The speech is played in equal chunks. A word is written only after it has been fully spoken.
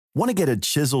Want to get a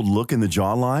chiseled look in the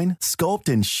jawline? Sculpt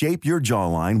and shape your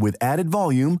jawline with added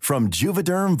volume from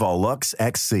Juvederm Volux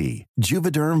XC.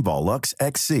 Juvederm Volux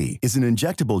XC is an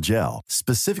injectable gel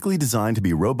specifically designed to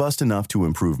be robust enough to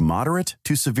improve moderate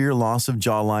to severe loss of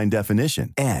jawline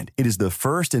definition. And it is the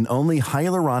first and only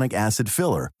hyaluronic acid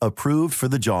filler approved for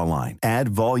the jawline. Add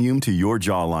volume to your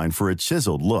jawline for a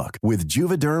chiseled look with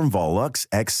Juvederm Volux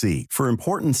XC. For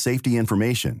important safety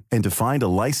information and to find a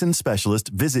licensed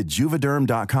specialist, visit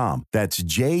juvederm.com. That's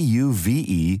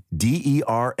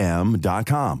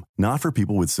JUVEDERM.com. Not for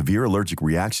people with severe allergic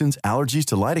reactions, allergies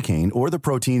to lidocaine, or the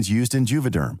proteins used in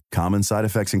Juvederm. Common side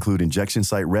effects include injection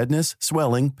site redness,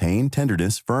 swelling, pain,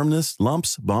 tenderness, firmness,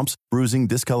 lumps, bumps, bruising,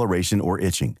 discoloration, or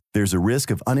itching. There's a risk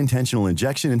of unintentional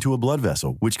injection into a blood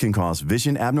vessel, which can cause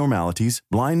vision abnormalities,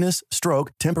 blindness,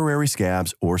 stroke, temporary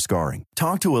scabs, or scarring.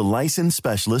 Talk to a licensed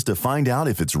specialist to find out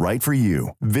if it's right for you.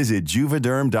 Visit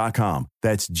Juvederm.com.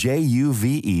 That's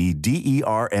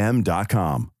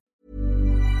JUVEDERM.com.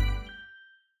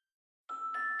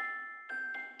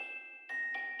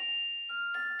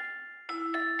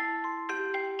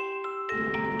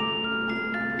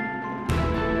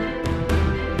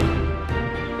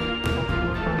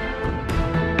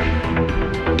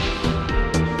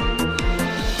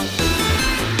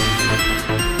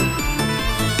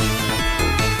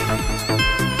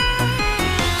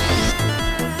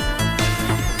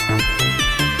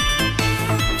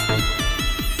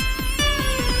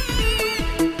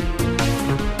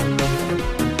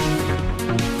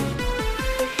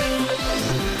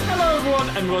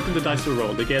 Welcome to Dice to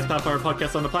Roll, the gayest Pathfinder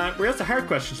podcast on the planet, where we ask the hard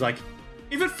questions like,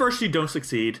 if at first you don't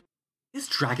succeed, is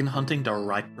dragon hunting the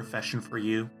right profession for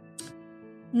you?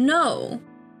 No.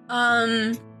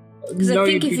 Because no, I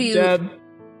think you'd if be you... dead.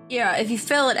 Yeah, if you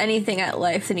fail at anything at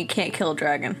life, then you can't kill a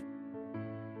dragon.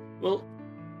 Well,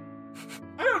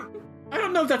 I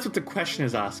don't know if that's what the question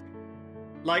is asking.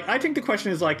 Like, I think the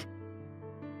question is like,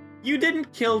 you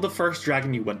didn't kill the first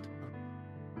dragon you went to.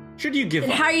 Should you give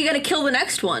Then up? how are you gonna kill the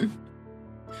next one?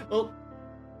 Well,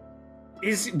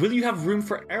 will you have room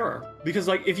for error? Because,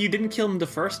 like, if you didn't kill him the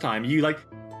first time, you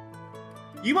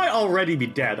might already be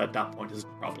dead at that point is the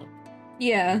problem.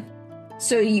 Yeah.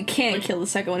 So you can't kill the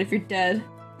second one if you're dead.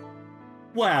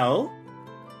 Well,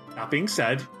 that being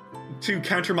said, to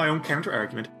counter my own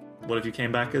counter-argument, what if you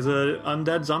came back as a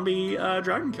undead zombie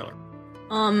dragon killer?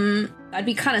 I'd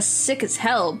be kind of sick as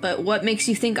hell, but what makes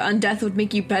you think undeath would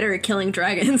make you better at killing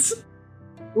dragons?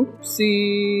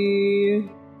 Oopsie.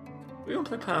 We don't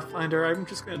play Pathfinder. I'm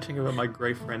just going to think about my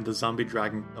great friend, the zombie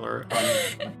dragon killer,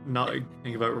 and not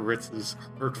think about Ritz's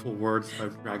hurtful words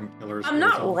about dragon killers. I'm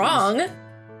not wrong.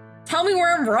 Tell me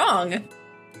where I'm wrong.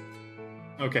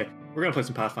 Okay, we're going to play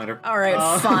some Pathfinder. Alright,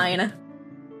 fine.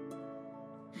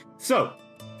 So,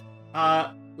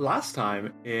 last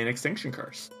time in Extinction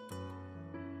Curse.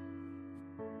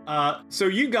 So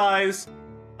you guys,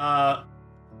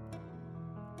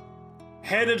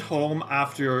 headed home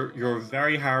after your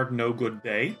very hard, no good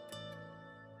day.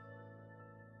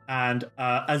 And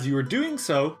as you were doing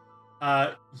so,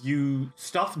 you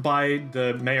stopped by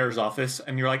the mayor's office,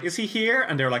 and you're like, is he here?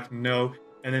 And they're like, no.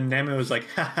 And then Nemia was like,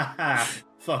 ha ha ha,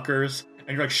 fuckers. And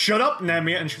you're like, shut up,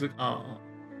 Nemia. And she's like, oh.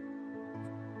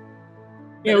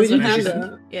 Yeah, we did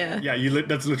that. Yeah. Yeah,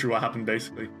 that's literally what happened,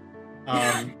 basically.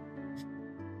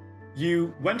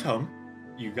 You went home,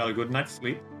 you got a good night's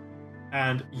sleep,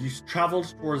 and you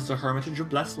traveled towards the Hermitage of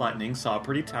Blessed Lightning, saw a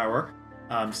pretty tower,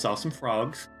 saw some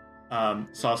frogs,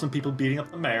 saw some people beating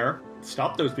up the mayor,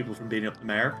 stopped those people from beating up the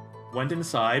mayor, went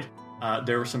inside,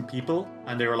 there were some people,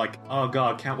 and they were like, oh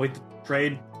god, can't wait to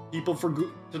trade people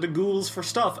to the ghouls for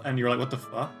stuff, and you're like, what the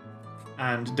fuck?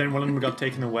 And then one of them got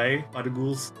taken away by the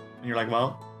ghouls, and you're like,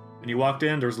 well... And you walked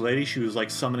in, there was a lady, she was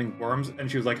like summoning worms, and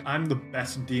she was like, I'm the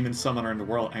best demon summoner in the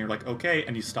world. And you're like, okay,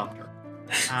 and you stopped her.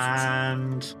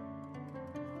 And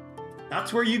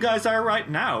that's where you guys are right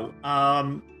now.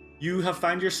 You have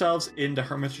found yourselves in the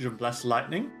Hermitage of Blessed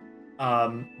Lightning,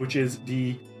 which is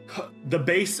the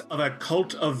base of a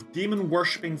cult of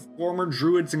demon-worshipping former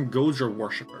druids and Gozer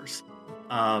worshippers.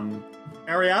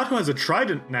 Ariadne has a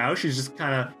trident now, she's just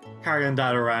kind of carrying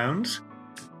that around.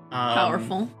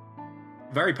 Powerful.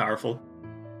 Very powerful.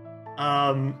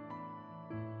 And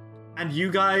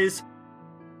you guys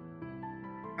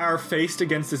are faced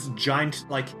against this giant,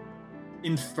 like,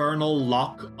 infernal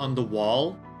lock on the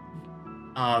wall.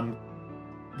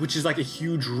 Which is like a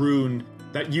huge rune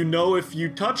that you know if you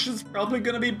touch is probably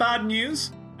going to be bad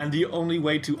news. And the only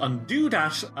way to undo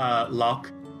that lock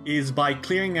is by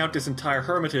clearing out this entire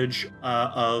hermitage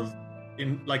of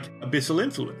abyssal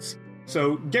influence.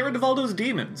 So get rid of all those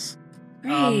demons.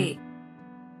 Great.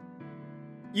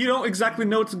 You don't exactly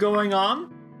know what's going on,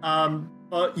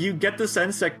 but you get the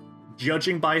sense that,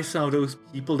 judging by some of those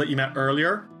people that you met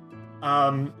earlier,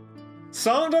 some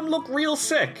of them look real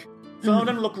sick. Some of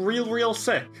them look real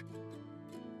sick.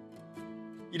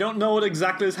 You don't know what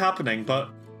exactly is happening, but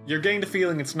you're getting the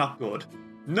feeling it's not good.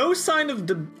 No sign of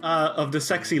the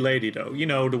sexy lady, though. You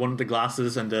know, the one with the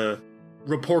glasses and the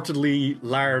reportedly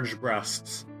large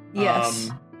breasts. Yes.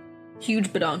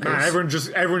 Huge badonkers. Man,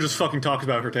 everyone just fucking talks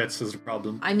about her tits is the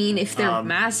problem. I mean, if they're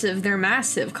massive, they're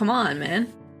massive. Come on,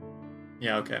 man.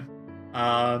 Yeah, okay.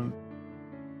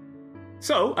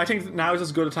 So, I think now is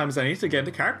as good a time as any to get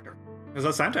into character. Does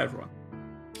that sound to everyone?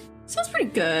 Sounds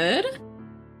pretty good.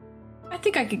 I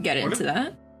think I could get into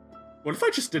that. What if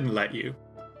I just didn't let you?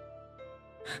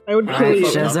 I would kill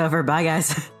you. Show's over. Bye,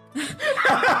 guys.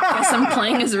 Guess I'm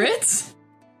playing as Ritz?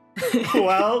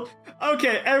 Well,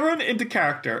 okay, everyone into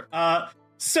character.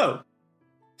 So,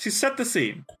 to set the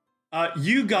scene,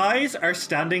 you guys are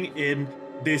standing in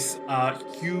this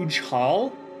huge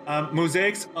hall.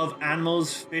 Mosaics of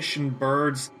animals, fish, and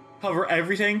birds cover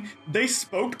everything. They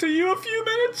spoke to you a few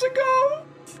minutes ago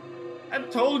and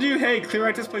told you, hey, clear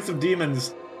out this place of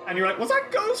demons. And you're like, was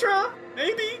that Gozra?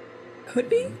 Maybe? Could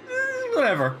be.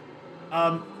 Whatever.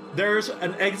 There's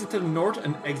an exit to the north,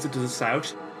 an exit to the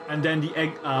south, and then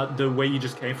the way you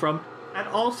just came from. And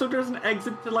also there's an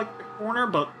exit to, like, the corner,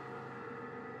 but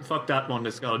fuck that one,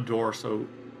 it's got a door, so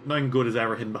nothing good is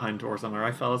ever hidden behind doors, am I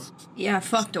right, fellas? Yeah,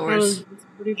 fuck doors. That's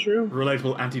pretty true.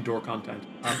 Relatable anti-door content.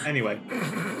 Anyway.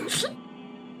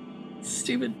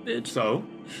 Stupid bitch. So,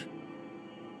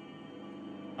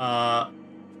 how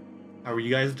are you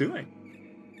guys doing?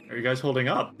 Are you guys holding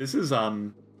up? This is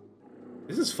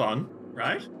fun,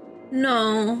 right?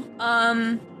 No,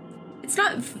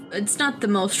 it's not the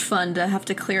most fun to have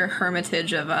to clear a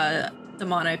hermitage of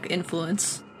demonic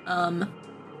influence.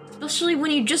 Especially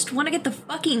when you just want to get the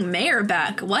fucking mayor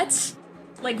back. What?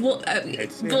 Like, well,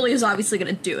 Volio's obviously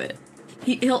gonna do it.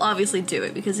 He'll obviously do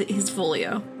it because he's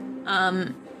Volio.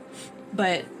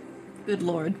 But good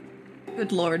lord.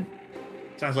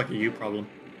 Sounds like a you problem.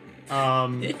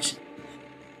 Bitch.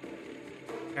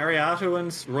 Ariato and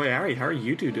Royari, how are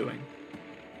you two doing?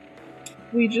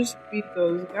 We just beat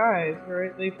those guys,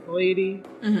 right? They lady.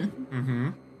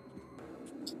 Mm-hmm.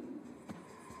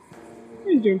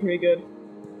 He's doing pretty good.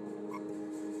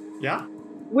 Yeah?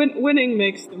 Winning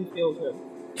makes them feel good.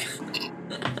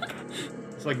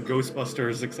 It's like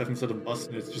Ghostbusters, except instead of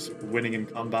busting, it's just winning in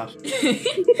combat.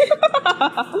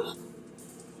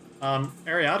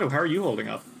 Ariato, how are you holding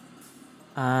up?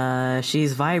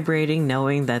 She's vibrating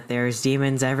knowing that there's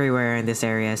demons everywhere in this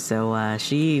area, so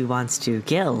she wants to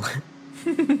kill.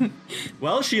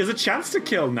 Well, she has a chance to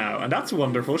kill now, and that's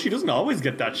wonderful. She doesn't always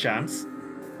get that chance.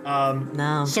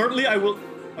 No. Certainly, I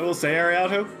will say,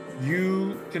 Ariato,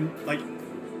 you can, like,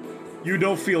 you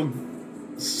don't feel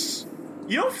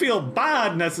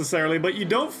bad necessarily, but you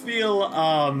don't feel,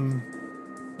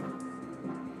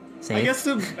 Safe? I guess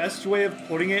the best way of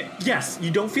putting it, yes,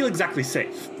 you don't feel exactly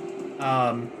safe.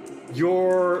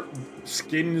 Your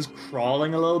skin is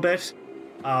crawling a little bit.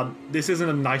 This isn't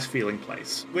a nice feeling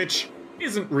place, which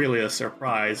isn't really a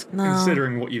surprise,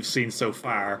 considering what you've seen so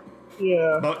far.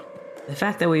 Yeah. But the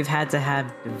fact that we've had to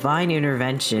have divine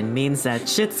intervention means that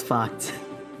shit's fucked.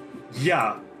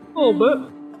 yeah. A little bit.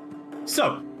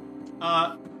 So,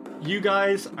 you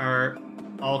guys are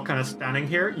all kind of standing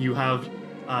here. You have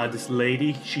this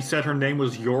lady. She said her name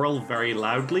was Yoral very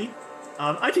loudly.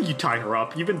 I think you tie her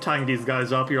up. You've been tying these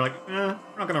guys up. You're like, we're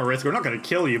not going to risk it. We're not going to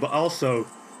kill you, but also,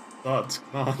 thuds,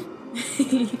 come on.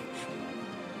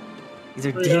 These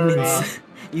are demons.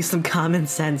 Use some common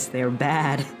sense. They're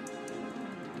bad.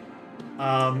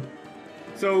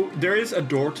 So there is a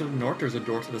door to the north, there's a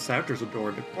door to the south, there's a door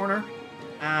in the corner,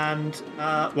 and,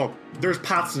 well, there's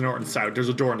paths to the north and south, there's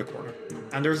a door in the corner,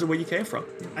 and there's the way you came from.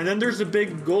 And then there's the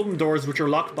big golden doors which are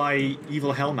locked by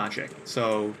evil hell magic,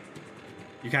 so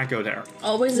you can't go there.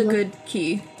 Always a good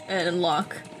key and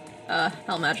lock.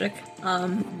 Hell magic.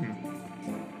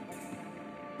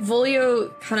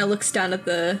 Volio kind of looks down at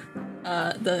the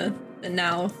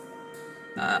now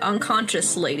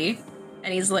unconscious lady,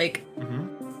 and he's like,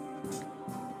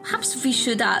 perhaps we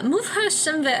should move her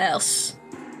somewhere else.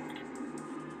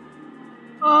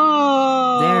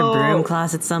 Oh. Is there a broom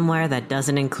closet somewhere that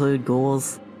doesn't include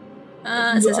ghouls?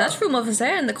 There's that room over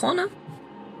there in the corner.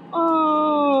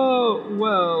 Oh,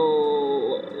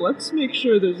 well, let's make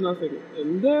sure there's nothing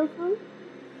in there first.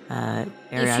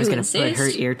 Ariana was gonna put her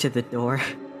ear to the door.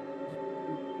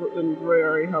 And Ray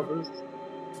already hovers.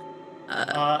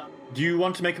 Do you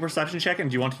want to make a perception check, and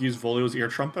do you want to use Volio's ear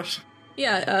trumpet?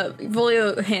 Yeah,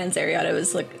 Volio hands Ariana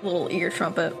his, like, little ear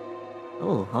trumpet.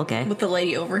 Oh, okay. With the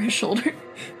lady over his shoulder.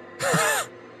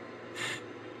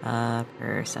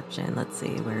 Perception. Let's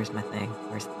see. Where's my thing?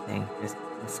 Where's the thing? There's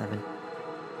the 7.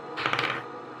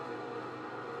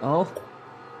 Oh.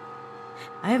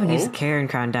 I haven't used Karen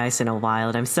Crown dice in a while,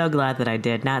 and I'm so glad that I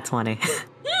did. Not 20.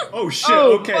 Oh shit!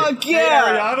 Oh, Okay, fuck yeah!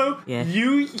 Hey, Ariado, Yeah.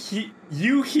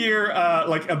 you hear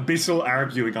like abyssal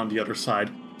arguing on the other side.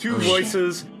 Two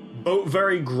voices, both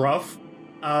very gruff.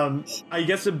 I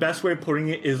guess the best way of putting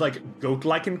it is like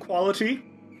goat-like in quality.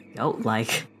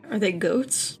 Goat-like. Are they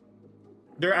goats?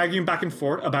 They're arguing back and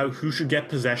forth about who should get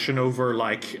possession over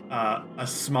like a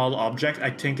small object. I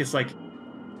think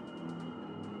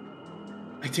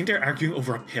they're arguing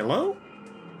over a pillow,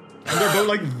 and they're both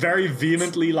like very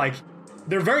vehemently like.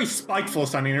 They're very spiteful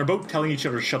sounding. They're both telling each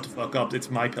other to shut the fuck up.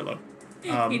 It's my pillow.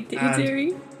 Hey,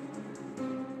 Terry.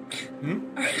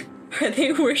 Are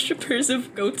they worshippers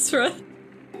of Goatsra?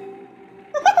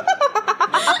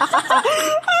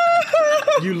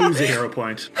 You lose a hero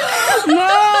point.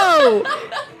 No!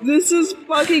 This is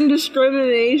fucking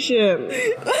discrimination.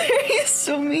 Why are you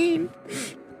so mean?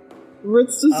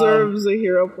 Ritz deserves a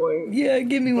hero point. Yeah,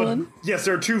 give me But one. yes,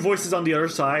 there are two voices on the other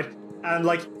side, and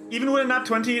like even with a nat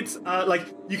 20, it's like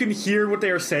you can hear what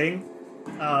they are saying.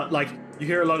 Like you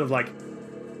hear a lot of like,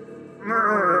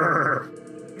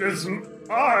 "This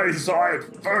I saw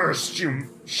it first, you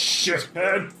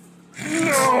shithead.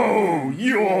 No,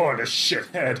 you're the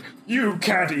shithead. You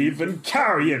can't even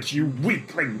carry it, you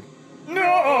weakling.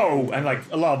 No!" And like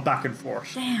a lot of back and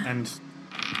forth. Damn. And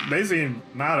they seem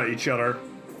mad at each other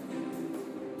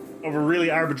over really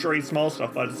arbitrary small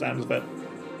stuff by the sounds of it.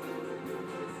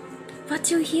 What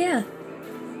do you hear?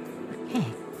 Okay.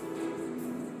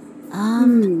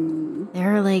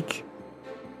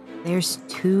 There's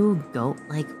two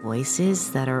goat-like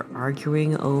voices that are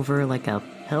arguing over like a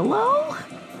pillow?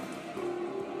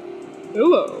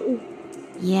 Hello.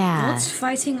 Yeah. What's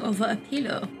fighting over a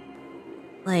pillow?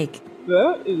 Like,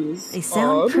 That is they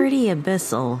sound odd. pretty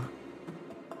abyssal.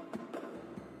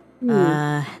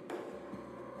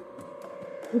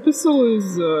 Abyssal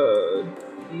is,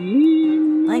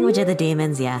 demon? Language of the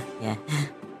demons, yeah.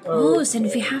 Oh, then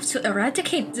we have to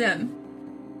eradicate them.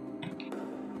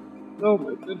 Oh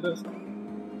my goodness.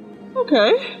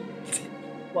 Okay.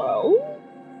 Well,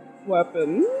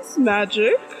 weapons,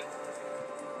 magic,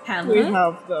 we Hammer?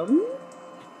 have them.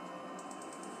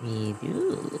 We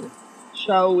do.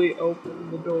 Shall we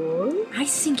open the door? I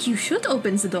think you should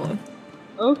open the door.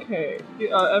 Okay.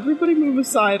 Everybody move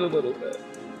aside a little bit.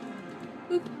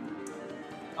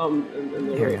 And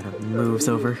the Ariana moves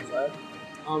over.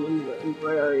 And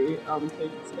Brary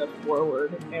takes a step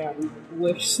forward and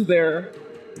lifts their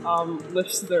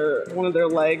one of their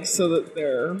legs so that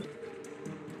their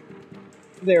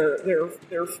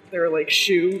like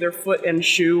shoe, their foot and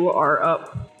shoe are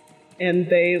up, and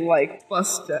they like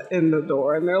bust in the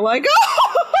door, and they're like,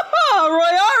 "Oh,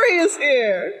 Royari is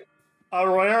here!"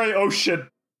 Royari, oh shit.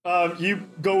 You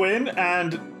go in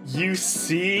and you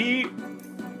see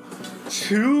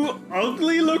two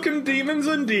ugly-looking demons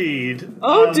indeed.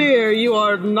 Oh dear, you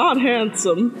are not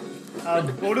handsome.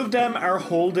 Both of them are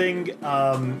holding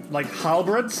like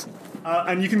halberds,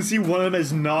 and you can see one of them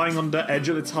is gnawing on the edge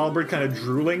of its halberd, kind of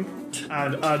drooling,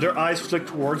 and their eyes flick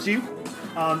towards you.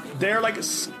 They're like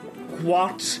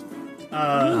squat,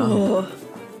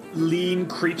 lean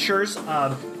creatures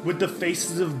with the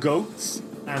faces of goats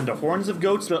and the horns of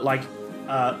goats, but like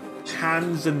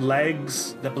hands and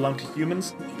legs that belong to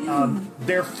humans.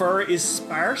 Their fur is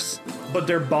sparse, but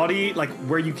their body, like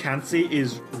where you can't see,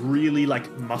 is really like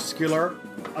muscular.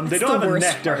 They don't have a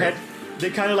neck. Their head,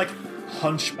 they kind of like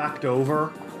hunchbacked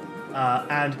over,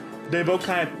 and they both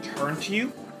kind of turn to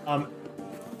you.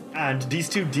 And these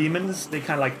two demons, they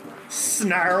kind of like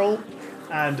snarl,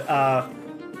 and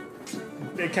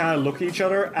they kind of look at each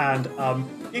other. And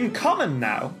in common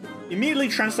now, immediately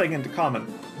translating into common,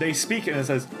 they speak and it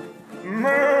says,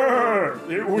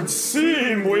 "It would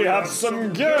seem we have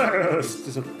some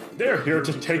guests. They're here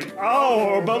to take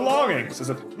our belongings."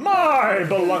 "My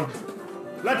belongings.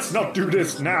 Let's not do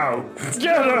this now.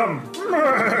 Get them!"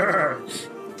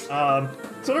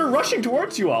 So they're rushing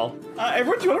towards you all.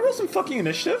 Everyone, do you want to roll some fucking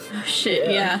initiative? Oh, shit,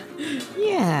 yeah.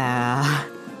 Yeah.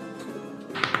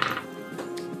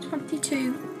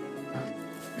 22.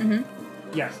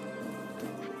 Yes.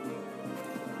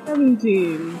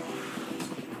 17.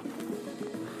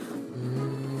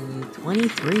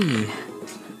 23.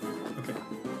 Okay.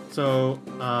 So,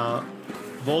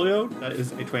 Volio, that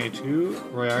is a 22.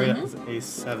 Royaria, that is a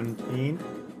 17.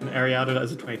 And Ariada, that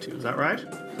is a 22. Is that right?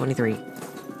 23.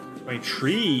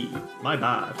 23. My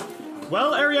bad.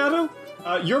 Well, Ariado,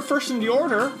 you're first in the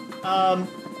order.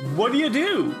 What do you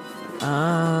do?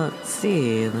 Let's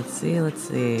see.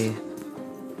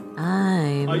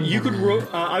 You could roll.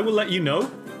 I will let you know.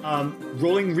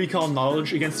 Rolling recall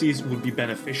knowledge against these would be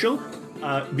beneficial,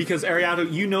 because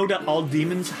Ariado, you know that all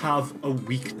demons have a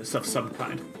weakness of some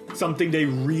kind, something they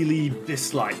really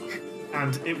dislike,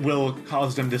 and it will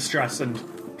cause them distress and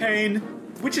pain,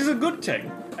 which is a good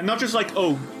thing, and not just like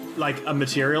a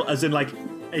material, as in like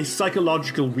a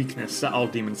psychological weakness that all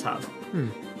demons have.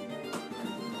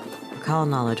 Recall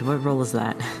knowledge. What role is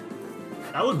that?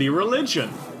 That would be religion.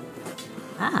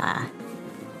 Ah.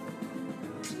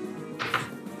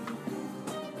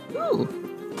 Ooh.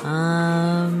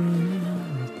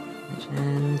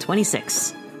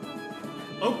 26.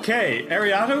 Okay,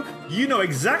 Ariado, you know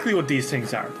exactly what these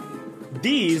things are.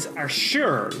 These are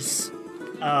Shurs,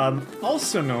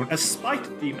 also known as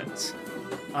spite demons.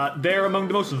 They're among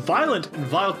the most violent and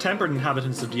vile-tempered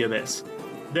inhabitants of the Abyss.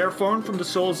 They're formed from the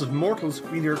souls of mortals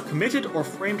who either committed or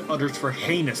framed others for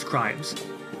heinous crimes,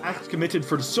 acts committed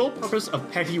for the sole purpose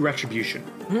of petty retribution.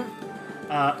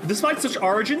 Despite such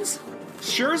origins,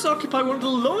 Shurs occupy one of the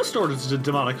lowest orders of the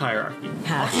demonic hierarchy,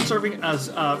 often serving as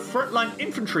frontline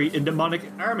infantry in demonic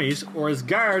armies or as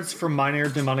guards for minor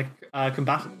demonic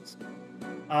combatants.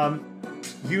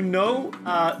 You know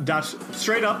that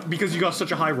straight up, because you got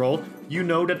such a high roll, you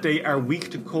know that they are weak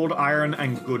to cold iron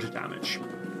and good damage.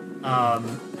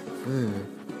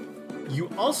 You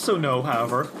also know,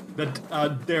 however, that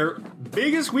their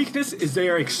biggest weakness is they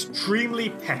are extremely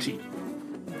petty.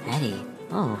 Petty?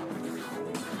 Oh.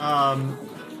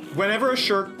 Whenever a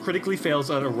Shur critically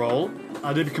fails at a roll,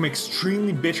 they become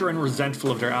extremely bitter and resentful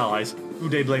of their allies, who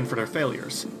they blame for their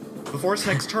failures. Before its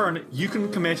next turn, you can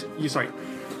attempt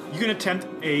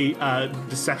a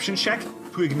deception check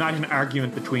to ignite an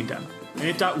argument between them. And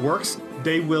if that works,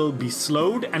 they will be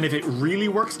slowed, and if it really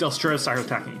works, they'll straight start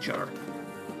attacking each other.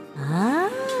 Oh.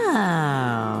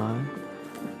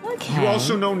 Okay. You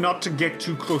also know not to get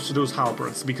too close to those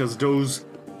halberds, because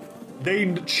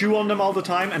they chew on them all the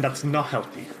time, and that's not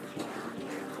healthy.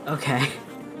 Okay.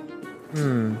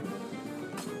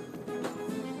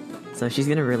 So she's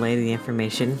gonna relay the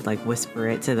information, like whisper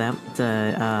it to them, to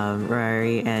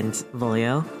Royari and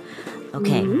Volio.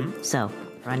 Okay, so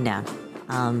rundown.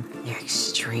 They're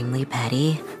extremely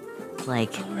petty.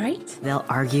 Like, Alright. they'll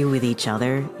argue with each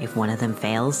other if one of them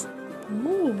fails.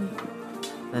 Ooh.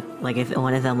 But, like, if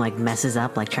one of them like messes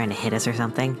up, like trying to hit us or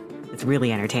something, it's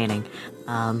really entertaining.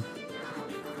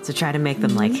 So try to make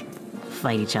them like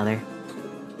fight each other,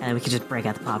 and then we can just break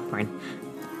out the popcorn.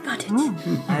 Got it.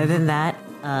 Other than that,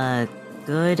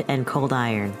 good and cold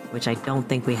iron, which I don't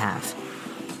think we have.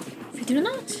 We do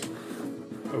not.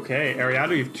 Okay,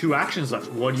 Ariado, you have 2 actions left.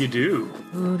 What do you do?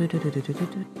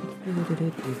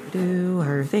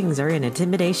 Her things are in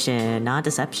intimidation, not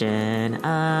deception.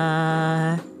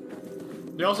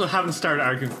 They also haven't started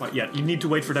arguing quite yet. You need to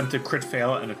wait for them to crit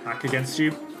fail and attack against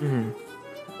you.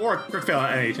 Or crit fail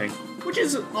at anything, which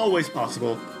is always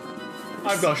possible.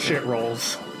 I've got shit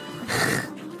rolls.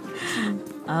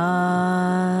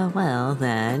 Well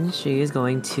then, she is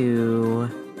going to...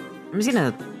 I'm just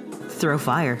gonna throw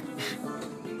fire.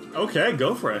 Okay,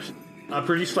 go for it.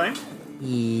 Produce flame?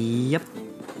 Yep.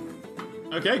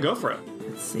 Okay, go for it.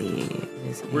 Let's see.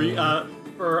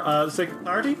 For the sake of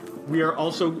clarity, we are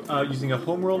also using a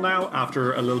home roll now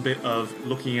after a little bit of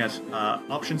looking at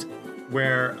options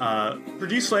where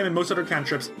Produce Flame and most other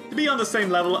cantrips, to be on the same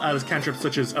level as cantrips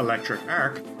such as Electric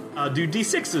Arc, do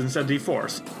D6s instead of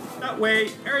D4s. That way,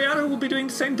 Ariado will be doing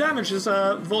the same damage as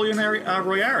Volio and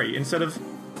Royari instead of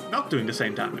not doing the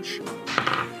same damage.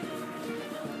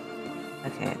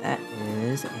 Okay, that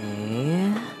is a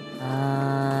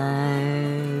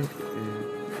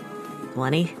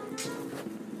 20.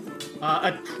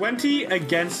 A 20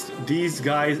 against these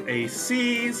guys'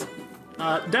 ACs.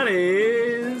 That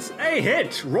is a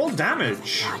hit. Roll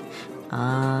damage.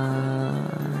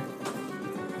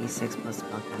 D6 plus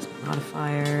spellcast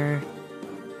modifier.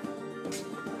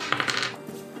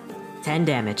 10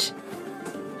 damage.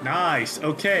 Nice.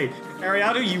 Okay.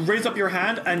 Ariado, you raise up your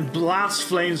hand and blast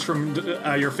flames from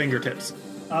your fingertips.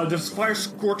 The fire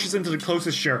scorches into the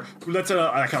closest Shur, who lets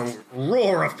out a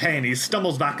roar of pain. He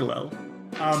stumbles back a little.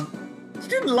 He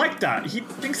didn't like that. He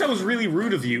thinks that was really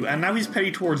rude of you, and now he's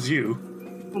petty towards you.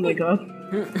 Oh my god.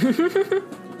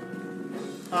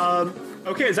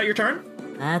 Okay, is that your turn?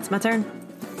 That's my turn.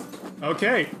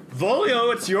 Okay.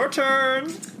 Volio, it's your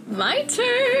turn. My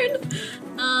turn.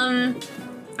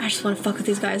 I just want to fuck with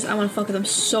these guys. I want to fuck with them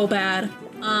so bad.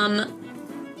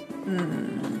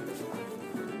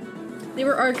 They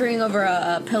were arguing over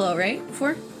a pillow, right?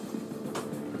 Before?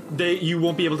 You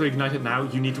won't be able to ignite it now.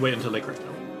 You need to wait until they crit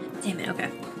fail. Damn it, okay.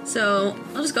 So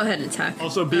I'll just go ahead and attack.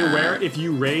 Also, be aware, if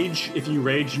you rage,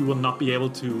 you will not be able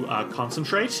to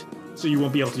concentrate, so you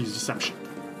won't be able to use deception.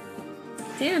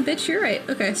 Damn, bitch, you're right.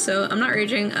 Okay, so I'm not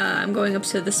raging. I'm going up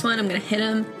to this one. I'm gonna hit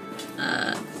him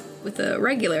with a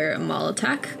regular maul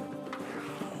attack.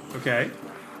 Okay.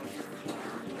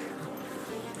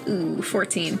 Ooh,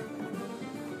 14.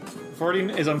 14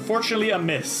 is unfortunately a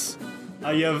miss.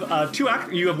 You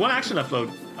have you have one action left, Load.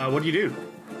 What do you do?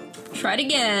 Try it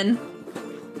again.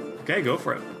 Okay, go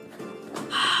for it.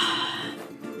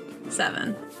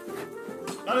 7.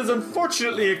 That is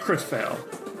unfortunately a crit fail.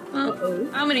 Well,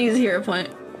 I'm gonna use a hero point.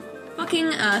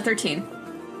 Fucking 13.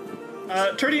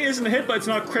 13 isn't a hit, but it's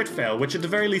not a crit fail, which at the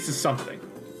very least is something.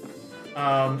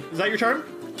 Is that your turn?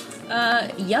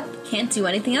 Yep. Can't do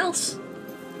anything else.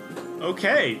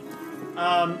 Okay.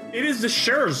 It is the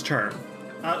Sheriff's turn.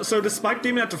 So despite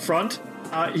being at the front,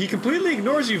 he completely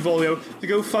ignores you, Volio, to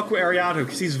go fuck with Ariato,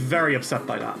 because he's very upset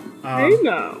by that. Hey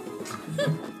now.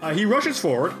 He rushes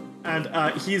forward, and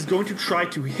he is going to try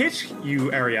to hit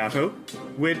you, Ariato,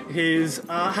 with his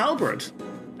halberd.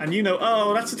 And you know,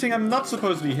 oh, that's the thing I'm not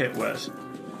supposed to be hit with.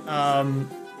 So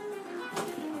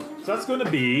that's going to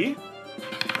be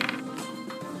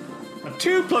a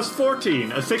 2 plus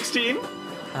 14, a 16.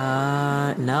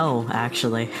 No,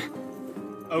 actually.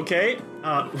 Okay,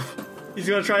 he's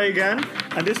gonna try again,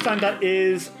 and this time that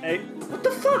is a... What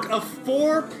the fuck? A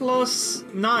 4 plus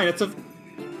 9, it's a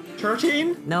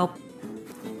 13? Nope.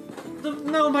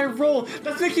 No, my roll.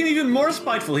 That's making him even more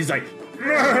spiteful. He's like,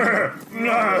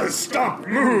 stop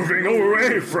moving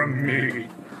away from me.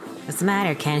 What's the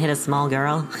matter? Can't hit a small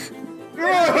girl?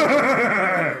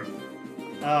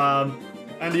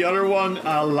 And the other one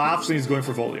laughs and he's going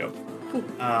for Volio.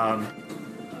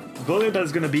 Volio, that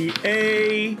is going to be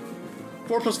a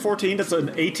 4 plus 14, that's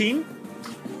an 18.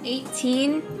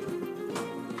 18.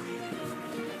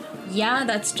 Yeah,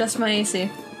 that's just my AC.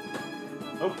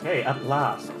 Okay, at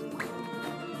last.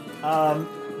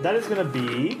 That is going to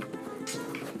be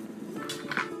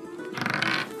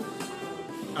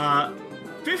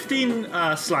 15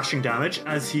 slashing damage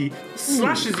as he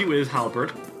slashes you with his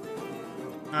halberd.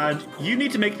 And you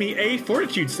need to make me a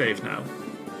fortitude save now.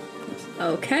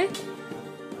 Okay.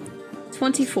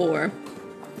 24.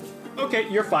 Okay,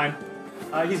 you're fine.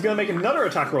 He's going to make another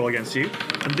attack roll against you.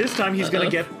 And this time he's going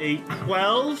to get a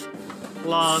 12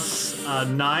 plus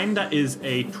 9. That is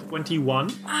a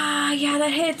 21. Ah, yeah,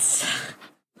 that hits.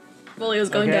 Volio's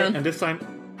going down. And this time,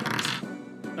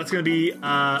 that's going to be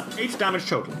 8 damage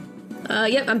total.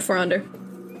 Yep, I'm 4 under.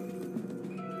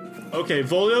 Okay,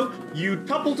 Volio, you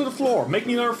topple to the floor. Make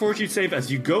me another fortitude save as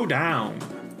you go down.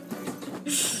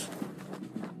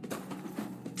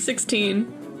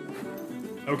 16.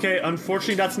 Okay,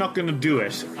 unfortunately that's not going to do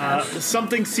it.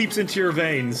 Something seeps into your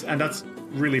veins, and that's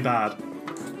really bad.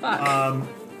 Fuck.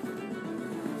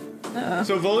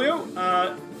 So Volio,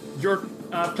 your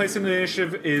place in the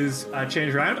initiative is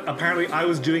changed around. Apparently I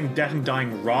was doing death and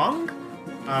dying wrong.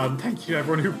 Thank you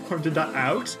everyone who pointed that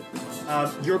out.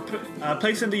 Your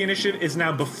place in the initiative is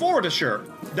now before the Shur.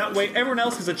 That way everyone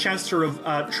else has a chance to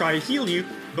try to heal you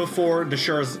before the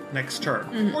Shur's next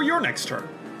turn. Or your next turn,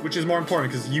 which is more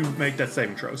important because you make that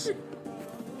saving throws.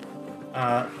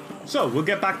 So, we'll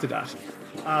get back to that.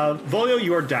 Volio,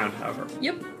 you are down, however.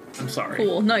 Yep. I'm sorry.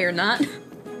 Cool. No, you're not.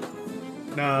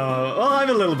 No, well, I'm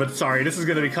a little bit sorry. This is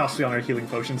going to be costly on our healing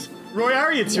potions.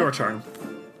 Royari, it's your turn.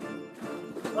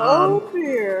 Oh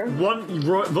dear.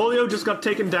 Volio just got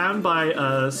taken down by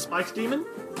a spike demon,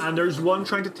 and there's one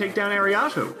trying to take down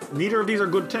Ariato. Neither of these are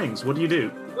good things. What do you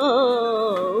do?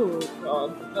 Oh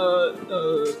god.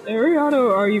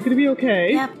 Ariato, are you gonna be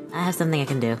okay? Yep, I have something I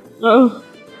can do. Oh.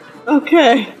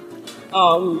 Okay.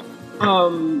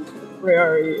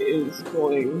 Rayari is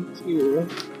going to...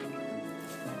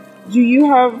 Do you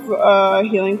have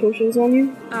healing potions on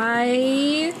you?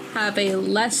 I have a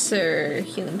lesser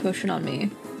healing potion on me.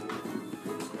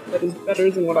 That is better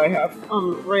than what I have.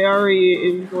 Rayari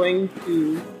is going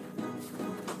to...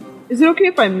 Is it okay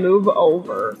if I move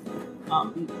over?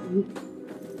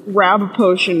 Grab a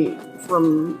potion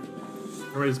from...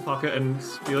 His pocket and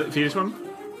feed it to him?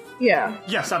 Yeah.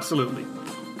 Yes, absolutely.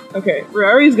 Okay,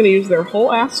 Rayari is going to use their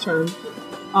whole ass turn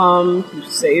to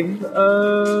save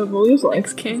Volio's life.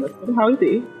 Thanks, King. That's how it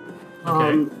be.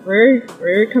 Okay.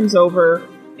 Rayari comes over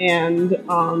and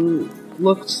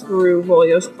looks through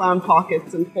Volio's clown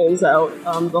pockets and pulls out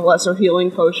the lesser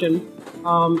healing potion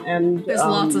and There's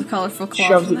lots of colorful cloth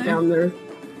shoves in it there. down their...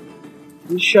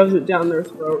 He shoves it down their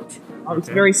throat. It's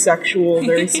very sexual,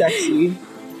 very sexy.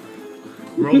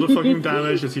 Roll the fucking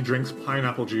damage as he drinks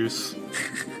pineapple juice.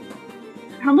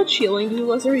 How much healing does a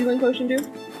lesser healing potion do?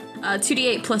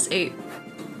 2d8 plus 8.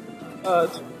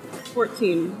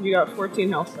 14. You got 14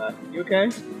 health back. You okay?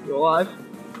 You alive?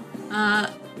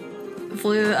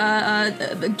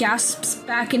 Volio gasps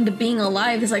back into being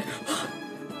alive. Is like, oh,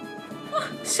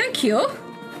 thank you.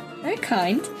 Very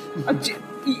kind.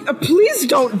 Please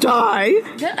don't die!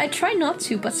 Well, I try not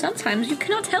to, but sometimes you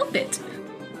cannot help it.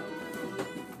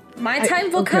 My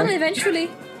time will come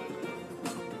eventually.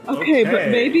 Okay,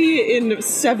 but maybe in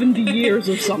 70 years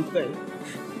or something.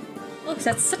 Look,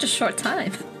 that's such a short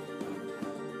time.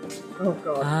 Oh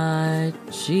god.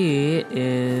 She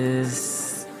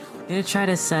is gonna try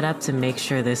to set up to make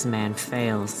sure this man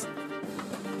fails.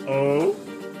 Oh?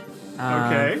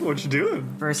 Okay, what you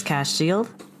doing? First cast shield,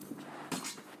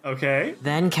 Okay.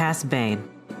 then cast Bane.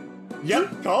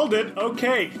 Yep, called it.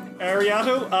 Okay.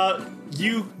 Ariato,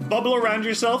 you bubble around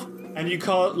yourself, and you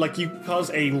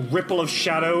cause a ripple of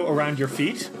shadow around your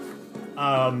feet.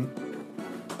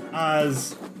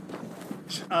 As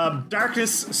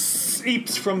darkness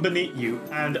seeps from beneath you,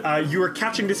 and you are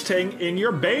catching this thing in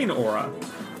your Bane aura.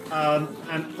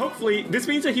 And hopefully, this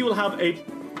means that he will have a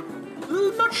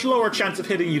much lower chance of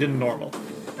hitting you than normal.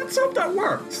 Let's hope that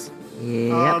works.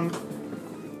 Yep.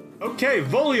 Okay,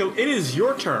 Volio, it is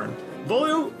your turn.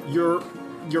 Volio, your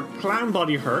clown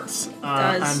body hurts,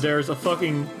 and there's a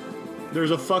fucking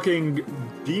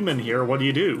demon here. What do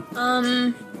you do?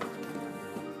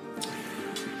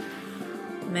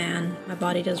 Man, my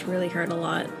body does really hurt a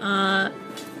lot.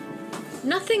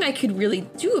 Nothing I could really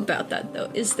do about that,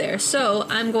 though, is there? So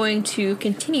I'm going to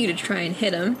continue to try and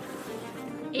hit him.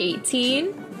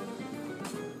 18.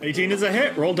 18 is a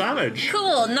hit. Roll damage.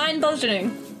 Cool, 9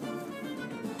 bludgeoning.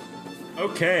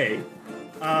 Okay.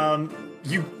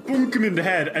 You boonk him in the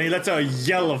head, and he lets out a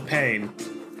yell of pain.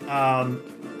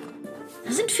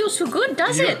 Doesn't feel so good,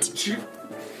 does it? You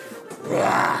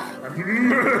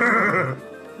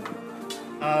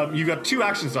got 2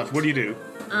 actions left. What do you do?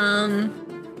 I'm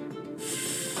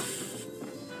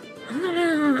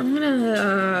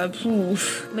gonna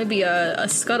maybe a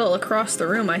scuttle across the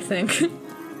room, I think.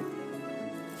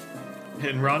 Hit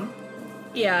and run?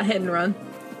 Yeah, hit and run.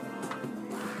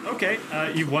 Okay,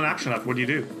 you've 1 action left. What do you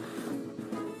do?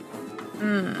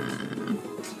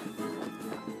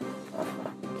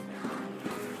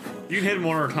 You can hit him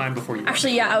one more time before you.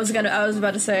 Actually, yeah, I was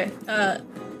about to say, cut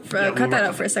that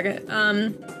out for a second.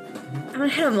 I'm gonna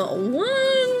hit him one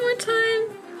more time.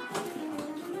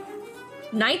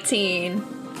 19.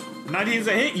 19 is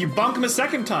a hit. You bonk him a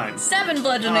second time. 7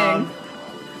 bludgeoning.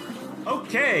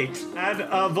 Okay, and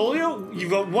Volio,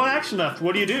 you've got 1 action left.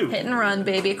 What do you do? Hit and run,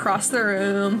 baby, across the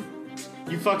room.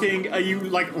 You fucking, you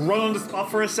like run on the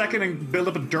spot for a second and build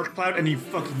up a dirt cloud, and you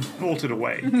fucking bolt it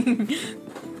away.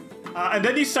 And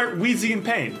then you start wheezing in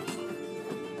pain.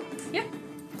 Yep.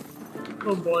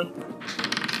 Oh boy.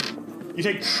 You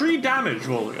take 3 damage,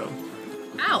 Volio.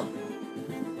 Ow.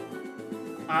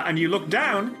 And you look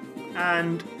down,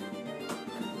 and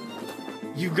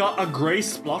you've got a grey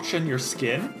splotch on your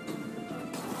skin.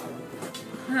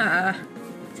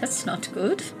 That's not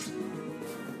good.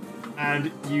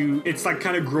 And it's like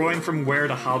kind of growing from where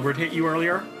the halberd hit you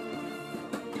earlier.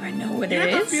 Do I know what I it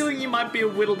have a is? feeling you might be a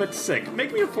little bit sick.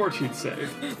 Make me a fortitude save.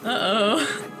 Uh-oh.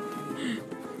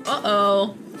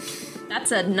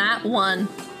 That's a nat 1.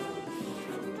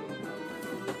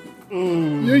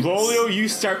 Volio, you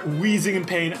start wheezing in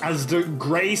pain as the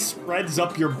grey spreads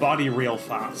up your body real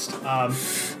fast. Oh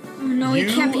no, it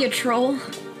can't be a troll.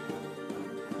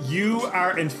 You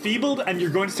are enfeebled, and you're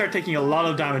going to start taking a lot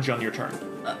of damage on your turn.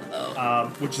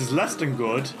 Which is less than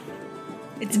good.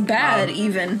 It's bad,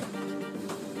 even.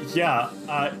 Yeah,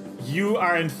 you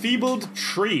are enfeebled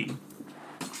 3.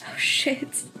 Oh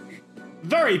shit.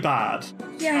 Very bad.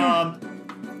 Yeah.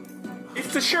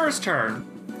 It's the Sheriff's turn.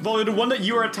 Volio, the one that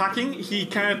you are attacking, he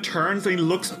kind of turns and he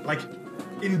looks like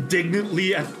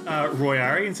indignantly at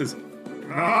Royari and says,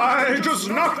 I just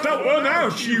knocked that one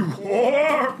out, you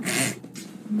whore!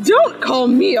 Don't call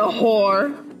me a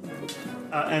whore!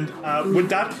 And with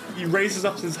that, he raises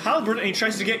up his halberd and he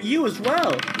tries to get you as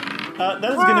well. That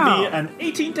is going to be an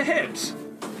 18 to hit.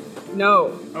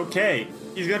 No. Okay,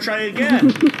 he's going to try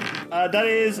again. That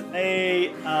is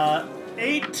a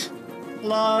 8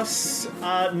 plus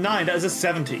 9. That is a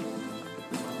 17.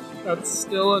 That's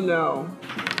still a no.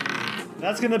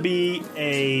 That's going to be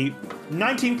a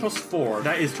 19 plus 4.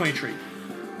 That is 23.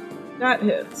 That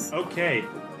hits. Okay,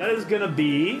 that is going to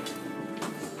be...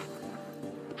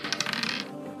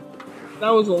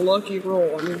 That was a lucky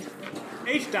roll.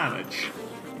 8 damage.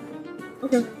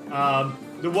 Okay.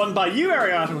 The one by you,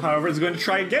 Ariato, however, is going to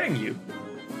try getting you.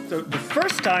 So the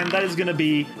first time, that is going to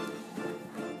be...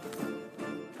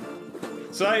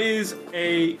 So that is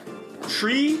a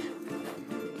 3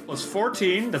 plus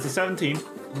 14, that's a 17,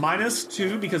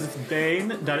 -2 because it's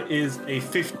Bane. That is a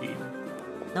 15.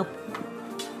 Nope.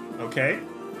 Okay.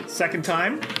 Second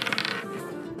time.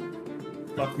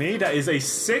 Fuck me. That is a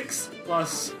 6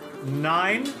 plus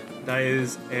 9. That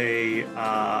is a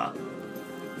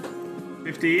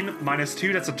 15 minus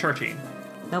 2. That's a 13.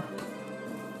 Nope.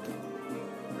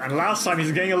 And last time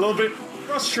he's getting a little bit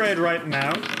frustrated right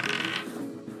now.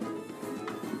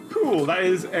 Cool.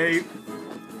 That's a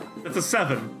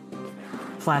 7.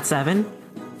 Flat 7.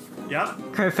 Yep.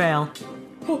 Crit fail.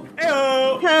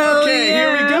 Heyo! Hell Okay,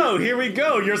 yeah. here we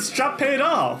go. Your strap paid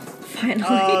off.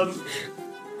 Finally.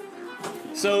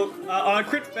 So on a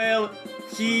crit fail,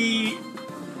 he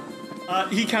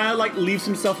kind of like leaves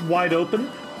himself wide open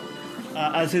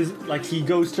as he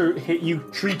goes to hit you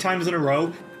 3 times in a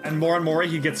row, and more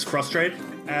he gets frustrated,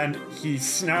 and he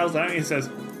snarls out and he says,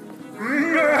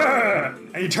 "Ngah!"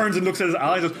 And he turns and looks at his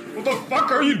allies and says, "What the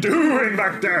fuck are you doing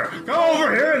back there? Go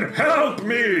over here and help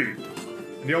me!"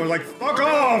 And the other was like, "Fuck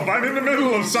off! I'm in the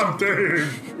middle of something!"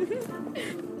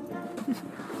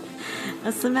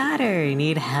 What's the matter? You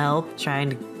need help trying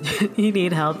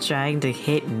to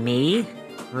hit me?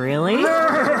 Really?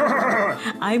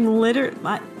 I'm literally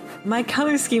my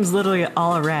color scheme's literally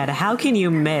all red. How can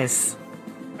you miss?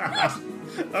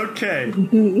 Okay.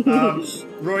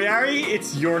 Royari,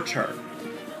 it's your turn.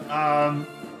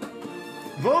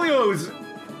 Volio's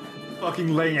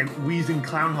fucking laying out wheezing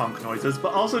clown honk noises,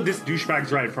 but also this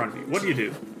douchebag's right in front of you. What do you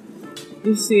do?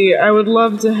 You see, I would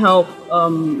love to help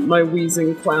my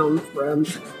wheezing clown friend,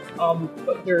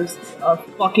 but there's a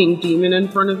fucking demon in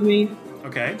front of me.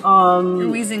 Okay. Your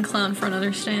wheezing clown front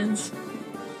understands.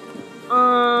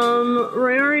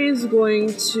 Rayari is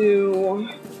going to...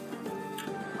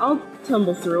 I'll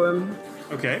tumble through him.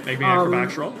 Okay, make me an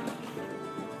acrobatics roll.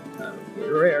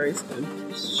 Rayari's gonna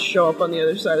just show up on the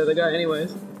other side of the guy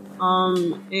anyways.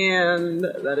 And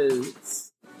that is...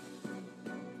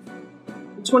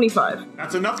 25.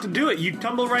 That's enough to do it. You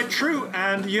tumble right through,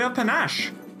 and you have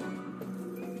panache.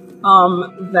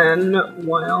 Then,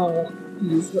 while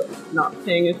he's not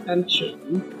paying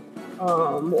attention,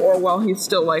 or while he's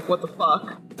still like, what the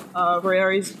fuck,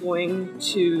 Rayari's going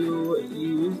to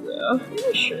use a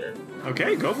finisher.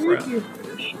 Okay, go for it.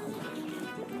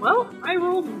 Well, I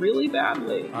rolled really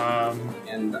badly.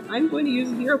 And I'm going to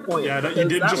use a 0 point. Yeah, you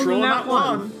did just roll that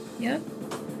one. Yep.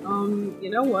 You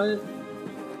know what?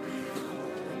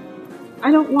 I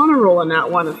don't want to roll a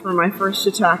nat 1 for my first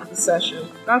attack this session.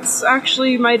 That's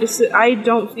actually my decision. I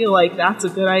don't feel like that's a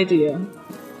good idea.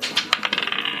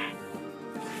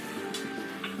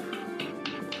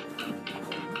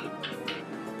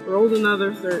 Rolled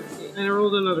another 13, and I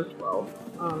rolled another 12.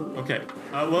 Okay.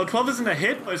 Well, 12 isn't a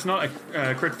hit, but it's not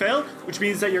a crit fail, which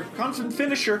means that your constant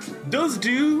finisher does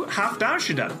do half damage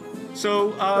to them.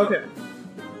 So, Okay.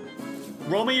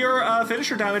 roll me your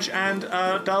finisher damage, and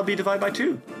that'll be divided by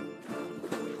 2.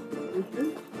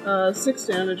 6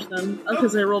 damage then,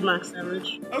 because I rolled max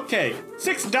damage. Okay,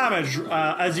 6 damage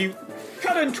as you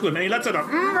cut into him, and he lets out a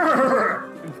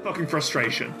in fucking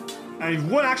frustration. And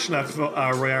one action left,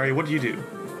 Royari. What do you do?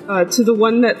 To the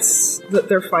one that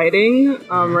they're fighting,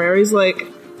 Rari's like,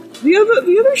 the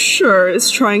other sure is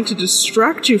trying to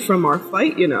distract you from our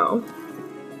fight, you know.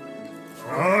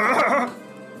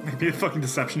 Maybe a fucking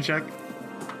deception check.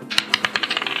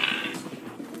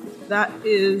 That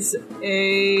is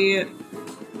a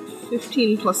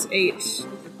 15 plus 8.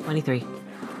 23.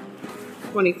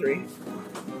 23.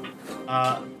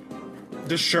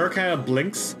 The Shur kind of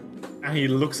blinks, and he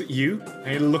looks at you,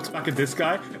 and he looks back at this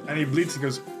guy, and he bleeds and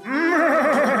goes,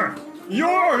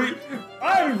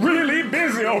 I'm really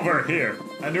busy over here.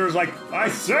 And there's like, I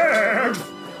said,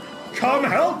 come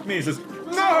help me. He says,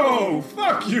 no,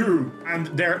 fuck you. And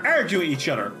they're arguing each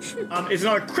other. It's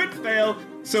not a crit fail,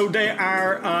 so they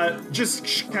are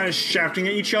just kind of shouting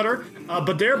at each other,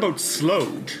 but they're both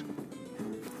slowed.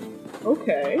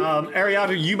 Okay.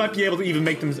 Ariado, you might be able to even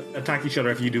make them attack each other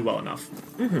if you do well enough.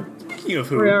 Speaking of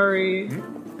who...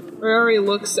 Rari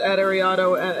looks at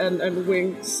Ariado and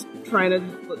winks, trying to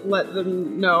let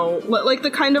them know. Like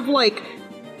the kind of like...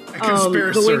 A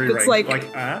conspiracy the wink that's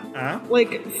ring.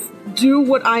 Like, do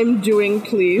what I'm doing,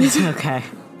 please. Okay.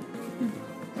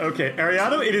 Okay,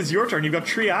 Ariado, it is your turn. You've got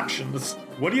 3 actions.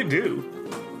 What do you do?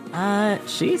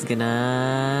 She's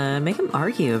gonna make him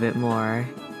argue a bit more.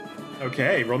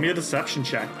 Okay, roll me a deception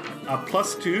check.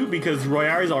 +2 because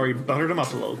Royari's already buttered him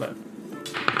up a little bit.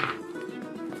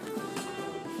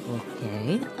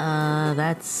 Okay,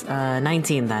 that's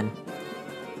 19 then.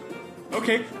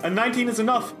 Okay, a 19 is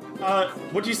enough.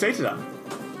 What do you say to them?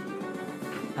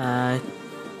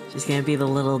 She's gonna be the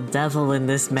little devil in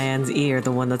this man's ear,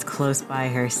 the one that's close by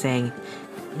her, saying,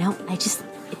 you know,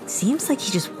 It seems like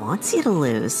he just wants you to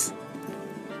lose.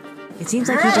 It seems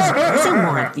like he just doesn't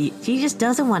want you. He just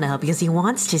doesn't want to help because he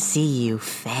wants to see you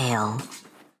fail.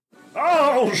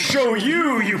 I'll show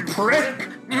you, you prick!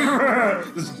 No!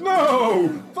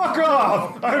 Fuck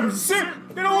off! I'm sick!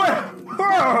 Get away!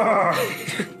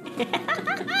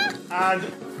 And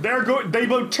they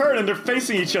both turn and they're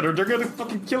facing each other. They're gonna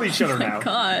fucking kill each other now. Oh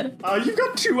my god. You've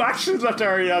got 2 actions left,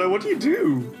 Ariana. What do you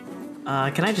do?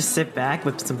 Can I just sit back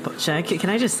with some? Can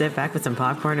I just sit back with some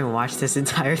popcorn and watch this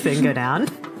entire thing go down?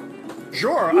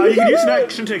 Sure. You can use an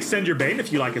action to extend your bane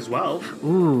if you like as well.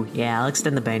 Ooh, yeah, I'll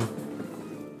extend the bane.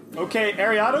 Okay,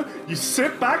 Ariana, you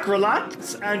sit back,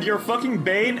 relax, and your fucking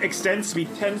bane extends to be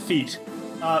 10 feet,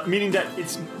 meaning that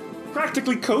it's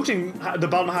practically coating the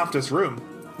bottom half of this room.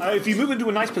 If you move into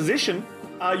a nice position,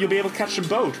 you'll be able to catch them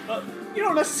both. You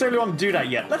don't necessarily want to do that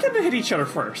yet. Let them hit each other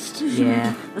first.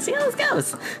 Yeah, let's see how this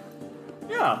goes.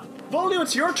 Yeah. Volio,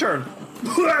 it's your turn.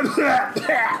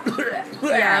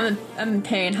 Yeah, I'm in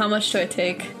pain. How much do I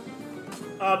take?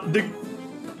 The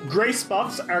gray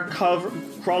spots are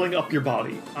crawling up your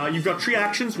body. You've got 3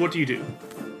 actions. What do you do?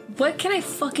 What can I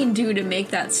fucking do to make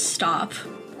that stop?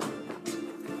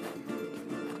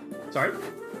 Sorry?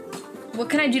 What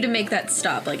can I do to make that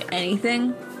stop? Like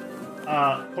anything?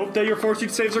 Hope that your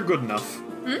fortitude saves are good enough.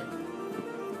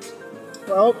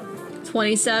 Well,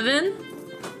 27?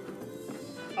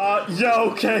 Yeah,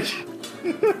 okay.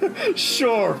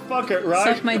 Sure, fuck it,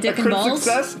 right? Suck my dick A and crit balls?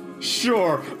 success?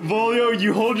 Sure. Volio,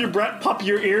 you hold your breath, pop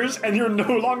your ears, and you're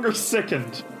no longer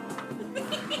sickened.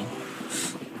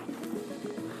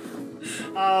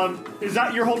 Is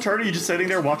that your whole turn? Are you just sitting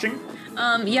there watching?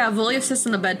 Yeah, Volio sits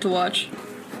on the bed to watch.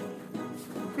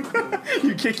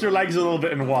 You kick your legs a little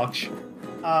bit and watch.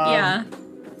 Yeah.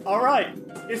 Alright,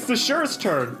 it's the Shur's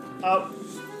turn.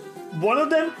 One of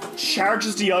them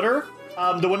charges the other.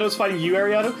 The one that was fighting you,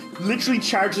 Ariana, literally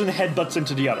charges and headbutts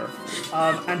into the other.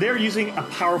 And they're using a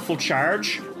powerful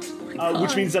charge,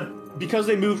 which means that because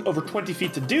they moved over 20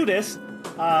 feet to do this,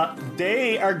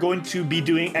 they are going to be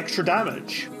doing extra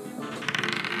damage.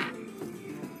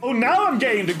 Oh, now I'm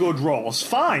getting the good rolls.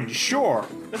 Fine, sure.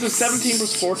 This is 17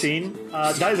 plus 14.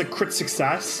 That is a crit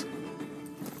success.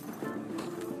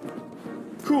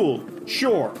 Cool,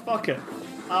 sure, fuck it.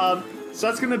 So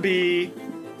that's gonna be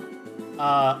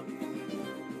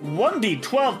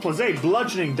 1d12 plus 8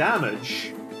 bludgeoning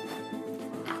damage.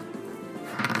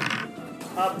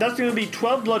 That's going to be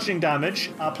 12 bludgeoning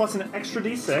damage, plus an extra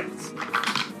d6.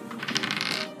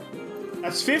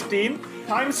 That's 15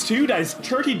 times 2, that is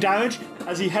 30 damage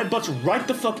as he headbutts right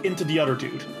the fuck into the other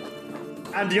dude.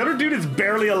 And the other dude is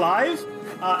barely alive,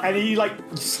 and he, like,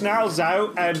 snarls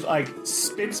out and, like,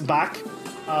 spits back,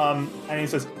 and he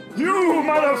says, "You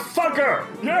motherfucker!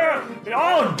 Yeah,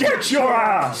 I'll get your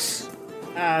ass!"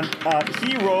 And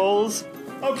he rolls.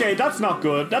 Okay, that's not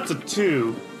good. That's a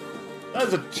 2. That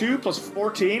is a 2 plus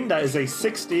 14. That is a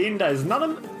 16. That is not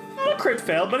a crit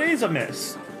fail, but it is a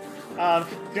miss. He's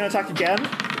gonna attack again.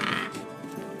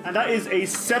 And that is a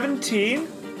 17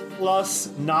 plus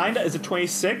 9. That is a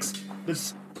 26.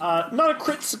 That's not a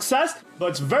crit success, but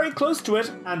it's very close to it.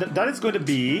 And that is going to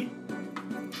be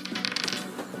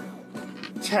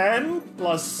 10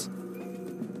 plus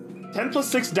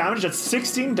 6 damage. That's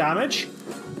 16 damage.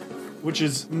 Which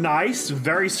is nice,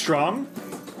 very strong.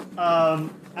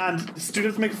 And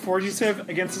students make a fortitude save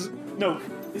against his... No,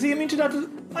 is he immune to that?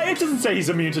 It doesn't say he's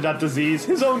immune to that disease.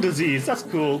 His own disease. That's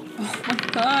cool. Oh my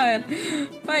god.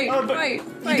 Fight.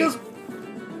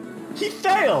 He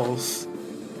fails.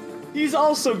 He's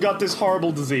also got this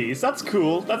horrible disease. That's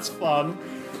cool. That's fun.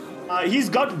 He's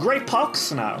got great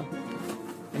pox now.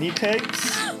 And he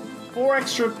takes 4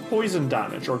 extra poison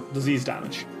damage, or disease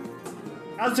damage.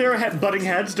 As they're butting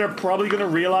heads, they're probably going to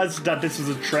realize that this is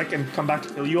a trick and come back to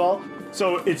kill you all.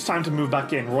 So it's time to move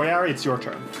back in. Royari, it's your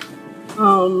turn.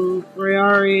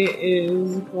 Royari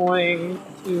is going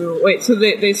to... Wait, so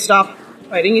they stop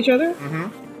fighting each other?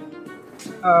 Mm-hmm.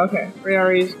 Okay.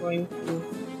 Royari is going to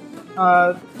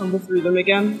tumble through them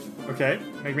again. Okay,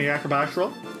 make me an acrobatics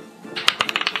roll.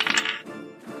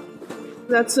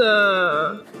 That's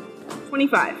a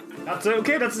 25. That's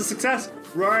okay, that's a success.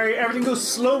 Rory, everything goes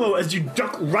slow-mo as you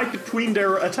duck right between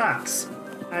their attacks.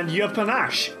 And you have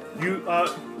panache. You,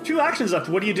 2 actions left,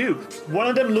 what do you do? One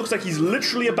of them looks like he's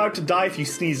literally about to die if you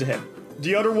sneeze at him.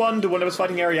 The other one, the one that was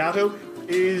fighting Ariato,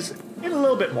 is in a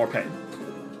little bit more pain.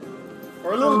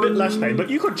 Or a little bit less pain, but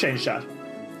you could change that.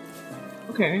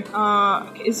 Okay,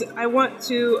 I want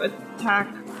to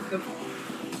attack the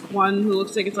one who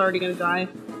looks like it's already gonna die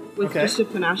with just a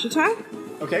panache attack.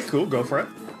 Okay, cool, go for it.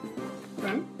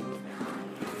 Okay.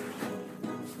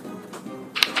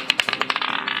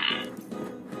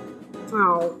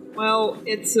 Oh, well,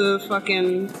 it's a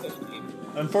fucking 15.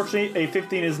 Unfortunately, a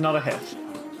 15 is not a hit.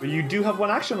 But you do have one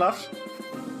action left.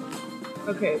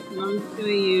 Okay, so I'm gonna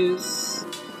use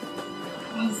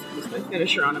my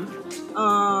finisher on him.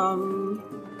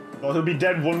 Well, he'll be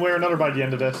dead one way or another by the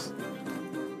end of this.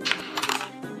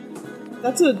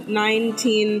 That's a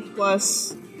 19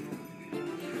 plus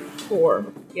 4.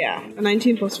 Yeah, a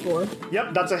 19 plus 4.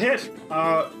 Yep, that's a hit.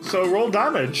 So roll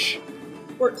damage.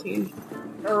 14.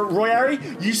 Royari,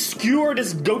 you skewer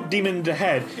this goat demon in the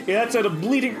head. It lets out a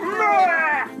bleeding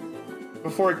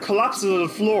before it collapses to the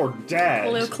floor, dead.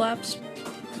 Polio collapse.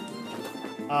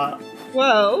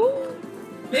 Well,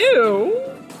 ew.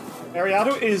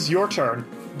 Ariado, it is your turn.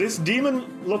 This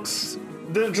demon looks...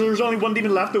 There's only one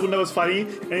demon left, the one that was fighting,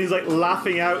 and he's like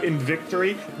laughing out in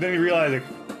victory. Then he realizes,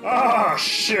 ah,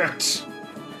 shit.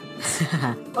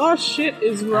 Oh shit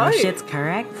is right. Oh, shit's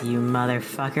correct, you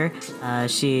motherfucker.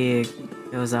 She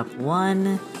goes up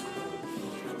 1.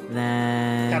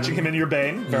 Then... Catching him in your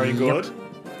bane. Very good.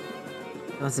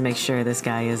 Wants to make sure this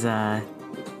guy is,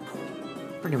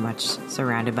 pretty much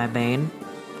surrounded by Bane.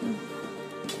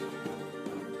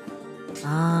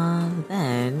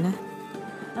 Then...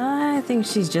 I think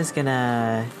she's just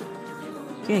gonna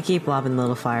keep lobbing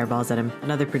little fireballs at him.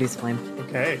 Another produce flame.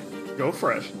 Okay, go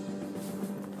for it.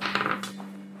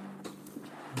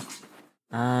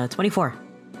 24.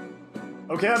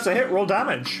 Okay, that's a hit. Roll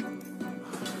damage.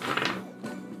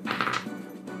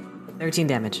 13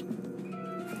 damage.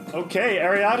 Okay,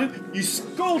 Ariadne, you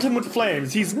scold him with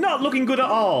flames. He's not looking good at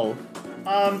all.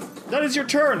 That is your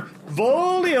turn.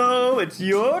 Volio, it's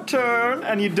your turn,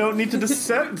 and you don't need to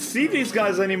see these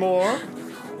guys anymore.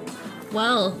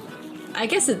 Well, I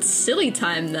guess it's silly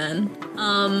time then.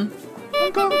 Honk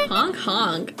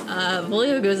honk.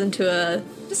 Volio goes into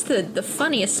just the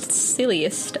funniest,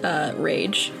 silliest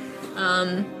rage.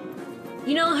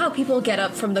 You know how people get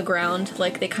up from the ground,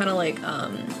 like they kind of like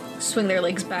swing their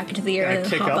legs back into the air and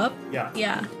then hop up? Yeah.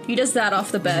 Yeah. He does that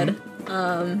off the bed.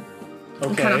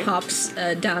 And kind Okay. of hops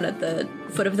down at the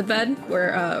foot of the bed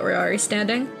where Ari's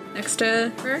standing next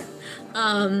to her.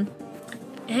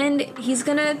 And he's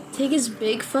gonna take his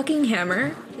big fucking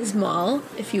hammer, his maul,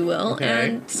 if you will, Okay.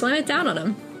 and slam it down on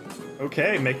him.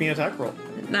 Okay, make me an attack roll.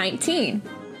 19.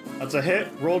 That's a hit.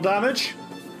 Roll damage.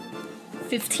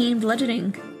 15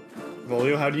 bludgeoning.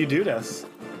 Volio, how do you do this?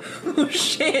 Oh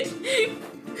shit.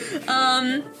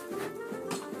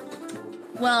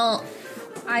 Well,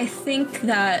 I think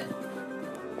that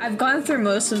I've gone through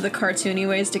most of the cartoony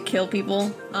ways to kill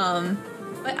people.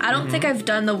 But I don't think I've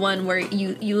done the one where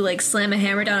you like slam a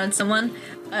hammer down on someone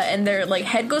and their like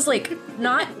head goes like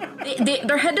not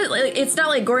their head like, it's not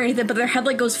like gory or anything, but their head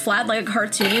like goes flat like a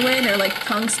cartoony way and their like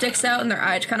tongue sticks out and their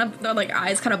eyes kind of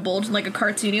bulge in like a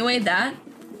cartoony way, that,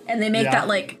 and they make that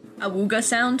like awooga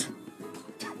sound.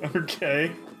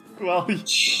 Okay. Well,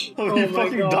 he my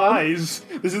fucking God. dies.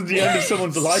 This is the end of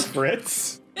someone's life,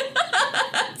 Fritz.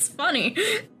 It's funny.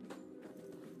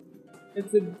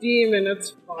 It's a demon,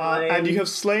 it's fine. And you have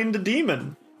slain the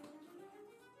demon.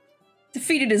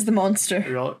 Defeated is the monster.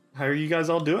 How are you guys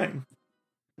all doing?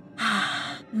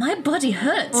 My body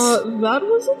hurts. That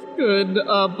was a good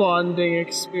bonding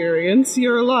experience.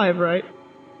 You're alive, right?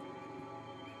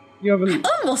 You haven't...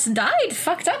 Almost died.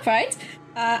 Fucked up, right?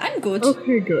 I'm good.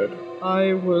 Okay, good.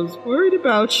 I was worried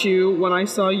about you when I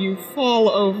saw you fall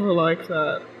over like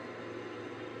that.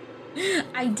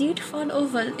 I did fall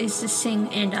over is the thing,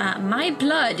 and my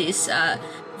blood is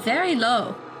very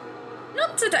low.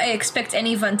 Not that I expect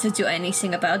anyone to do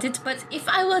anything about it, but if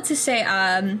I were to say,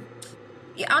 on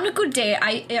a good day,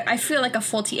 I feel like a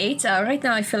 48. Right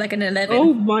now, I feel like an 11.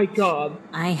 Oh my god.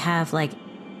 I have like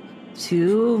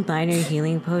 2 minor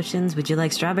healing potions. Would you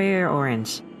like strawberry or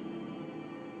orange?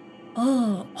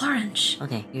 Oh, orange.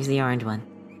 Okay, here's the orange one.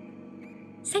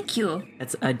 Thank you.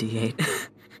 That's a D8.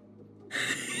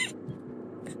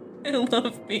 I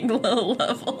love being low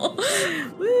level.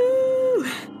 Woo!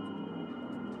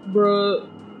 Bruh.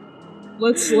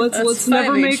 Let's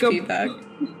never make HP a back.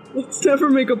 let's never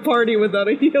make a party without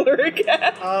a healer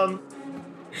again. I'm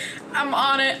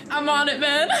on it,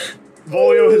 man.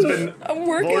 Volio has been I'm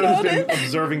working on it.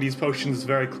 observing these potions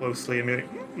very closely and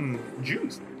being like,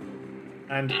 juice.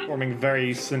 And forming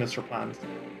very sinister plans.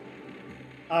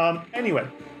 Anyway,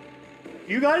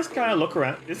 you guys kind of look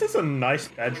around. This is a nice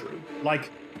bedroom.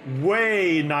 Like,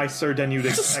 way nicer than you'd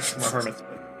expect from a hermit's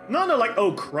bed. Not in a, like,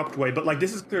 oh, corrupt way, but, like,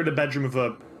 this is clearly the bedroom of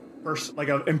a person, like,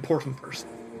 an important person.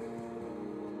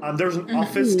 There's an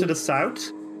office to the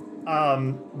south,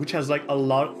 which has, like, a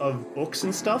lot of books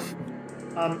and stuff.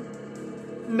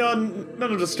 None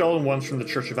of the stolen ones from the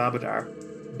Church of Abadar.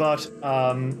 But,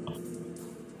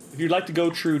 if you'd like to go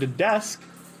through the desk,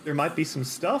 there might be some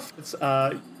stuff that's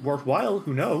worthwhile.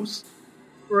 Who knows?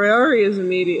 Royari is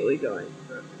immediately going.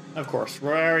 Of course,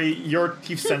 Rory, your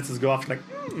chief senses go off like,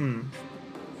 and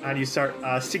you start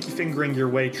sticky fingering your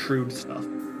way through the stuff.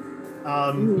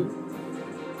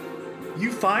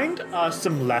 You find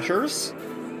some letters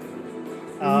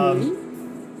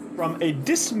from a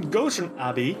distant Goshen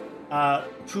abbey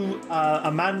to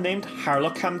a man named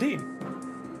Harlock Hamdeen.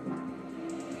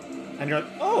 And you're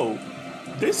like, oh,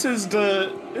 this is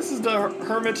the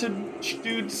Hermitage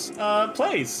dude's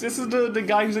place. This is the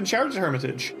guy who's in charge of the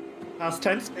Hermitage. Past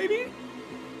tense, maybe?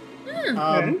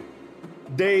 Okay.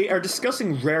 They are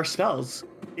discussing rare spells.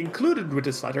 Included with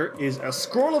this letter is a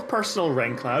scroll of personal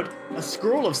rain cloud, a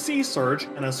scroll of sea surge,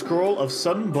 and a scroll of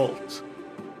sudden bolt.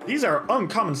 These are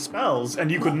uncommon spells,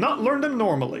 and you could not learn them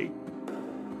normally.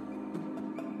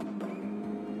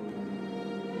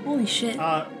 Holy shit.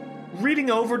 Reading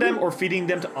over them or feeding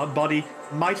them to Oddbody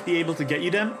might be able to get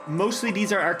you them. Mostly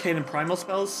these are arcane and primal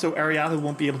spells, so Ariata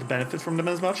won't be able to benefit from them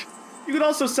as much. You could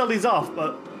also sell these off,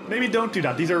 but maybe don't do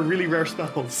that. These are really rare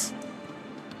spells.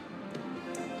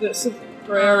 So,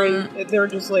 Royari, they're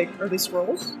just like, are they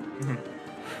scrolls?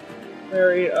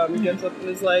 Royari gets up and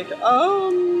is like,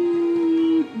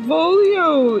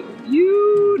 Volio,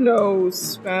 you know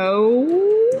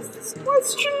spells?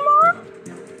 Question mark?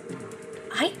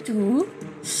 I do.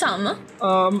 Some.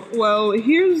 Well,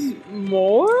 here's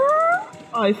more.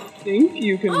 I think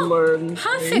you can learn.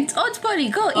 Perfect.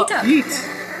 Oddbody, go eat up. Eat.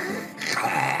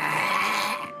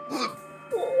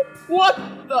 What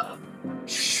the?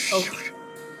 Oh.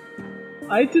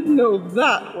 I didn't know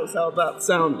that was how that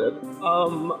sounded.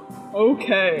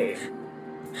 Okay.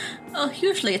 Oh,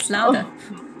 usually it's louder.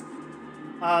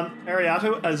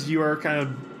 Ariato, as you are kind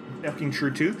of stepping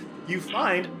through too, you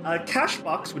find a cash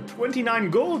box with 29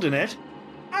 gold in it,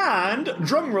 and,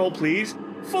 drumroll please,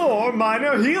 4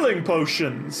 minor healing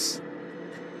potions.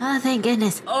 Oh, thank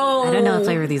goodness. Oh, I don't know what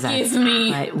flavor these are. give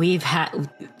me. But we've had...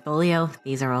 Folio,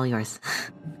 these are all yours.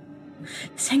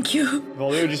 Thank you.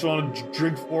 Volio, just want to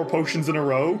drink 4 potions in a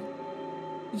row?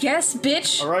 Yes,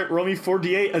 bitch. Alright, roll me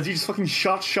 4d8 as you just fucking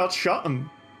shot him.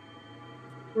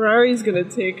 Royari's gonna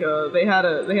take they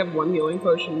have 1 healing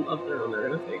potion up there and they're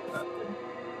gonna take that.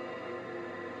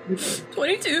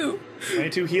 22.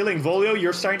 22 healing. Volio,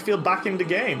 you're starting to feel back in the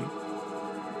game.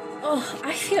 Oh,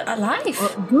 I feel alive.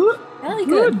 Good. Very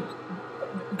good.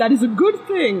 That is a good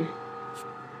thing.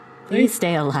 Please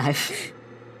stay alive.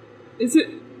 Is it?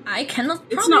 I cannot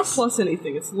promise. It's not plus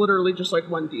anything. It's literally just like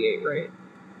 1d8, right?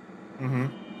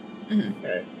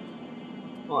 Okay.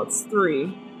 Well, it's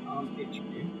 3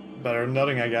 HP. Better than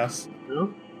nothing, I guess.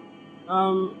 No.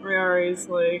 Royari's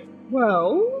like,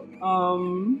 well,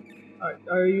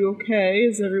 are you okay?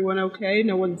 Is everyone okay?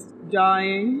 No one's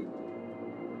dying?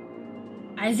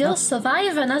 I will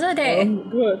survive another day.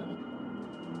 Good.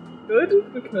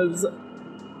 Good, because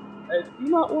I do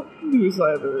not want to lose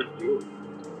either of you.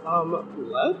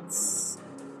 Let's...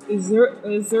 Is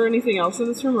there anything else in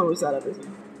this room, or was that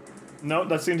everything? No,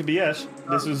 that seemed to be it.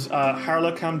 This is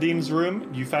Harlock Hamdeen's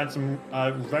room. You found some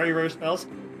very rare spells,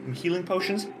 some healing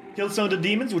potions. Killed some of the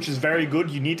demons, which is very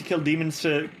good. You need to kill demons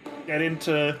to get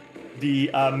into the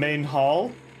main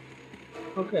hall.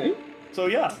 Okay. So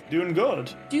yeah, doing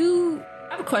good.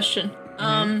 I have a question.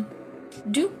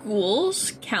 Do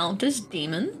ghouls count as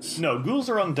demons? No, ghouls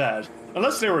are undead.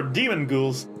 Unless they were demon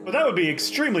ghouls, but that would be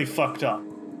extremely fucked up.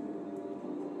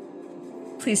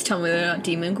 Please tell me they're not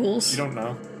demon ghouls. You don't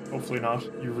know. Hopefully not.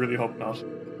 You really hope not.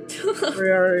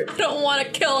 I don't want to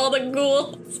kill all the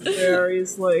ghouls.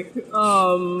 Harry's like,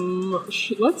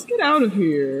 let's get out of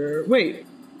here. Wait,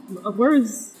 where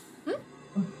is...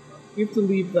 We have to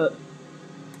leave that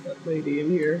lady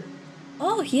in here.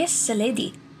 Oh, yes, the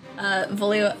lady.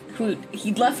 Volio, who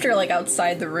he left her like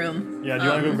outside the room. Yeah, do you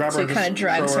want to go grab her? So he kind of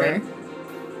drags her.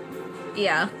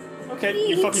 Yeah. Okay, He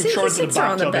you fucking throw her to the sits her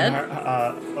on the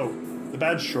bathtub. The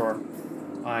bed, sure.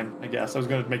 Fine, I guess. I was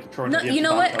going to make it throw her No, into the you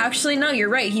know what? bathtub. Actually, no, you're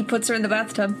right. He puts her in the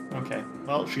bathtub. Okay,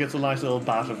 well, she gets a nice little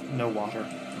bath of no water.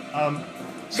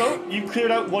 So, you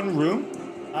cleared out one room.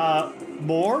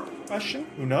 More? Question?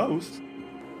 Who knows?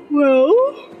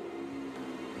 North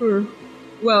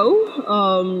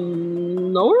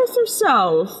or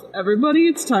south? Everybody,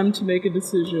 it's time to make a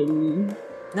decision.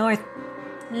 North.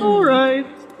 Alright.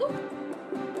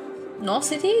 North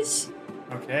cities?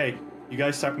 Okay, you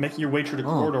guys start making your way through the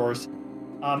corridors.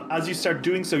 As you start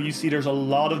doing so, you see there's a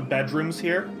lot of bedrooms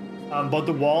here, but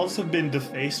the walls have been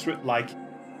defaced with, like,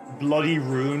 bloody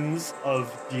runes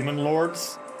of demon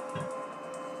lords.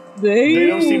 They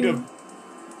don't seem to have...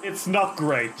 It's not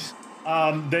great.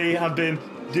 They have been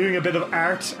doing a bit of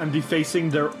art and defacing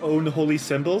their own holy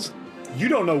symbols. You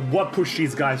don't know what pushed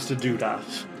these guys to do that.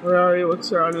 Ferrari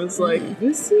looks around and is like,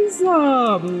 this is,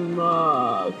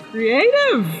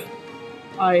 creative.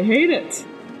 I hate it.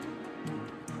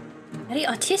 Very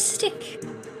artistic.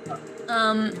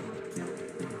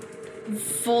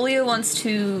 Folio wants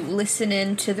to listen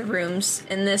into the rooms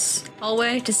in this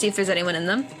hallway to see if there's anyone in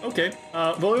them. Okay,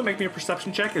 Volio, make me a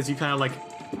perception check as you kind of like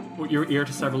put your ear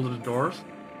to several of the doors.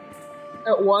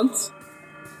 At once?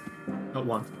 At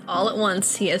once. All at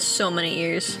once. He has so many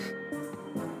ears.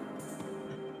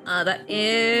 That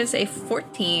is a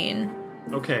 14.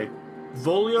 Okay,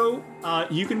 Volio,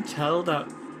 you can tell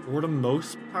that for the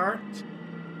most part,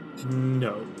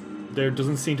 no. There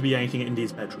doesn't seem to be anything in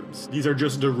these bedrooms. These are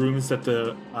just the rooms that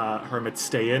the hermits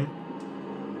stay in.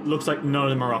 Looks like none of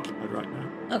them are occupied right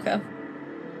now. Okay.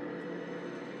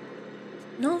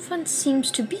 No one seems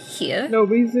to be here.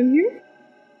 Nobody's in here?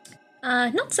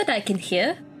 Not that I can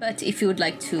hear, but if you would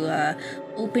like to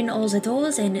open all the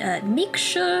doors and make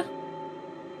sure...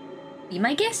 Be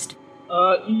my guest.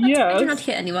 Yes. I do not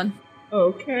hear anyone.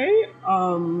 Okay,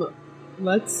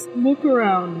 let's look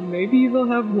around. Maybe they'll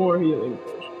have more healing.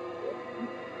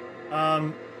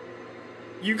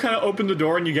 You kind of open the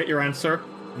door and you get your answer.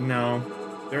 No.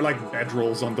 They're like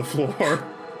bedrolls on the floor.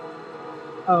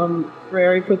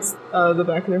 Rary puts the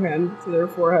back of their hand to their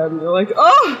forehead and they're like,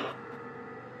 oh!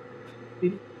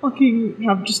 They fucking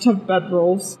have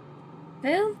bedrolls.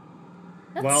 Well,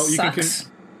 that Well, sucks.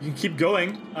 you can keep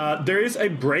going. There is a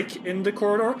break in the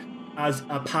corridor as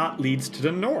a path leads to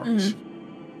the north.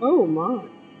 Oh my.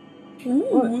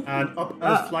 Ooh. And up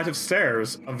a flight of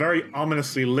stairs, a very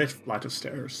ominously lit flight of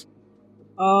stairs.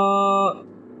 Only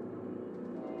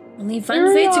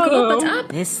one way to go but up.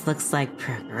 This looks like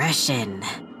progression.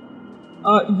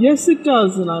 Yes it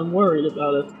does, and I'm worried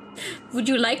about it. Would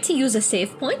you like to use a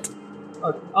save point?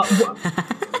 What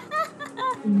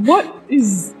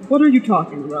are you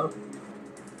talking about?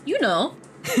 You know.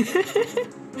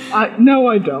 No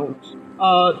I don't.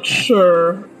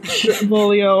 Sure,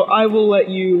 Volio, I will let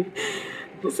you...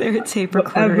 Is there a tape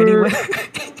recorder anywhere?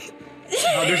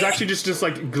 There's actually just this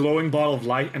like glowing ball of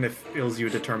light and it fills you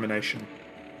with determination.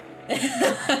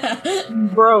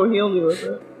 Bro, heal me with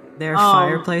it. Their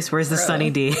fireplace, where's the Sunny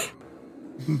D?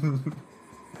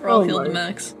 We're all healed to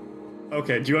max.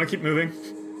 Okay, do you want to keep moving?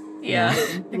 Yeah.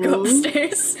 Go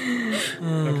upstairs.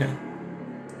 Okay.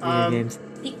 Video games.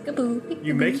 Peekaboo, peekaboo.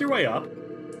 You make your way up,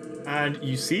 and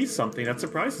you see something that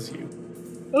surprises you.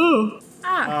 Oh.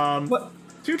 What?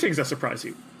 Two things that surprise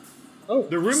you. Oh.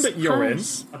 The room that you're in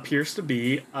Surprise. appears to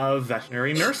be a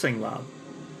veterinary nursing lab.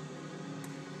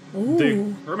 Ooh.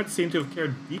 The hermits seem to have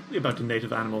cared deeply about the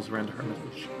native animals around the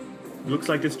hermitage. It looks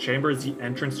like this chamber is the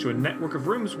entrance to a network of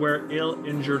rooms where ill,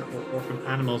 injured, or orphaned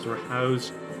animals were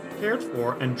housed, cared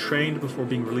for, and trained before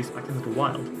being released back into the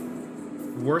wild.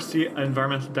 The worse the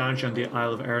environmental damage on the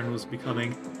Isle of Arran was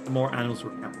becoming, the more animals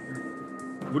were kept here.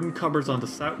 Wooden cupboards on the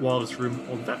south wall of this room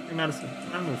hold veterinary medicine,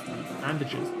 animal food,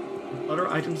 bandages, and other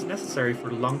items necessary for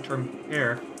the long-term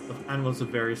care of animals of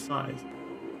various sizes.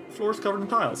 The floor is covered in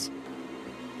tiles.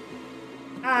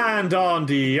 And on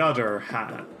the other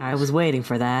hand... I was waiting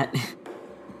for that.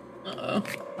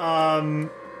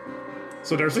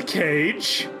 So there's a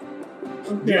cage.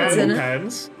 Okay. The animal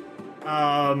pens.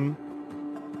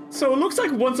 So it looks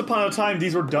like once upon a time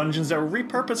these were dungeons that were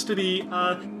repurposed to be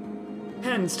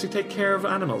pens to take care of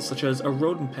animals, such as a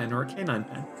rodent pen or a canine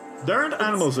pen. There aren't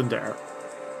animals in there.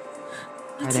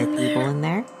 Are there people in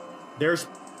there? There's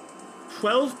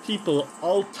 12 people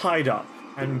all tied up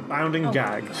and bound and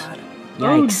gagged.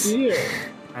 Yikes. Oh dear.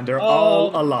 And they're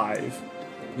all alive.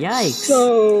 Yikes.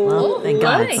 So, Well, thank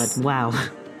God, nice. but wow.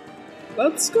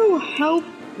 let's go help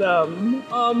them.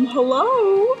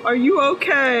 Hello? Are you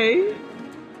okay?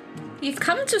 We've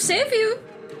come to save you.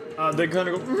 They kind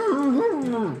of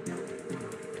go...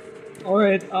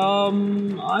 Alright,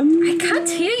 I can't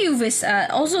hear you with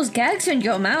all those gags in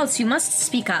your mouths. You must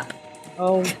speak up.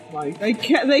 Oh my, they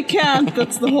can't,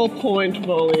 that's the whole point,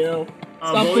 Volio.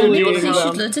 Stop Volio, do you Maybe want they to should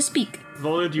help? learn to speak.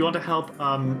 Volio, do you want to help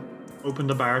open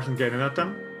the bars and get in at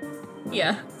them?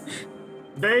 Yeah.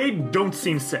 They don't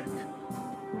seem sick.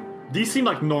 These seem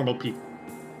like normal people.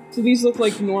 So these look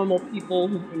like normal people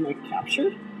who've been, like,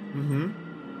 captured? Mm-hmm.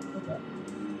 Okay.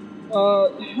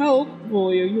 Help,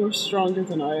 Volio, you're stronger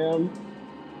than I am.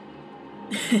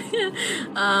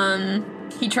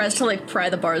 He tries to like pry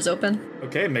the bars open.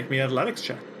 Okay, make me an athletics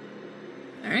check.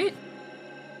 Alright.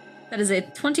 That is a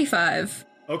 25.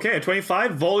 Okay, at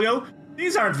 25, Volio,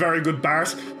 these aren't very good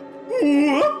bars.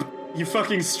 Whoop! You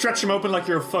fucking stretch them open like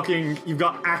you've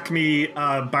got Acme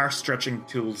bar stretching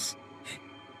tools.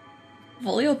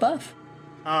 Volio buff.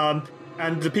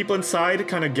 And the people inside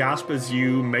kind of gasp as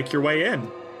you make your way in.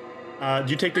 Do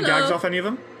you take the gags off any of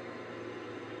them?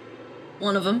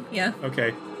 One of them, yeah.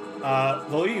 Okay.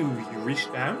 Well, you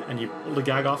reach down and you pull the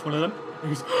gag off one of them.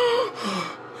 And he goes,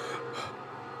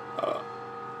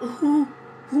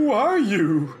 who are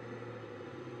you?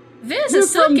 There's You're a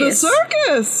circus. from the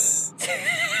circus!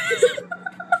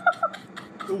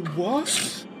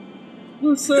 What?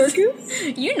 The circus?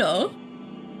 You know.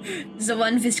 The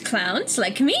one with clowns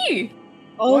like me.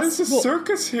 Why is the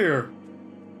circus here?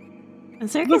 The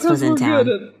circus Because was in we're town.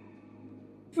 good at...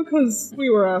 Because we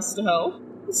were asked to help.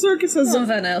 The circus has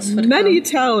Someone else would many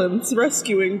come. talents,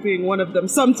 rescuing being one of them.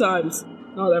 Sometimes,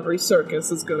 not every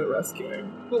circus is good at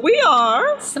rescuing. But we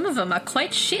are! Some of them are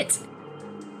quite shit.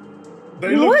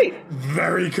 They look Right.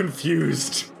 very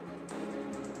confused.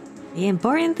 The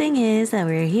important thing is that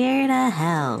we're here to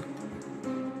help.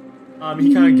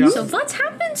 He kind of gasps. So what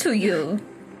happened to you?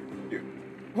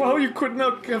 Well, you could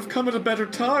not have come at a better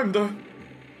time.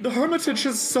 The Hermitage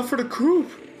has suffered a coup.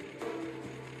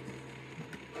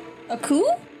 A coup?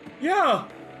 Yeah.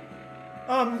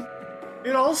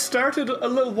 It all started a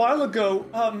little while ago.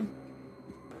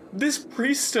 This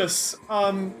priestess,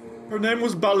 her name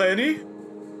was Baleni.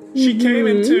 She came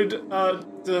into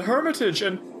the Hermitage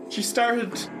and she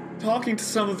started talking to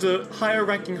some of the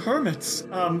higher-ranking hermits.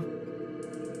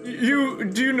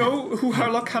 Do you know who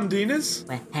Harlock Hamdin is?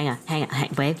 Wait, hang on,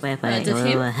 wait, does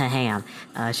he? hang on.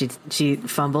 She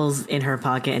fumbles in her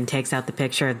pocket and takes out the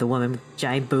picture of the woman with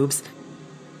giant boobs.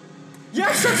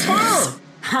 Yes, that's her!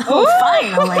 Oh,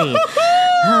 finally!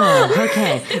 Oh,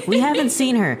 okay, we haven't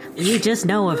seen her. We just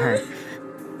know of her.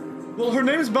 Well, her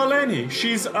name is Baleni.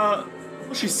 She's,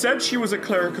 she said she was a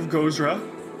cleric of Gozra,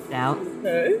 Doubt.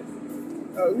 Okay.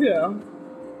 Oh, yeah.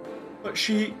 but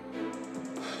she...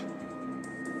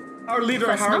 Our leader,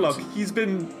 That's not- Harlock, he's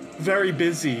been very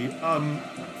busy,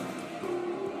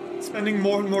 spending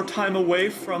more and more time away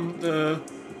from the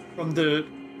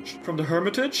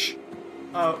Hermitage.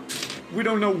 We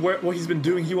don't know what he's been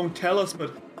doing, he won't tell us,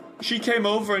 but she came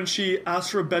over and she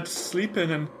asked for a bed to sleep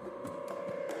in, and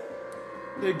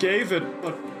they gave it,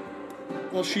 but,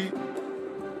 well, she...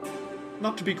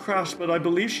 Not to be crass, but I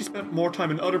believe she spent more time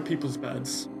in other people's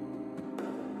beds.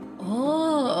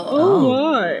 Oh. Oh,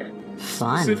 my.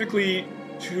 Fun. Specifically,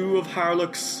 two of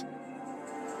Harlock's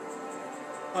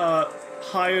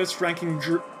highest-ranking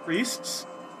priests.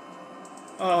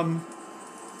 Fun.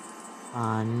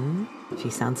 She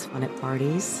sounds fun at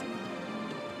parties.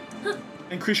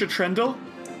 And Krisha Trendle.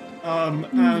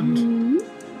 And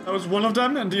that was one of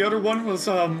them, and the other one was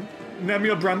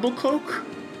Nemia Bramblecloak,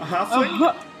 a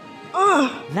halfling.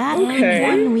 That Okay.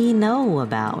 one we know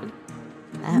about.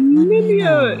 That one we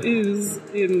know. Nydia is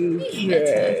in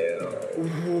jail.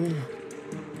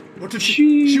 What did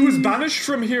she was banished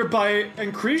from here by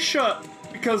Encretia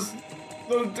because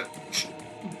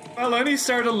Baleni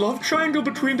started a love triangle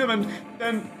between them, and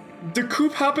then the coup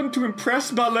happened to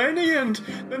impress Baleni, and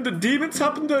then the demons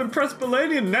happened to impress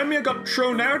Baleni, and Nemia got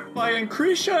thrown out by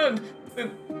Encretia,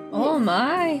 and Oh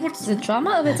my. What's- The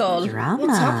drama of it all. Drama.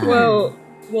 What's happening?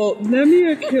 Well,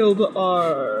 Nemia killed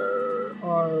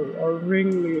our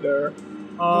ringleader.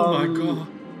 oh my god.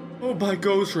 Oh, by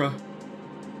Gozra.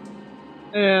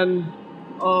 And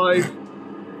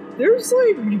there's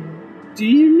like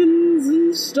demons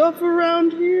and stuff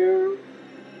around here.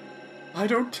 I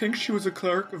don't think she was a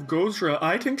cleric of Gozra.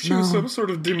 I think she was No. some sort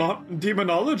of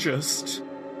demonologist.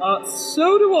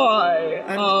 So do I.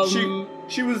 And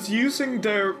she was using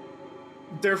their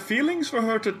feelings for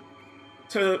her to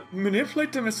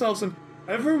manipulate themselves, and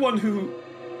everyone who...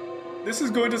 This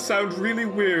is going to sound really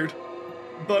weird,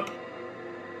 but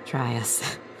Try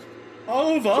us.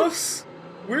 all of us,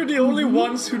 we're the only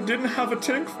ones who didn't have a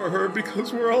tink for her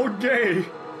because we're all gay.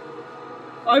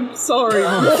 I'm sorry.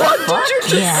 Fuck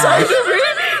yeah.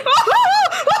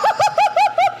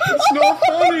 It's not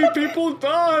funny, people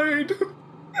died.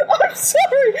 I'm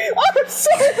sorry. That's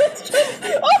just...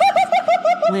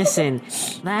 Listen,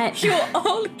 that. You're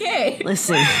all gay.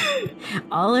 Listen,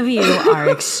 all of you are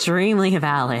extremely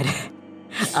valid.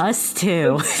 Us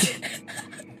too.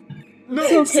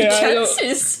 No, Okay,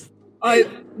 Chances.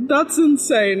 that's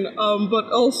insane. But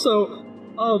also,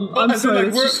 I'm as in,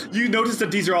 sorry. like, it's just- you notice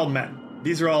that these are all men.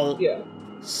 These are all yeah.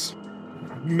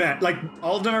 men. Like,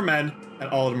 all of them are men, and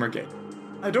all of them are gay.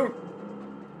 I don't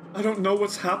know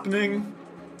what's happening.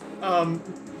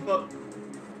 But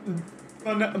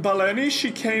Baleni,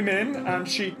 she came in and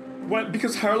she went,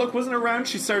 because Harlock wasn't around,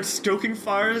 she started stoking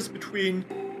fires between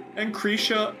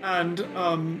Encretia and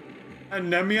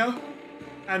Nemia,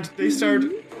 and they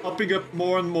started upping up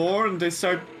more and more, and they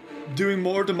started doing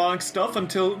more demonic stuff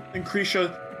until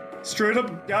Encretia straight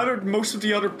up gathered most of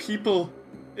the other people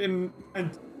and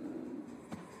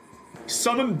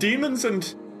summoned demons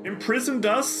and imprisoned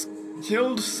us,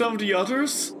 killed some of the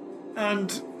others,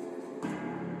 and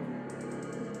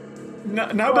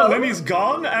now Bellini's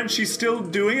gone and she's still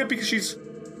doing it because she's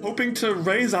hoping to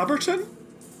raise Aberton?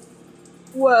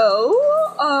 Well,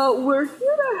 we're here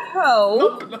to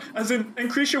help. No, as in,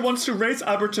 Ancretia wants to raise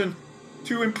Aberton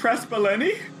to impress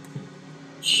Bellini?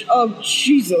 Oh,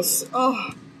 Jesus.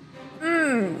 Oh.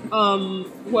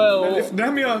 Well...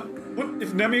 And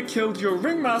if Nemia killed your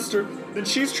ringmaster, then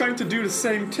she's trying to do the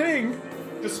same thing,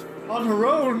 just on her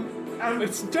own, and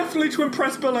it's definitely to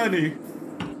impress Bellini.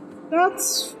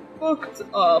 That's fucked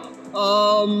up.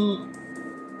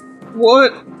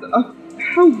 What?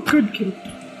 How good can...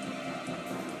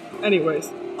 Anyways,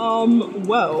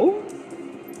 well...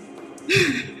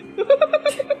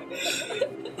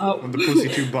 When the pussy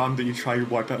tube bomb that you try to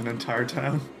wipe out an entire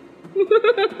town.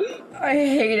 I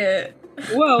hate it.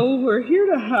 Well, we're here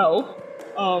to help.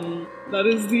 That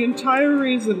is the entire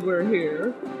reason we're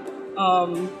here.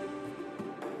 Hold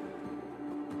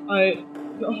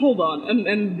on,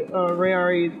 and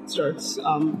Rayari starts,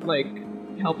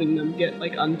 helping them get,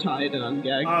 untied and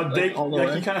ungagged, all the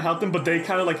way. He kind of helped them, but they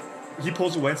kind of, he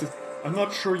pulls away and says, I'm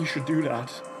not sure you should do that.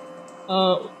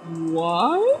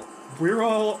 Why? We're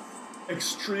all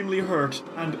extremely hurt,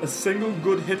 and a single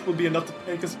good hit will be enough to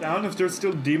take us down if there's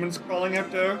still demons crawling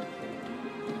out there.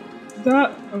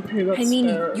 That's I mean,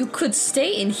 fair. you could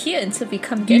stay in here until we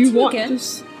come get you again.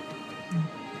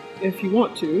 If you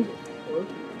want to. Or...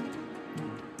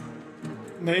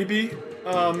 Maybe.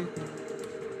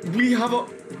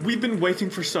 We've been waiting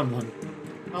for someone.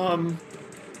 I'm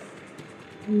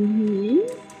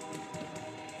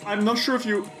not sure if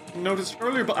you noticed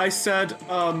earlier, but I said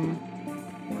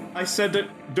that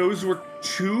those were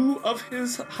two of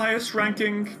his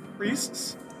highest-ranking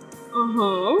priests.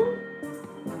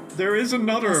 There is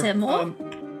another. Is there more?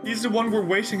 He's the one we're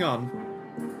waiting on.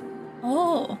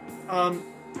 Oh.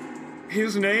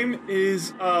 His name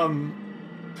is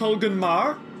Tulgan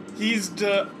Mar. He's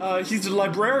the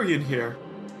librarian here.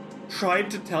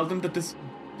 Tried to tell them that this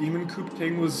demon coop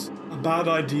thing was a bad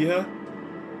idea,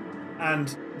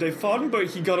 and they fought him, but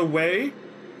he got away.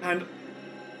 And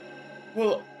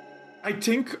well, I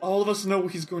think all of us know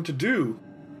what he's going to do.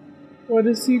 What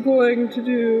is he going to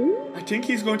do? I think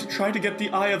he's going to try to get the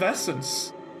Eye of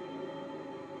Essence.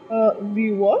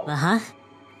 The what?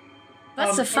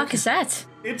 What the fuck is that?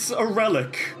 It's a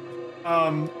relic.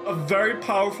 A very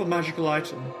powerful magical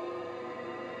item.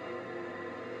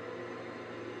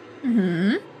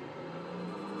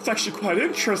 It's actually quite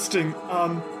interesting.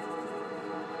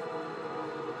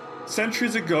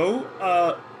 Centuries ago,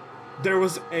 there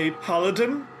was a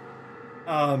paladin.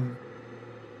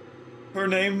 Her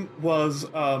name was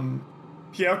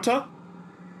Pierta,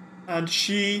 and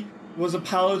she was a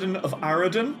paladin of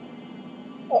Aradin.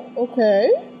 Oh, okay.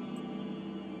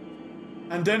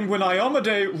 And then when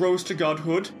Iomade rose to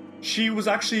godhood, she was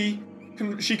actually...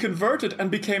 she converted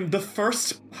and became the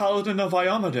first paladin of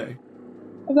Iomade.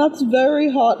 That's very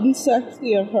hot and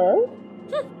sexy of her.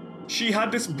 She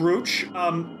had this brooch,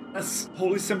 a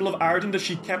holy symbol of Aradin that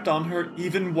she kept on her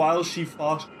even while she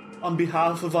fought on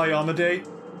behalf of Iomade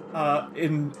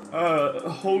in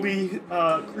holy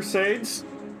crusades.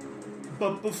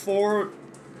 But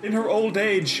in her old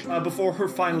age, before her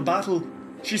final battle,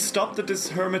 she stopped at this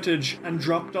hermitage and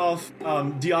dropped off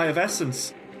the Eye of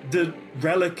Essence, the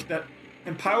relic that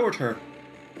empowered her.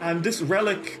 And this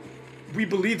relic, we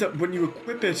believe that when you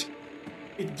equip it,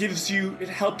 it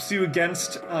helps you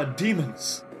against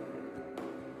demons.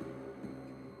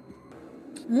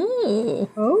 Ooh.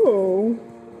 Oh.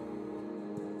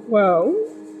 Well.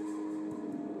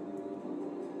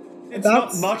 It's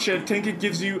not much. I think it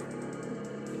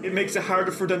makes it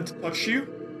harder for them to touch you,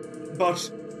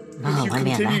 but if you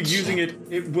continue using it,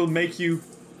 it will make you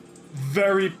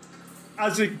very...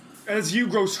 As you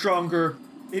grow stronger,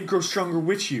 it grows stronger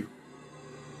with you.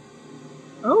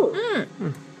 Oh.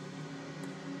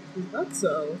 Is that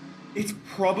so? It's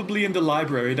probably in the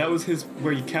library. That was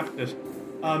where he kept it.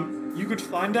 You could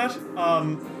find that.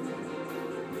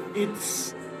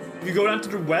 You go down to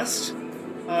the west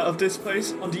of this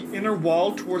place. On the inner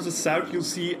wall towards the south, you'll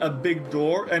see a big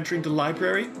door entering the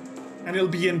library, and it'll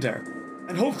be in there.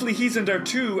 And hopefully he's in there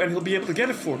too, and he'll be able to get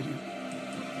it for you.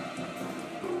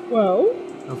 Well,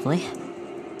 Hopefully.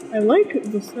 I like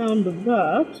the sound of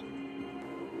that.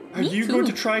 Are you going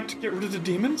to try to get rid of the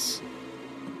demons?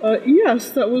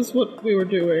 Yes, that was what we were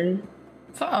doing.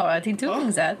 So, are they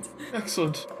doing that?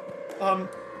 Excellent.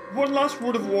 One last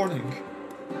word of warning.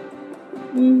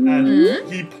 Mm-hmm.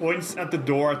 And he points at the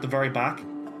door at the very back.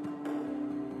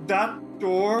 that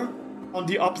door on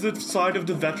the opposite side of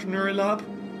the veterinary lab,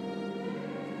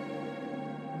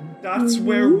 that's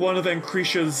where one of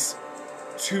Encretia's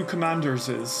 2 commanders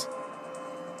is.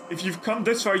 If you've come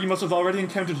this far, you must have already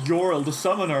encountered Yoril, the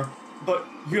summoner, but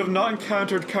you have not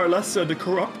encountered Carlessa, the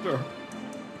corruptor.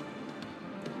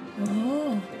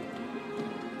 Oh.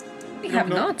 We have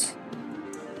not.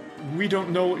 We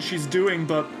don't know what she's doing,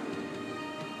 but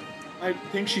I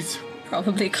think she's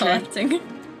Probably collecting.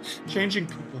 changing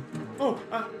people. Oh,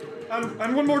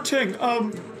 and one more thing.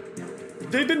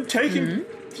 They've been taking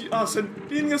us and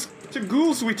feeding us to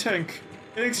ghouls, we think,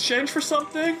 in exchange for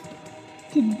something.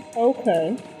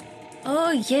 Okay.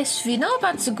 Oh, yes, we know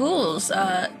about the ghouls.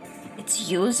 It's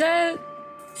you that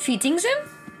feeding them?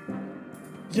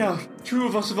 Yeah, 2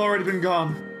 of us have already been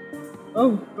gone.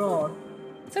 Oh god.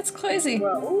 That's crazy.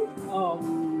 Well,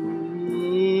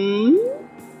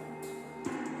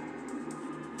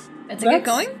 Let's get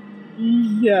going?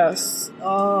 Yes.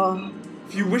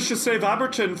 If you wish to save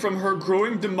Aberton from her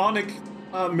growing demonic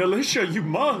militia, you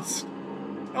must.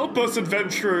 Help us,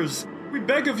 adventurers. We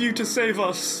beg of you to save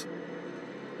us.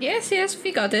 Yes,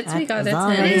 we got it. We got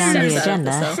That it. is already And on the steps out of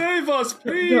the agenda. cell. Save us,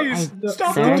 please!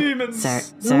 Stop Sir, the demons! Sir,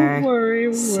 Don't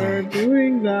worry, sir. we're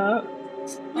doing that.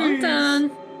 Hold on.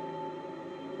 My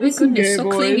Listen, goodness, gay so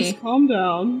boys, clingy. calm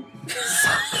down.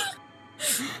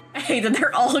 I hate that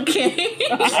they're all gay.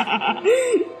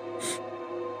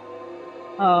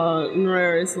 And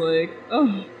Rary's like,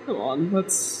 oh, come on,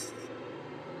 let's...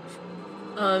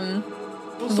 Well,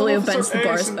 some Volio of us bends are the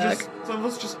bars ace and back. some of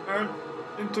us just aren't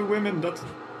into women. It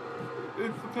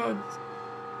depends.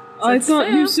 I That's thought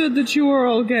fair. you said that you were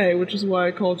all gay, which is why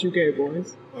I called you gay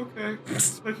boys. Okay,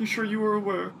 just making sure you were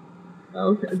aware.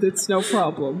 Okay, that's no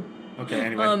problem. Okay,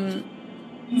 anyway.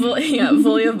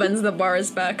 Volio bends the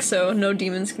bars back so no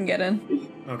demons can get in.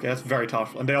 Okay, that's very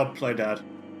thoughtful. And they all play dead.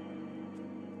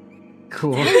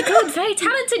 Cool. Very good, very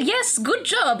talented, yes, good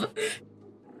job.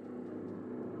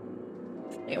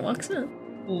 He walks in.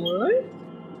 Alright.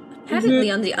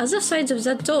 Apparently on the other side of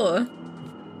that door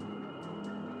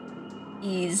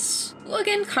is... Who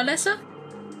again, Carlessa?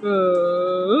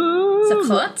 The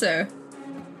collector.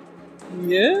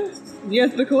 Yes?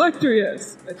 Yes, the collector,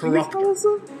 yes. I think it's Corrupt.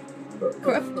 Carlessa?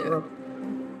 Corruptor.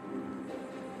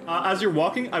 As you're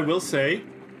walking, I will say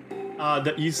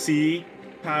that you see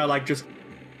kind of like just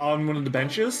on one of the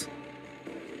benches.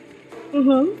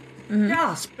 Uh-huh.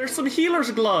 Yes, there's some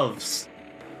healer's gloves.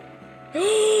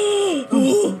 What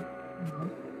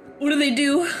do they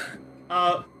do?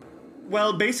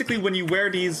 Well, basically, when you wear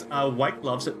these white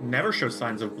gloves that never show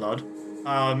signs of blood,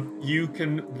 you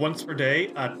can once per day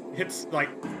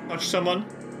touch someone,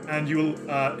 and you will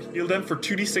heal them for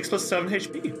 2d6 plus 7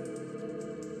 HP.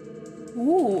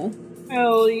 Ooh.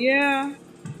 Hell yeah.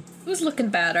 Who's looking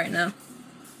bad right now?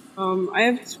 I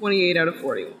have 28 out of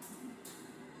 41.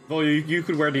 Well, you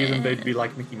could wear these and they'd be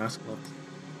like Mickey Mouse gloves.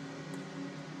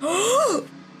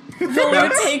 Volio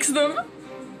takes them.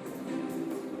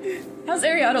 How's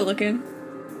Ariana looking?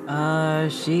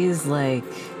 She's like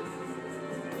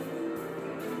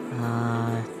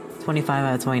 25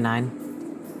 out of 29.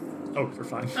 Oh, we're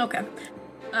fine. Okay.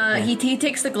 He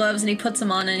takes the gloves and he puts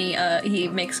them on and he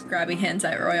makes grabby hands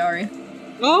at Royari.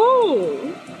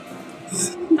 Oh!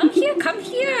 Come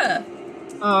here!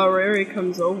 Rary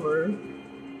comes over.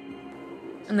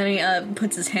 And then he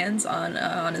puts his hands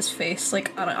on his face,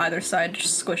 like on either side,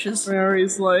 just squishes.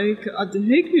 Rary's like, I'd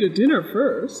take you to dinner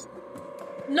first.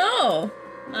 No!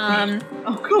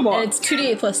 Oh, come on. It's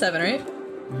 2d8 plus 7, right?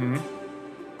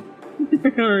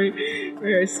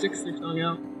 Rary sticks her tongue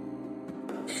out.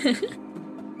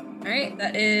 Alright,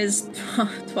 that is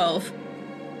 12.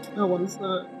 Oh, what is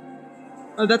that?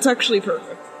 Oh, that's actually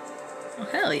perfect. Oh,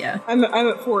 hell yeah. I'm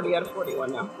at 40 out of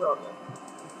 41 now. We're okay.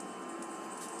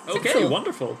 Okay, Cool.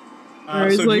 wonderful.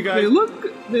 Rary's So do you like, guys...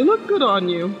 they look good on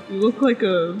you. You look like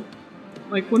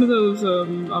one of those,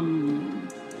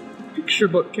 picture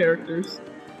book characters.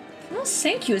 Well,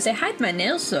 thank you. They hide my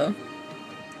nails, though.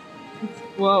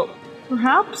 Well,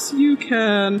 perhaps you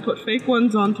can put fake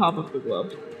ones on top of the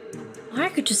glove. Or I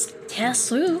could just tear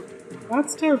through.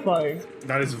 That's terrifying.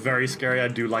 That is very scary. I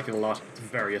do like it a lot. It's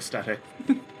very aesthetic.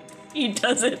 He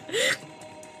does it.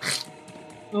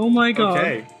 Oh my god.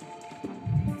 Okay.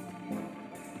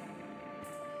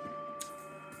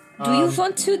 Do you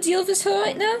want to deal with her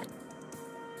right now?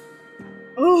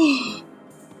 Oh.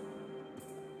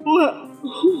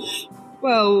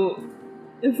 Well,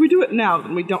 if we do it now,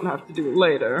 then we don't have to do it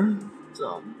later.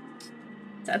 So.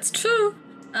 That's true.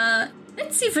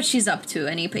 Let's see what she's up to.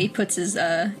 And he puts his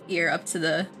ear up to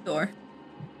the door.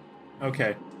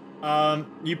 Okay.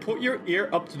 You put your ear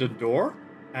up to the door,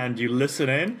 and you listen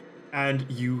in, and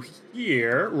you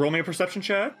hear... Roll me a perception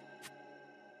check.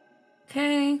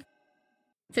 Okay.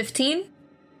 15?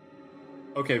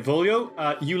 Okay, Volio,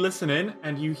 you listen in,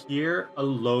 and you hear a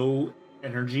low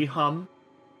energy hum.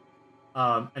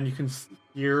 And you can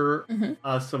hear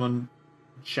someone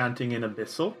chanting in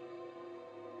Abyssal.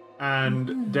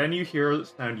 And then you hear a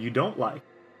sound you don't like.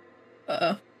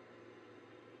 Uh-oh.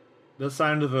 The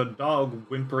sound of a dog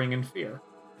whimpering in fear.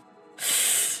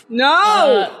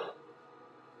 No!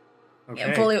 Okay.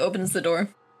 Yeah, Volio opens the door.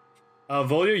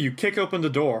 Volio, you kick open the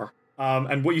door,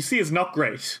 and what you see is not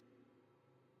great.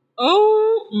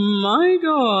 Oh my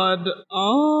god.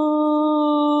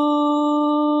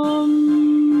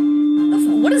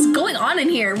 What is going on in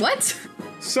here? What?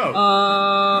 So,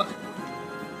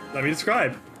 let me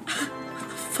describe.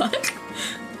 Fuck?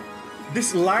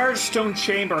 This large stone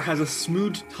chamber has a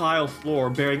smooth tile floor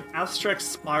bearing abstract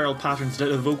spiral patterns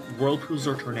that evoke whirlpools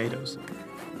or tornadoes.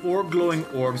 4 glowing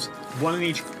orbs, one in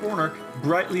each corner,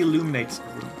 brightly illuminates the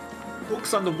room.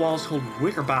 Hooks on the walls hold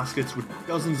wicker baskets with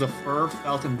dozens of fur,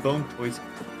 felt, and bone toys,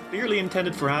 clearly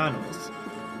intended for animals.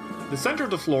 The center of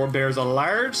the floor bears a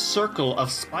large circle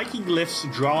of spiky glyphs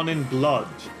drawn in blood.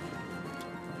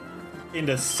 In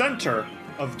the center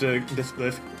of this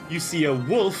glyph, you see a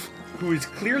wolf who is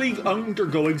clearly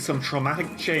undergoing some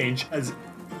traumatic change as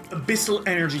abyssal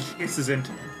energy hisses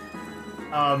into him.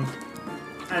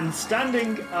 And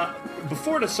standing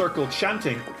before the circle,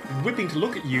 chanting, whipping to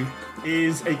look at you,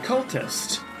 is a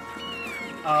cultist.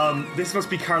 This must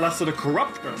be Carlessa the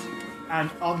Corruptor. And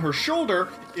on her shoulder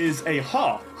is a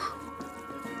hawk.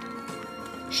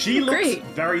 She looks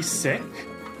very sick,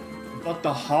 but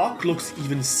the hawk looks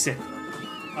even sicker.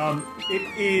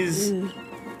 It is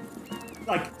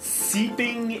like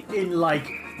seeping in like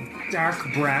dark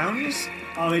browns.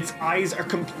 Its eyes are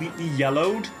completely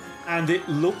yellowed, and it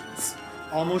looks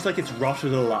almost like it's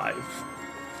rotted alive.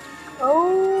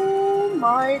 Oh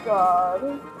my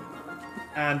god.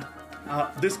 And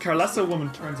this Carlessa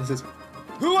woman turns and says,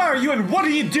 "Who are you and what are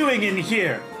you doing in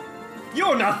here?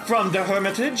 You're not from the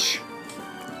Hermitage."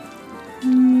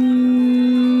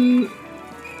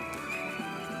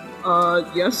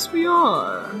 Yes we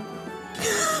are.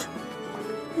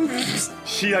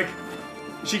 She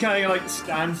kind of like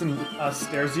stands and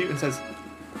stares at you and says,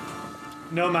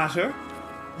 "No matter.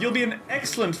 You'll be an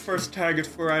excellent first target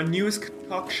for our newest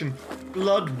concoction,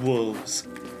 Blood Wolves.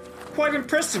 Quite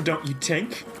impressive, don't you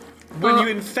think? When you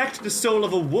infect the soul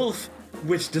of a wolf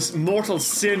with this mortal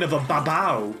sin of a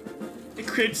babao, it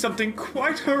creates something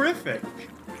quite horrific.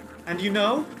 And you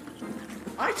know,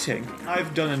 I think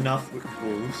I've done enough with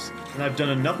wolves, and I've done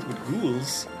enough with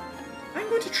ghouls. I'm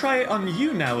going to try it on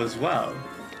you now as well.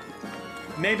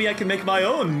 Maybe I can make my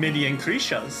own mini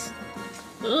Ancretias."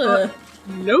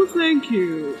 No thank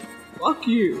you. Fuck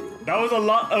you. That was a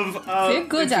lot of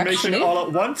good, information actually. all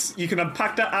at once. You can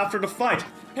unpack that after the fight.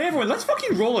 Hey everyone, let's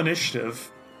fucking roll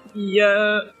initiative.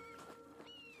 Yeah.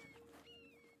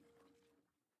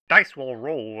 Dice Roll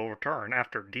will return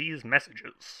after these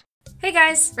messages. Hey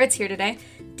guys, Ritz here today.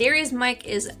 Daria's mic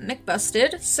is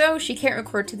McBusted, so she can't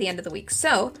record to the end of the week,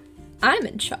 so I'm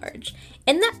in charge.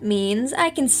 And that means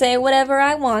I can say whatever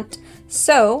I want.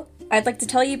 So, I'd like to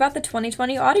tell you about the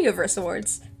 2020 Audioverse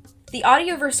Awards. The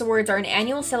Audioverse Awards are an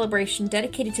annual celebration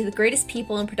dedicated to the greatest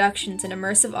people and productions in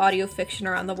immersive audio fiction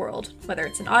around the world, whether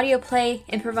it's an audio play,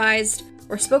 improvised,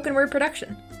 or spoken word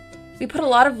production. We put a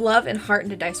lot of love and heart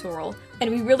into Dice Will Roll,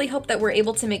 and we really hope that we're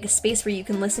able to make a space where you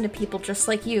can listen to people just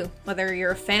like you, whether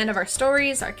you're a fan of our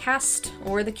stories, our cast,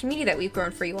 or the community that we've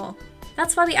grown for you all.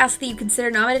 That's why we ask that you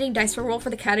consider nominating Dice Will Roll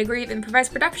for the category of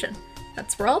improvised production.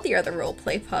 That's where all the other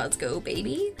roleplay pods go,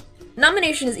 baby.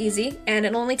 Nomination is easy, and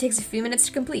it only takes a few minutes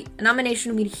to complete. A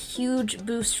nomination will be a huge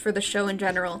boost for the show in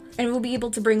general, and we'll be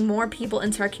able to bring more people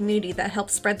into our community that help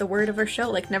spread the word of our show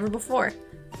like never before.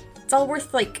 It's all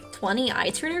worth like 20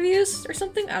 iTunes reviews or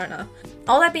something? I don't know.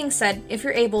 All that being said, if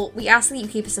you're able, we ask that you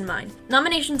keep us in mind.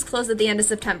 Nominations close at the end of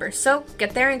September, so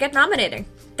get there and get nominating.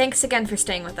 Thanks again for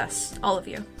staying with us, all of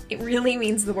you. It really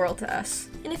means the world to us.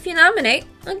 And if you nominate,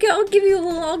 I'll give you a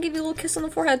little kiss on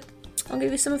the forehead. I'll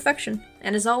give you some affection.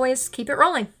 And as always, keep it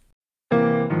rolling.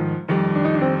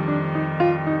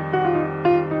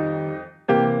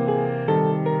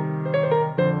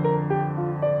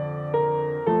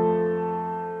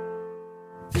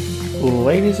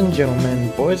 Ladies and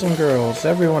gentlemen, boys and girls,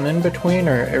 everyone in between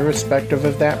or irrespective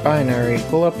of that binary,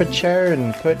 pull up a chair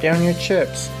and put down your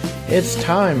chips. It's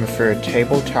time for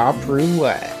Tabletop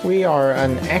Roulette. We are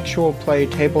an actual play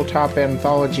tabletop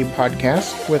anthology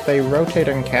podcast with a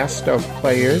rotating cast of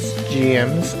players,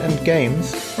 GMs, and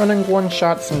games, running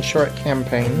one-shots and short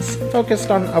campaigns,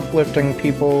 focused on uplifting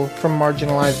people from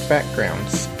marginalized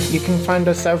backgrounds. You can find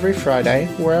us every Friday,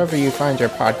 wherever you find your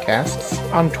podcasts,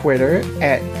 on Twitter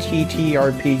at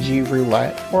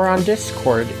TTRPGRoulette, or on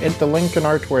Discord at the link in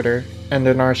our Twitter and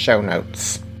in our show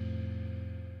notes.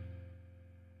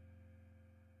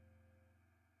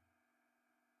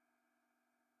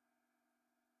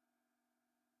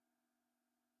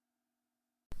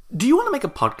 Do you want to make a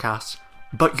podcast,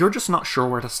 but you're just not sure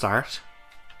where to start?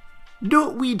 Do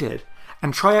what we did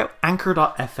and try out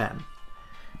Anchor.fm.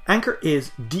 Anchor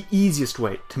is the easiest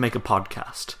way to make a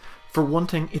podcast. For one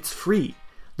thing, it's free.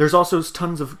 There's also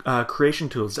tons of creation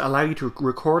tools that allow you to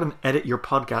record and edit your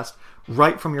podcast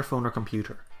right from your phone or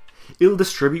computer. It'll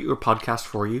distribute your podcast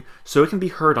for you so it can be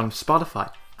heard on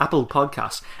Spotify, Apple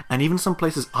Podcasts, and even some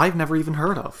places I've never even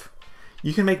heard of.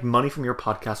 You can make money from your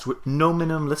podcast with no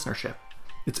minimum listenership.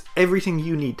 It's everything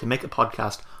you need to make a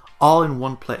podcast all in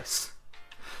one place.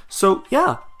 So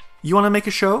yeah, you want to make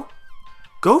a show?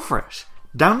 Go for it.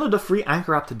 Download the free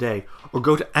Anchor app today or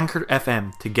go to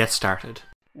Anchor.fm to get started.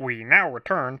 We now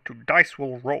return to Dice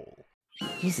Will Roll.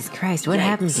 Jesus Christ, what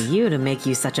happened to you to make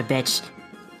you such a bitch?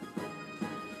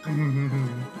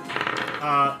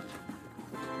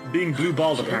 Being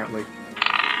blue-balled apparently.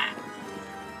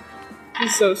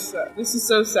 This is so sad. This is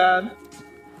so sad.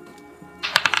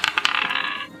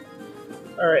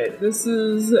 Alright, this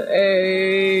is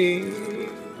a...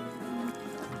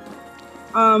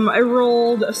 I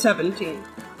rolled a 17.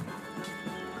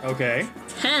 Okay.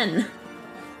 10.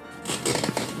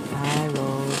 I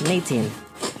rolled an 18.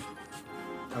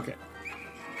 Okay.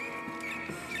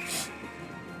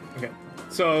 Okay.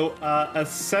 So, a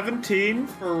 17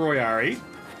 for Royari.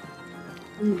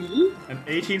 Mm-hmm. An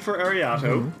 18 for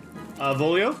Ariato.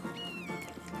 Volio?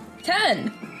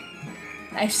 10.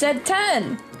 I said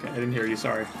 10. Okay, I didn't hear you,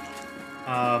 sorry.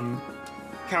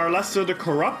 Carlessa the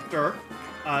Corruptor,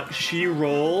 she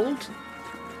rolled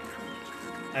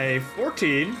a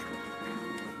 14.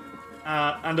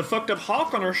 And the fucked up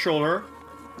hawk on her shoulder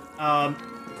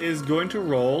is going to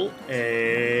roll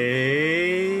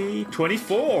a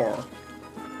 24.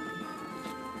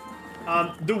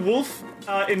 The wolf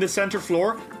in the center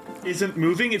floor isn't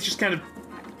moving, it's just kind of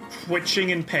twitching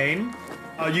in pain.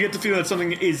 You get the feeling that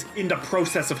something is in the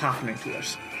process of happening to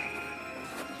it.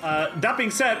 That being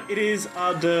said, it is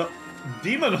the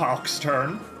Demon Hawk's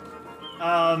turn.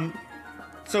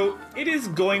 So it is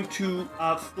going to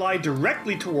fly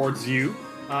directly towards you.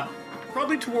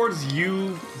 Probably towards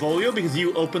you, Volio, because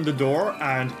you opened the door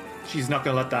and she's not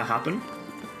going to let that happen.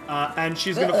 And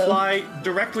she's going to fly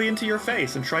directly into your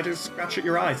face and try to scratch at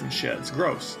your eyes and shit. It's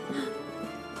gross.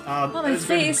 My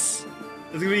face.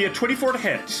 It's going to be a 24 to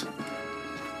hit.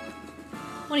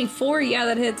 24, yeah,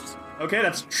 that hits. Okay,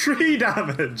 that's 3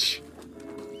 damage.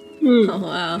 Oh,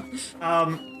 wow.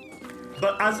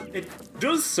 But as it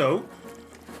does so...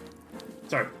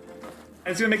 Sorry.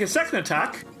 It's going to make a second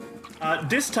attack.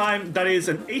 This time, that is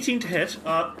an 18 to hit.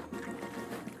 Sorry,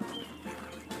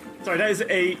 that is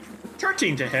a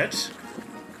 13 to hit.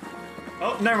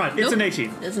 Oh, never mind. It's an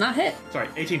 18. Does not hit. Sorry,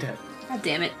 18 to hit. God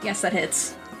damn it. Yes, that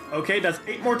hits. Okay, that's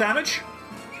 8 more damage.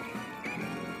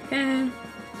 Okay.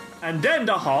 And then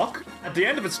the hawk, at the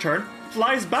end of its turn,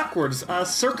 flies backwards,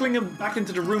 circling him back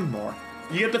into the room more.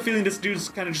 You get the feeling this dude's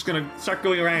kind of just going to start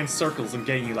going around in circles and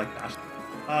getting you like that.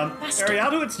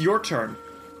 Ariado, it's your turn.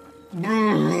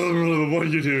 What do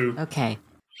you do? Okay,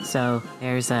 so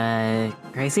there's a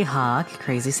crazy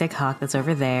sick hawk that's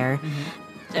over there.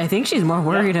 Mm-hmm. I think she's more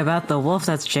worried about the wolf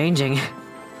that's changing.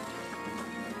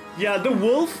 Yeah, the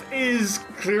wolf is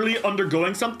clearly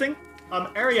undergoing something.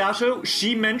 Ariato,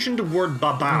 she mentioned the word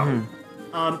babao.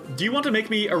 Mm-hmm. Do you want to make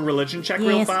me a religion check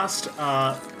real fast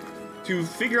to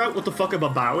figure out what the fuck a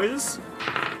babao is?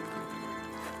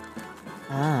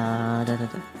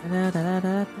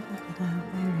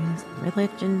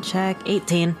 Religion check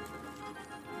 18.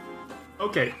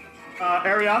 Okay,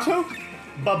 Ariato,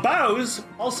 babaos,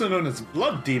 also known as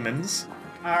blood demons,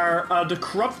 are the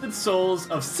corrupted souls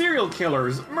of serial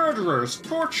killers, murderers,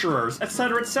 torturers,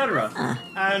 etc., etc.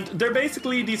 And they're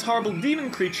basically these horrible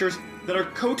demon creatures that are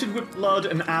coated with blood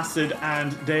and acid,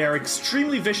 and they are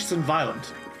extremely vicious and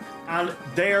violent. And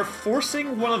they are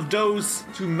forcing one of those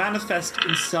to manifest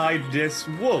inside this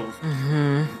wolf.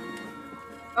 Mm-hmm.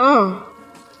 Oh.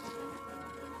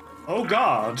 Oh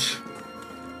god.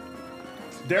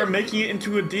 They're making it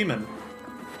into a demon.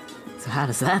 So how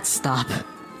does that stop?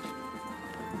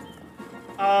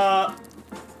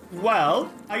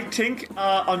 Well, I think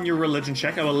on your religion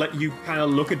check, I will let you kind of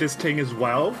look at this thing as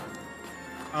well.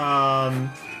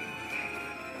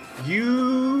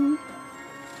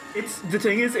 The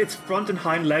thing is, its front and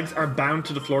hind legs are bound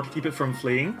to the floor to keep it from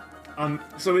fleeing.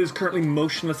 So it is currently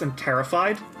motionless and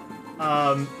terrified.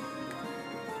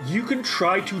 You can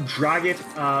try to drag it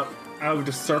out of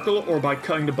the circle or by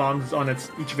cutting the bonds on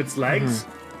each of its legs.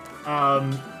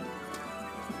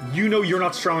 You know you're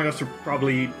not strong enough to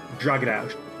probably drag it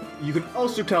out. You can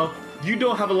also tell you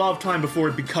don't have a lot of time before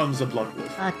it becomes a blood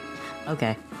wolf.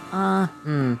 Okay.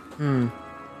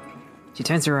 She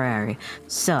turns to Royari.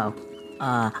 So,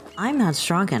 I'm not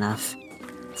strong enough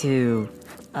to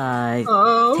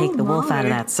take the wolf out of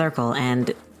that circle,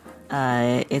 and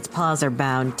its paws are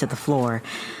bound to the floor.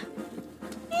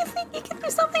 Do you think you can do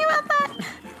something about that?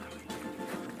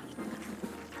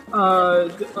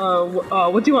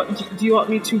 What do you want? Do you want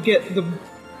me to get the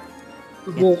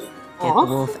wolf off? Get the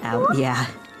wolf out, yeah.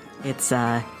 It's,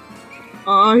 I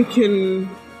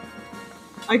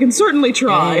can certainly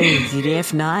try.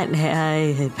 If not,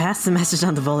 pass the message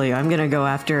on to Volio. I'm gonna go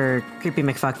after Creepy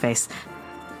McFuckface.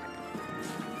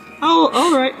 Oh,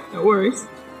 alright. No worries.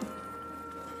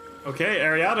 Okay,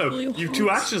 Ariado, you've 2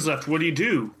 actions left. What do you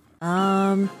do?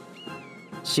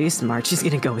 She's smart. She's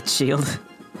gonna go with shield.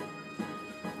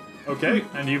 Okay,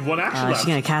 and you've 1 action left. She's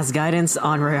gonna cast guidance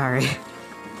on Royari.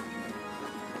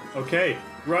 Okay,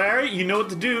 Royari, you know what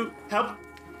to do. Help!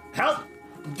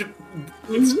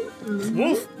 It's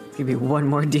Wolf. It's gonna be one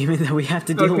more demon that we have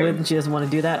to deal with, and she doesn't want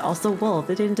to do that. Also, Wolf,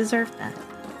 it didn't deserve that.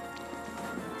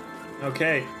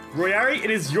 Okay, Royari,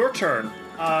 it is your turn.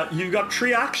 You've got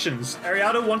 3 actions.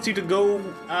 Ariado wants you to go.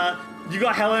 You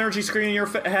got hell energy screen in your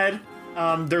head.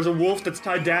 There's a wolf that's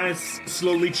tied down. It's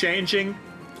slowly changing.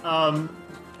 What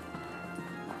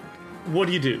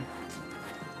do you do?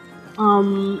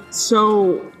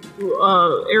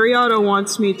 Ariado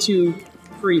wants me to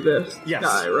free this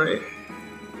guy, right?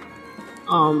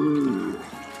 2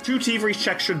 thievery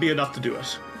checks should be enough to do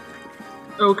it.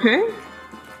 Okay.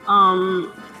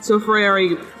 So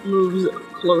Freyari moves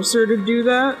closer to do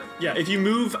that? Yeah, if you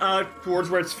move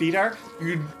towards where its feet are,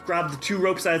 you grab the 2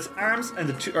 ropes at its arms and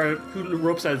the 2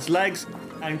 ropes at its legs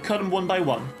and cut them one by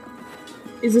one.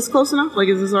 Is this close enough? Like,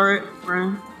 is this alright?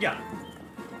 Yeah.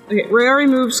 Okay, Rayari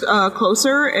moves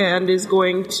closer and is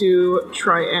going to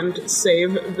try and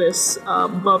save this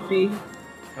puppy.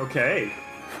 Okay.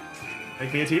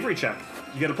 Make me a thievery check.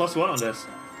 You get a +1 on this.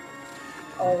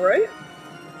 Alright.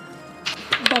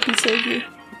 Buffy save you.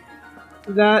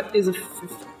 That is a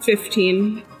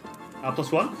 15.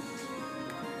 +1?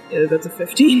 Yeah, that's a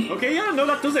 15. Okay, yeah, no,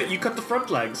 that does it. You cut the front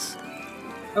legs.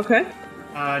 Okay.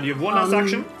 And you have 1 last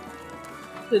action.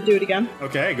 To do it again.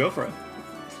 Okay, go for it.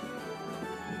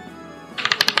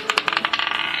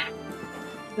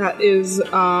 That is,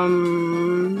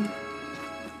 an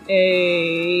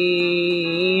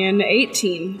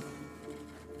 18.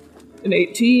 An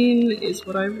 18 is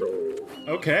what I rolled.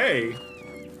 Okay.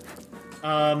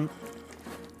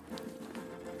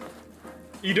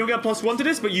 You don't get +1 to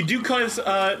this, but you do cut his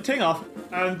thing off,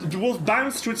 and the wolf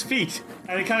bounds to its feet,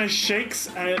 and it kind of shakes,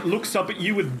 and it looks up at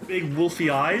you with big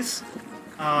wolfy eyes.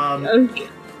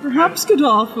 Perhaps get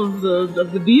off of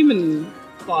the demon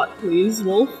spot, please,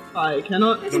 wolf. I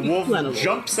cannot. The wolf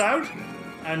jumps out,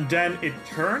 and then it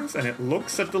turns and it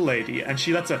looks at the lady, and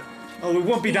she lets a. Oh, it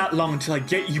won't be that long until I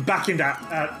get you back in that.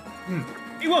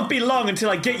 It won't be long until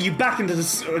I get you back into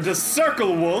the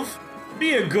circle, wolf.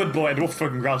 Be a good boy. And the wolf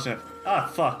fucking growls at it. Ah,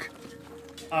 fuck.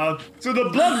 So the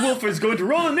blood wolf is going to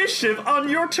roll initiative on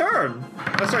your turn.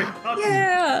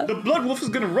 Yeah. The blood wolf is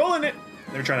going to roll in it.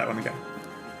 Let me try that one again.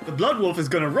 The blood wolf is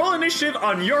going to roll initiative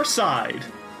on your side.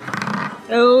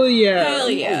 Oh yeah. Hell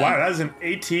yeah. Oh, wow, that is an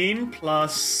 18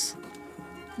 plus...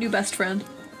 New best friend.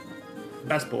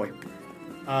 Best boy.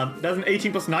 That's an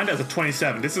 18 plus 9, that's a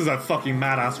 27. This is a fucking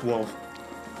mad-ass wolf.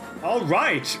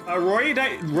 Alright,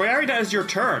 Royari, that is your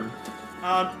turn.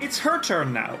 It's her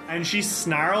turn now, and she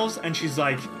snarls, and she's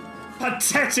like,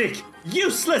 pathetic,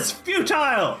 useless,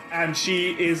 futile! And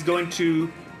she is going to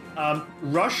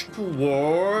rush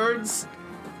towards...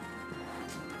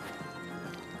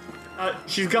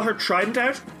 she's got her trident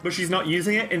out, but she's not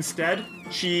using it. Instead,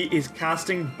 she is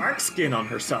casting Bark Skin on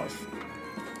herself.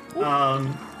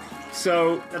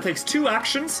 So that takes 2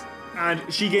 actions, and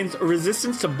she gains a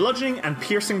resistance to bludgeoning and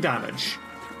piercing damage.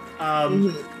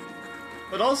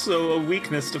 But also a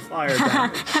weakness to fire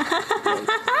damage.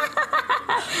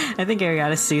 I think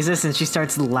Ariana sees this and she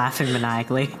starts laughing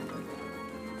maniacally.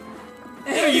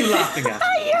 What are you laughing at?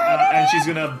 And she's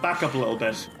gonna back up a little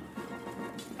bit.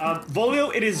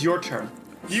 Volio, it is your turn.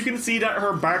 You can see that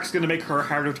her bark's gonna make her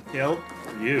harder to kill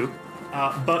for you,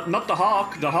 but not the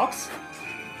hawk. The hawk's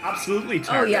absolutely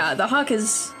target. Oh yeah, the hawk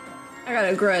is... I got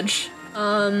a grudge.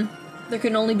 There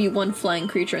can only be one flying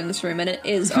creature in this room, and it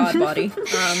is Oddbody.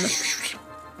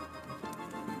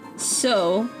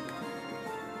 So...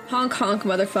 Honk honk,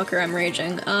 motherfucker, I'm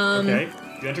raging. Okay.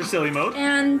 You enter silly mode.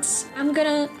 And I'm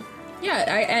gonna... Yeah,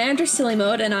 I enter silly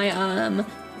mode, and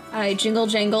I jingle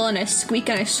jangle, and I squeak,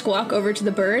 and I squawk over to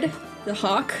the bird, the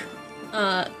hawk.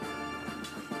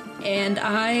 And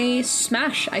I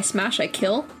smash. I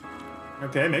kill.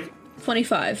 Okay, make it.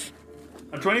 25.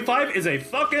 A 25 is a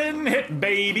fucking hit,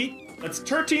 baby. That's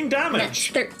 13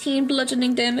 damage. That's 13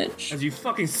 bludgeoning damage. As you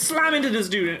fucking slam into this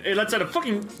dude, it lets out a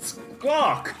fucking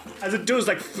squawk. As it does,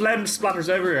 like, phlegm splatters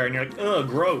everywhere, and you're like, ugh,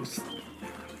 gross.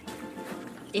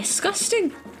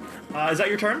 Disgusting. Is that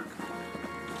your turn?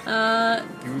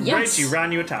 Yes. You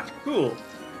ran, you attacked. Cool.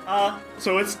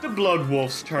 So it's the Blood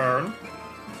Wolf's turn.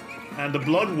 And the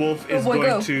Blood Wolf is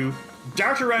going to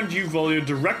dart around you, Volio,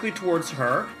 directly towards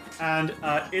her. And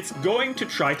it's going to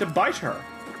try to bite her.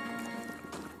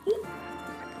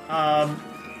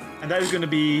 And that is going to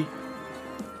be...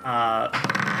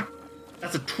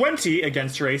 that's a 20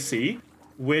 against her AC,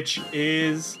 which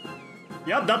is...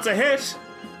 Yep, that's a hit.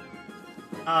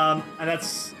 And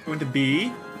that's going to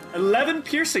be 11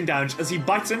 piercing damage as he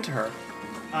bites into her.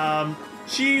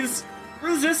 She's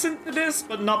resistant to this,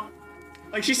 but not...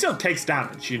 Like, she still takes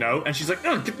damage, you know? And she's like,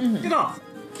 oh, get off.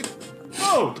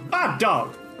 Oh, bad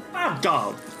dog. Bad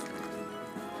dog.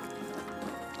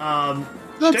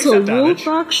 That's a wolf,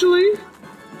 actually.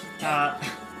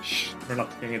 We're not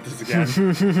looking at this again.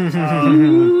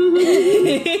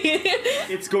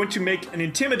 It's going to make an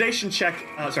intimidation check.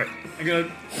 Sorry, I'm going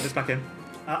to put this back in.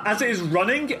 As it is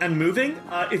running and moving,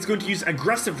 it's going to use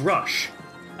aggressive rush.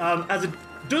 As it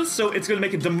does so, it's going to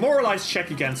make a demoralized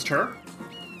check against her.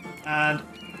 And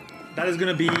that is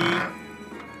going to be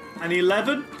an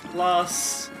 11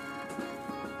 plus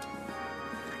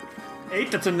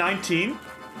 8. That's a 19,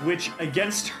 which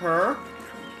against her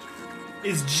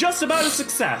is just about a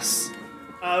success.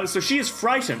 So she is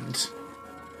frightened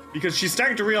because she's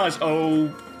starting to realize,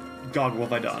 oh God, what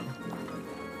have I done?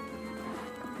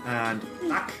 And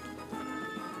attack.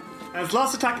 As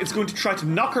last attack, it's going to try to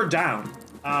knock her down.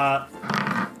 That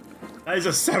is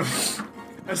a 7.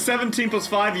 A 17 plus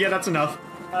 5, yeah, that's enough.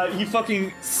 He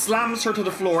fucking slams her to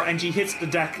the floor and she hits the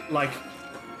deck like,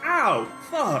 ow,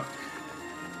 fuck.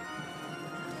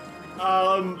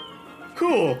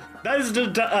 Cool. That is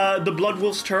the Blood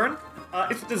Wolf's turn.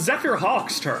 It's the Zephyr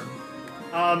Hawk's turn.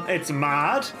 It's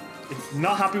mad. It's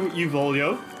not happy with you,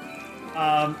 Volio.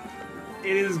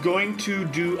 It is going to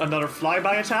do another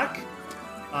flyby attack.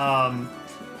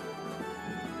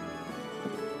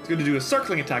 It's going to do a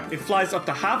circling attack. It flies up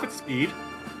to half its speed,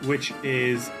 which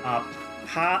is up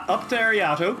to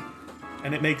Ariato,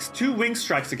 and it makes 2 wing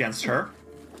strikes against her.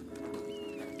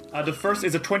 The first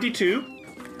is a 22.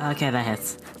 Okay, that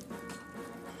hits.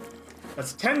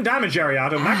 That's 10 damage,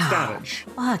 Ariato, max damage.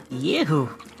 Fuck you.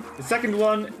 The second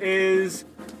one is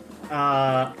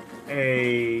an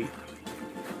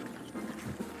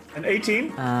 18.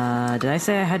 Did I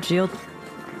say I had shield?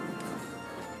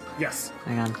 Yes.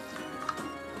 Hang on.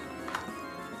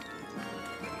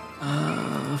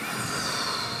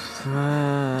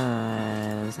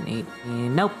 It was an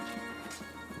 18. Nope.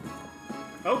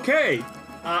 Okay.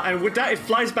 And with that, it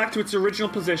flies back to its original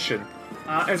position.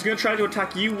 And it's going to try to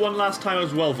attack you one last time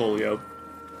as well, Volio.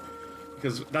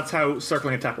 Because that's how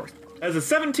circling attack works. As a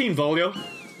 17, Volio.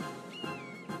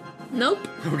 Nope.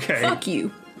 Okay. Fuck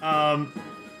you. Does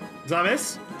that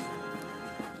miss?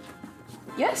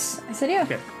 Yes, I said yeah.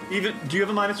 Okay. Even, do you have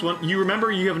a -1? You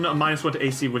remember you have a -1 to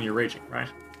AC when you're raging, right?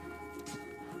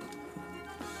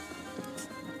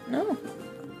 No.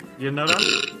 You didn't know that?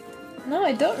 No,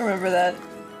 I don't remember that.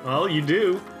 Well, you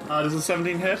do. Does a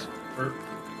 17 hit? Or...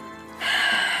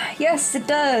 Yes, it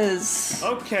does.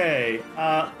 Okay.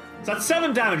 So that's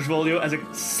 7 damage, Volio, as it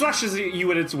slashes at you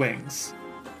with its wings.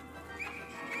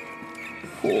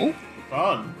 Cool.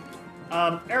 Fun.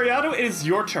 Ariato, it is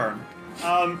your turn.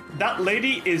 That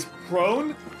lady is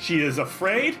prone. She is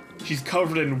afraid. She's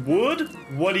covered in wood.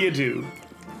 What do you do?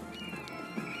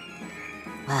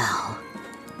 Well,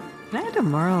 can I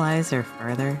demoralize her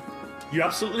further? You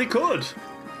absolutely could.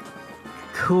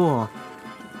 Cool.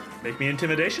 Make me an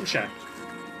intimidation check.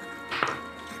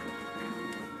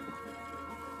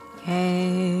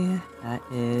 Okay, that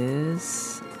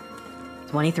is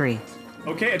 23.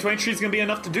 Okay, a 23 is going to be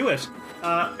enough to do it.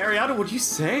 Ariato, what do you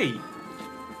say?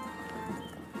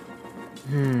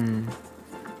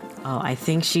 Oh, I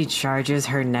think she charges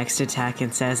her next attack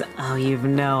and says, "Oh, you've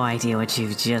no idea what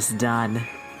you've just done."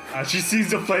 She sees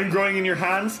the flame growing in your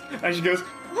hands, and she goes,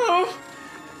 "Oh!"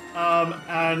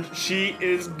 And she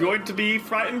is going to be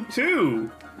frightened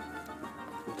too.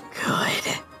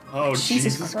 Good. Oh,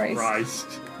 Jesus Jesus Christ.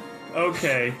 Christ.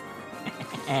 Okay.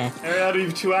 Ariato, you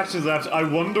have 2 actions left. I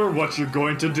wonder what you're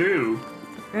going to do.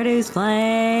 Produce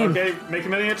flame. Okay, make a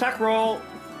mini attack roll.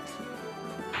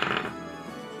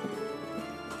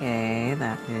 Okay,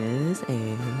 that is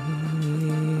a...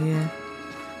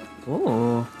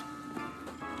 Ooh.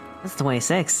 That's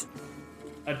 26.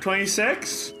 A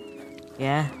 26?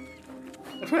 Yeah.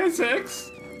 A 26?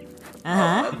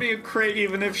 Uh-huh. That'd be a crit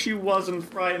even if she wasn't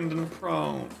frightened and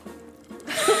prone.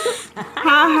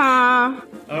 Haha.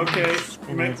 Okay,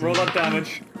 roll that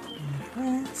damage.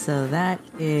 So that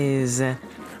is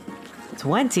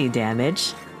 20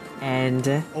 damage, and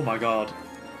Oh my god.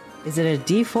 is it a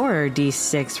D4 or a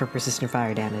D6 for persistent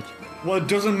fire damage? Well, it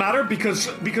doesn't matter because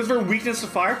of her weakness to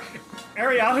fire,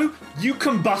 Ariadu, you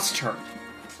combust her.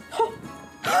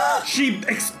 She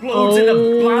explodes in a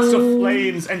blast of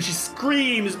flames and she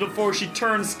screams before she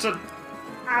turns to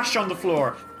ash on the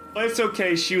floor. But it's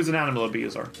okay, she was an animal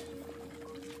abuser.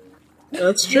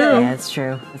 That's true. Yeah, that's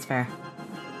true. That's fair.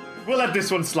 We'll let this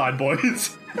one slide,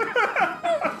 boys.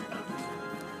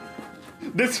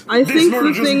 This I think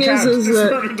murder the thing doesn't count. is This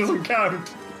that- murder doesn't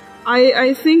count.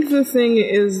 I think the thing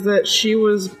is that she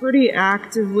was pretty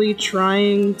actively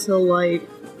trying to, like...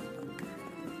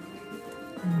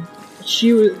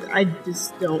 I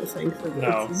just don't think that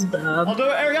No. this is bad. Although,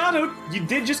 Ariano, you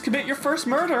did just commit your first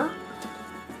murder.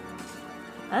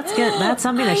 That's good. That's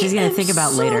something that she's gonna think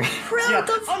about later. Yeah,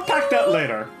 unpack that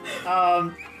later.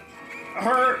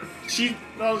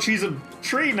 She's a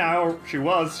tree now. Or she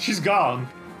was. She's gone.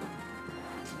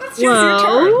 That's your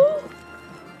turn.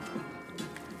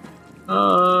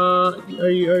 Are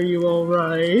you all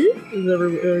right?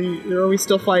 Are we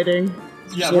still fighting?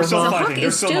 Yeah, we're still The fighting. hawk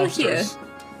There's is still still here. monsters.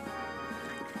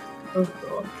 Oh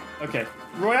god. Okay.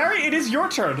 Royari, it is your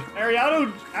turn.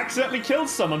 Ariano accidentally killed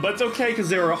someone, but it's okay because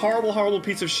they were a horrible, horrible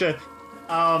piece of shit.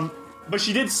 But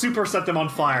she did super set them on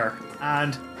fire,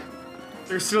 and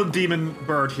there's still Demon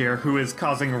Bird here who is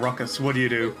causing a ruckus. What do you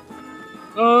do?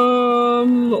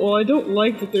 Well, I don't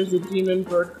like that there's a demon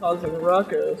bird causing a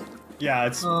ruckus. Yeah,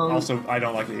 it's also, I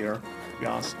don't like it either, to be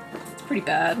honest. It's pretty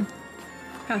bad.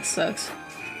 Kinda sucks.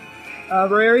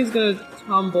 Rari's gonna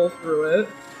tumble through it.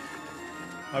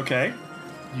 Okay.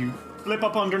 You flip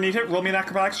up underneath it, roll me an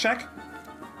acrobatics check.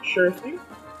 Sure thing.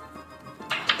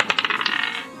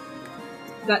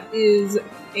 That is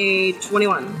a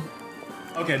 21.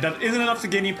 Okay, that isn't enough to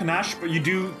gain you panache, but you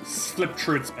do slip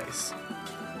through its space.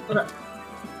 Okay.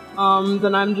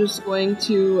 Then I'm just going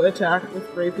to attack with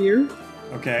Rapier.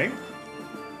 Okay.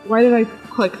 Why did I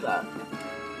click that?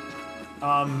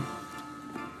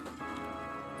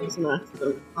 It was an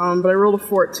accident. But I rolled a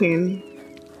 14.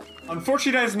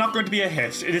 Unfortunately, that is not going to be a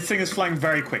hit. This thing is flying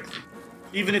very quickly.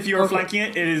 Even if you are flanking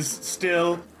it, it is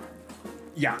still...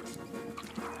 Yeah.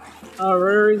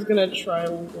 Rari's gonna try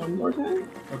one more time.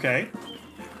 Okay.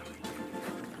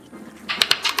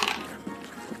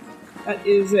 That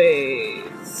is a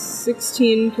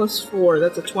 16 plus 4.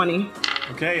 That's a 20.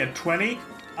 Okay, a 20.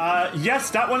 Yes,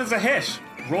 that one is a hit.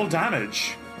 Roll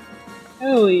damage.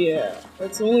 Hell yeah.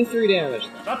 That's only 3 damage.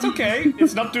 That's okay.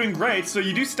 It's not doing great, so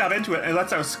you do stab into it, and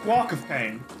that's a squawk of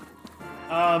pain.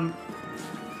 Volio,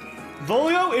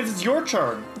 it's your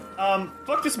turn.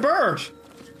 Fuck this bird.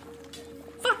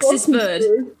 Fuck this bird.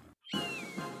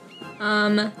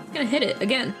 Gonna hit it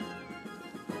again.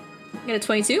 Get a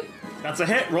 22. That's a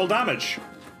hit. Roll damage.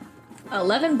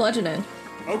 11 bludgeoning.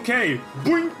 Okay,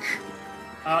 boink.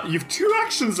 You've 2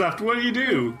 actions left. What do you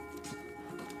do?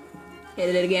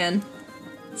 Hit it again.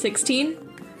 16.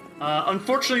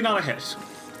 Unfortunately, not a hit.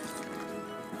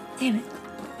 Damn it.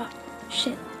 Oh,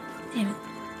 shit. Damn it.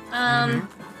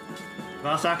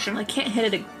 Last action. I can't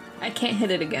hit it. I can't hit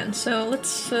it again. So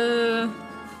let's. There's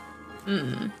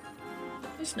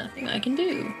nothing I can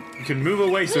do. You can move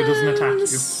away so it doesn't attack you.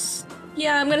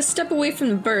 Yeah, I'm gonna step away from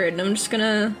the bird, and I'm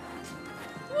gonna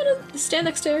stand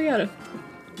next to Ariana.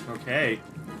 Okay.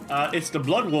 It's the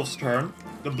Blood Wolf's turn.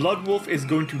 The Blood Wolf is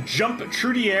going to jump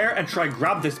through the air and try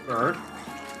grab this bird.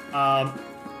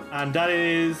 And that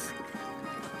is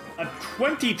a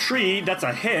 23. That's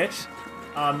a hit.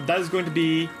 That is going to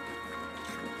be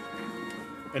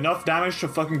enough damage to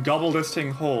fucking gobble this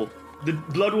thing whole. The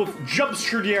Blood Wolf jumps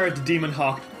through the air at the Demon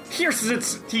Hawk, pierces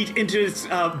its teeth into its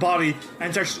body,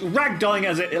 and starts ragdolling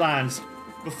as it lands,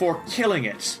 before killing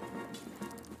it.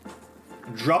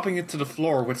 Dropping it to the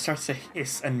floor, which starts to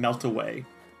hiss and melt away.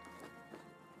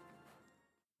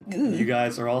 You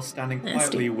guys are all standing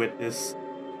quietly with this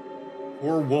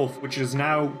poor wolf, which is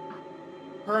now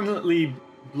permanently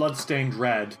bloodstained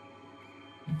red.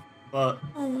 But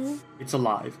it's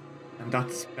alive. And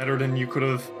that's better than you could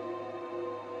have.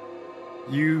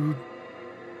 You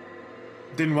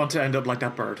didn't want to end up like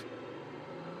that bird.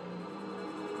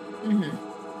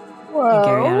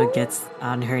 Gariana gets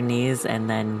on her knees and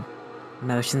then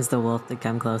motions the wolf to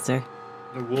come closer.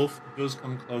 The wolf does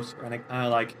come closer, and it kind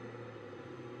of like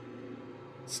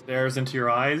stares into your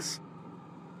eyes.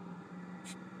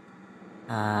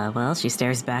 Well, she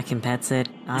stares back and pets it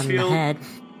on the feel- head.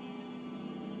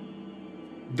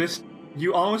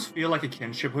 You almost feel like a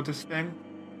kinship with this thing.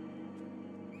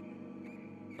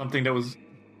 Something that was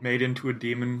made into a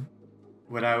demon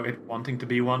without it wanting to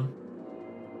be one.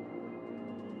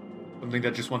 Something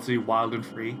that just wants to be wild and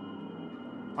free.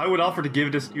 I would offer to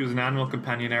give this to you as an animal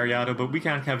companion, Ariado, but we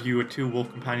can't have you with 2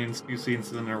 wolf companions 2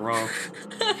 seasons in a row.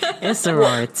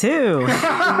 Issaroar, too!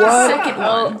 What? Second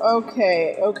one.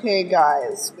 Okay,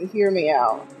 guys, but hear me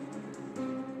out.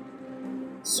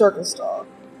 Circus dog.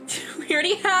 We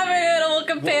already have an animal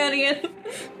companion.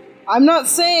 I'm not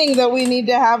saying that we need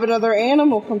to have another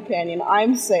animal companion.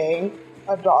 I'm saying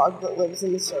a dog that lives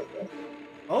in the circus.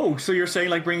 Oh, so you're saying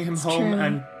like bringing him home true.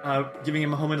 and giving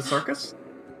him a home in a circus?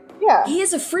 Yeah. He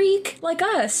is a freak like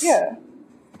us. Yeah.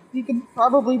 He could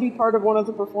probably be part of one of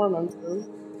the performances.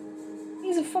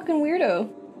 He's a fucking weirdo.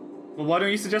 Well, why don't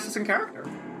you suggest this in character?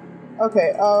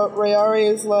 Okay,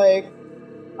 Rayari is like,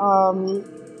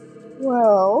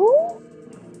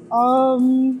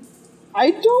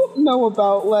 I don't know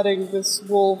about letting this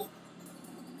wolf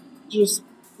just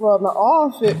run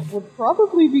off. It would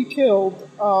probably be killed,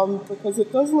 because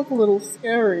it does look a little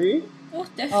scary. Oh,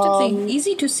 definitely.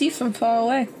 Easy to see from far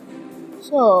away.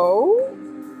 So,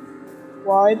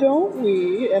 why don't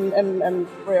we, and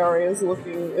Rayari is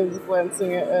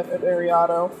glancing at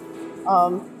Ariado,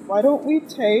 why don't we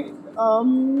take,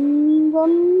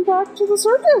 them back to the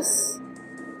circus?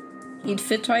 He'd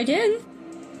fit right in.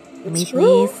 It's Me,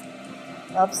 true. please.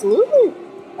 Absolutely.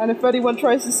 And if anyone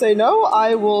tries to say no,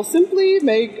 I will simply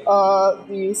make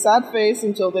the sad face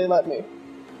until they let me.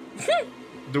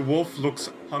 The wolf looks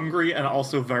hungry and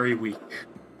also very weak.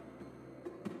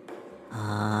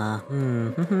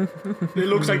 It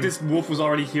looks like this wolf was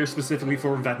already here specifically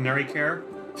for veterinary care,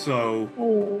 so...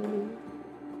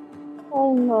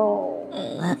 Oh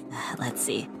no. Let's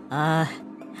see. I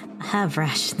have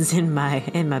rations in my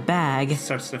bag.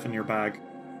 Start sniffing your bag.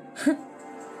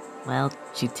 Well,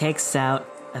 she takes out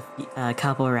a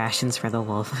couple of rations for the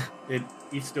wolf. It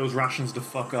eats those rations to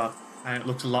fuck up, and it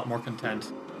looks a lot more content.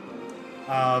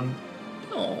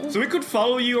 So we could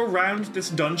follow you around this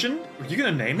dungeon. Are you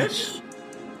gonna name it?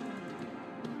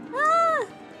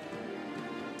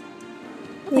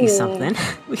 Think of something.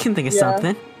 We can think of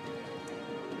something.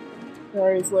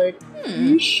 Rayari's like,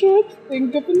 you should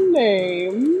think of a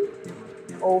name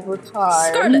over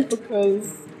time. Scarlet.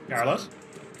 Because... Scarlet?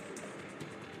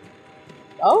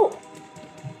 Oh,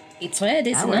 It's red, That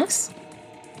isn't it? works.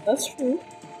 that's true.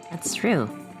 That's true.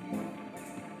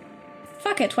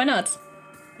 Fuck it, why not?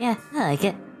 Yeah, I like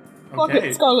it. Fuck Okay,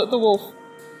 it, Scarlet the Wolf.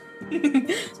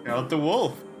 Scarlet the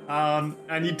wolf.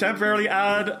 And you temporarily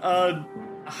add a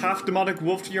half-demonic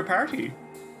wolf to your party.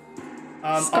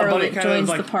 Our buddy Scarlet kind joins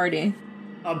of, the party.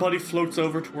 Our buddy floats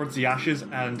over towards the ashes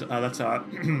and let's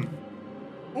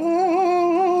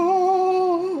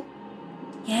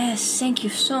Yes, thank you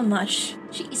so much.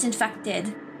 She is in fact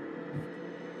dead.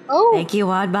 Oh, Thank you,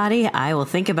 Oddbody. I will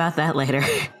think about that later.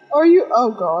 are you...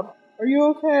 Oh god. Are you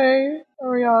okay,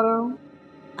 Ariado?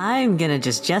 I'm gonna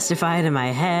just justify it in my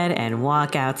head and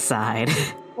walk outside.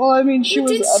 Well, I mean, she You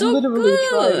was did so literally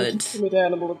trying good. to commit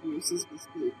animal abuse as we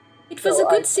speak. It was So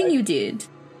a good I- thing you did.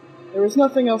 There was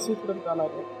nothing else we could have done, I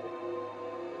don't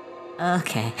think.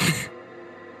 Okay.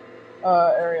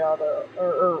 Ariado,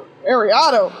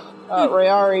 Ariado!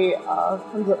 Rayari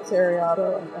comes up to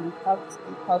Ariado and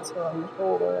pats her on the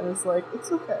shoulder and is like, it's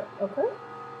okay, okay?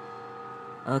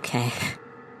 Okay.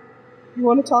 If you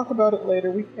want to talk about it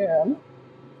later, we can.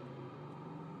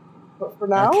 But for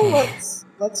now, Okay.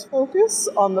 let's focus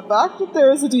on the fact that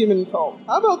there is a demon cult.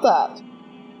 How about that?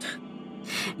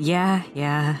 Yeah.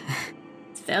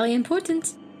 It's very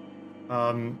important.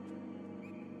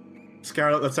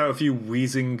 Scarlet lets out a few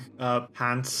wheezing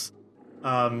pants.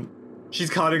 She's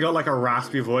kind of got like a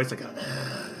raspy voice, like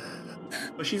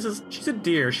but she's a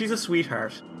dear. She's a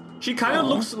sweetheart. She kind of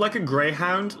looks like a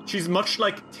greyhound. She's much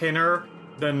like thinner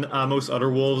than most other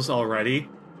wolves already.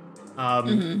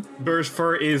 Burr's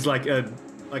fur is like a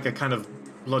kind of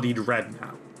bloodied red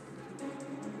now.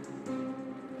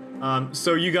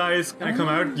 So you guys kind of come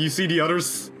out. You see the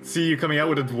others see you coming out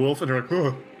with a wolf, and they're like,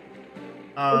 "Oh."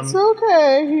 It's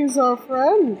okay, he's our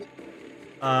friend.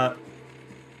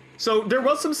 So there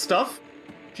was some stuff.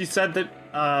 She said that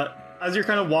as you're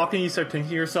kind of walking, you start thinking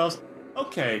to yourselves,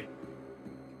 okay.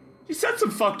 She said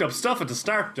some fucked up stuff at the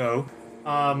start, though.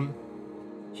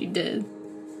 She did.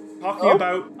 Talking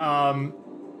about,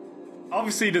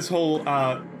 obviously this whole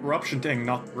corruption thing,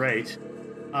 not great.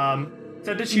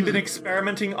 Said that she'd been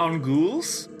experimenting on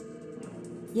ghouls.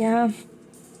 Yeah.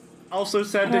 also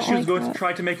said that she was like going that. to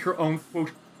try to make her own,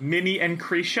 quote, mini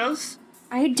Encretias.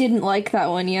 I didn't like that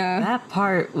one, yeah. That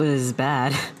part was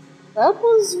bad. That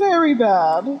was very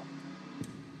bad.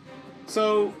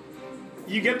 So,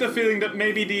 you get the feeling that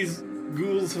maybe these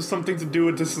ghouls have something to do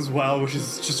with this as well, which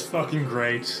is just fucking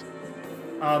great.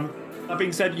 That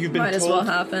being said, you've been Might told... as well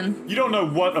happen. You don't know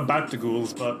what about the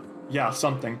ghouls, but yeah,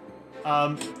 something.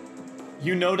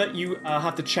 You know that you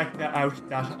have to check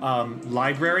that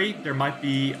library. There might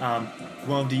be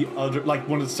one of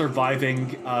the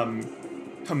surviving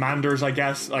commanders, I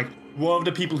guess, like one of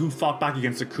the people who fought back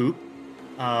against the coup.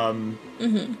 Thank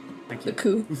you. The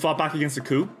coup. Who fought back against the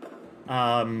coup.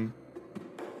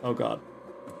 Oh god.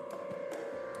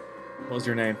 What was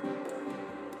your name?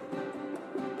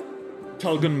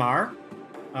 Tulgun Mar.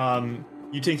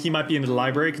 You think he might be in the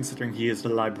library, considering he is the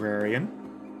librarian.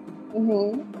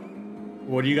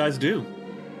 What do you guys do?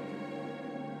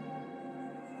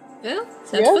 Yeah,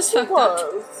 that was fucked up.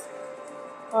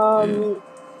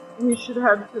 We should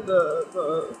head to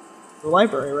the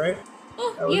library, right?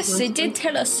 Oh, yes, they did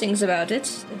tell us things about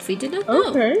it that we did not know.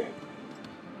 Okay.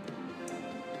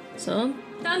 So,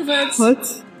 downwards.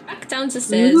 Let's Back down the to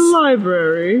stairs. the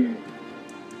library.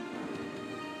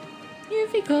 Here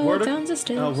we go, down the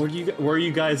stairs. Were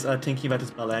you guys thinking about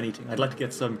this Balani thing? I'd like to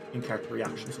get some in-character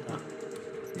reactions to that.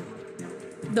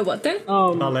 The what thing?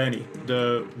 Balani,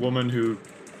 the woman who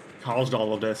caused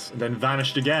all of this and then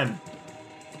vanished again.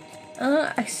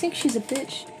 I think she's a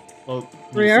bitch. Well,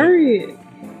 Riari.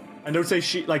 I don't say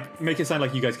she, like, make it sound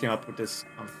like you guys came up with this.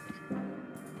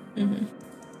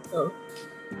 Oh.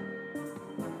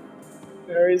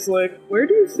 Barry's like, where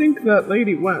do you think that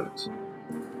lady went?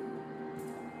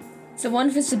 The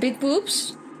one with the big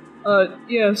boobs?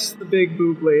 Yes, the big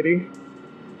boob lady.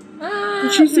 But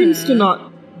she seems to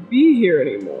not be here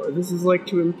anymore. This is like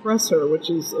to impress her, which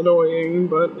is annoying,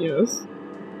 but yes.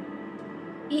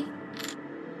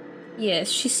 Yes,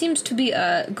 she seems to be,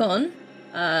 gone.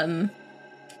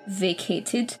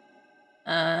 Vacated.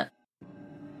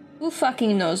 Who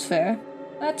fucking knows where?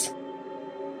 But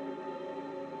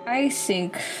I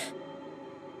think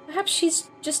perhaps she's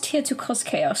just here to cause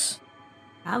chaos.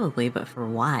 Probably, but for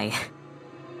why?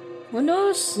 Who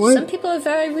knows? What? Some people are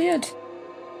very weird.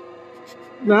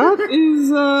 That is,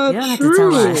 You don't have to true.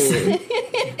 tell us.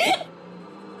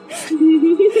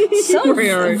 Some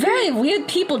Riari. very weird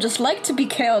people just like to be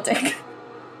chaotic.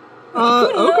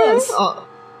 Okay. knows?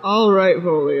 Alright,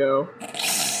 Volio.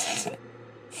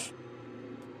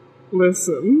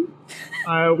 Listen.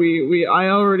 I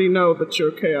already know that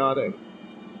you're chaotic.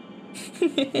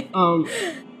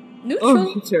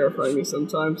 Neutral. You terrify me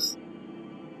sometimes.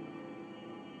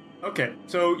 Okay,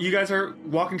 so you guys are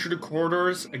walking through the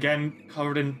corridors, again,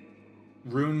 covered in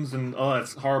runes, and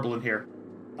it's horrible in here.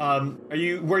 Where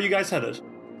are you guys headed?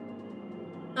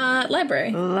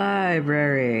 Library.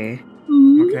 Library.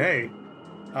 Okay.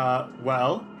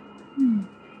 Well,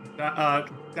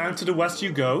 down to the west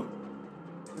you go.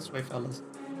 This way, fellas.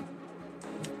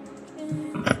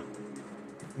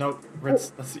 No,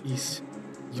 Ritz, that's the east.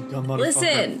 You dumb motherfucker.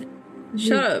 Listen!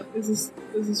 Shut up. Is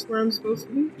this where I'm supposed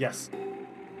to be? Yes.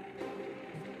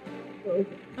 Oh,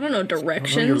 I don't know I don't know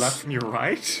directions. your left from your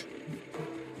right?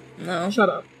 No. shut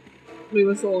up. Leave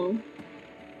us alone.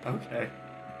 Okay.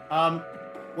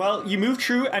 Well, you move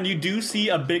through and you do see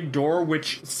a big door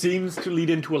which seems to lead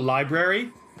into a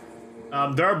library.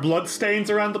 There are bloodstains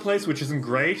around the place, which isn't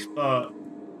great, but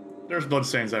there's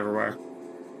bloodstains everywhere.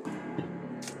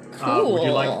 Cool. Would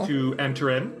you like to enter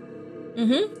in?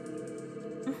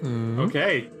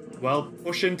 Okay. Well,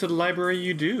 push into the library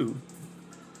you do.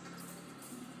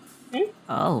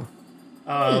 Oh,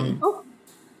 Oh,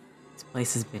 this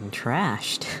place has been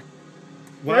trashed.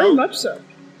 very Well, much so.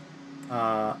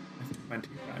 I think it went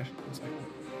too fast. 1 second.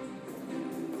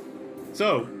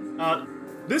 So,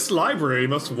 this library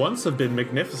must once have been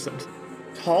magnificent.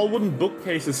 Tall wooden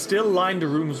bookcases still line the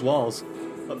room's walls,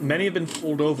 but many have been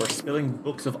pulled over, spilling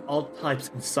books of all types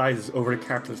and sizes over the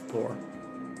carpeted floor.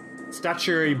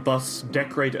 Statuary busts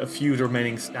decorate a few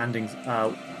remaining standings.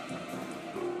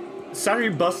 Statuary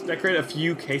busts decorate a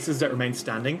few cases that remain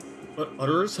standing, but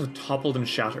others have toppled and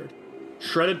shattered.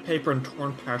 Shredded paper and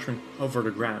torn parchment cover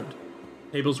the ground.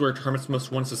 Tables where hermits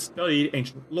must once have studied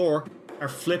ancient lore are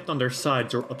flipped on their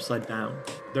sides or upside down,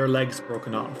 their legs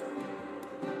broken off.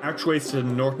 Archways to the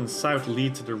north and south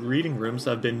lead to the reading rooms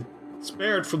that have been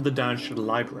spared from the damage to the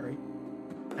library.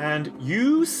 And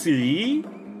you see...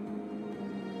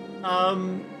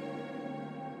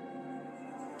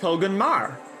 Tulgun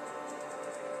Mar.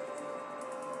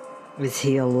 Is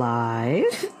he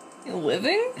alive? You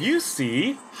living? You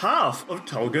see half of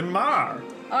Tulgun Mar.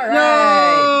 Alright.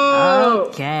 Oh! He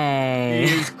Okay.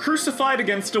 is crucified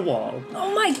against a wall.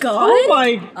 Oh my god! Oh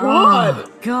my god!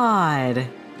 Oh, God.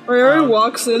 Rayari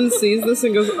walks in, sees this,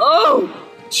 and goes, "Oh!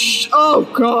 Oh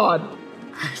god!"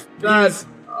 That's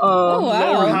Oh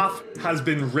Lower wow. half has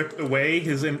been ripped away.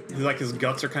 His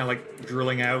guts are kind of like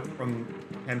drilling out from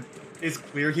him. It's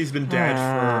clear he's been dead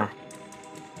for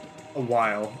a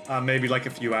while, maybe like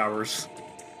a few hours.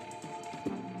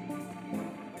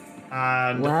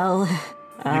 And Well,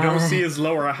 you don't see his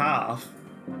lower half.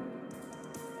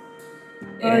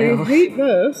 I Ew. hate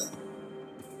this.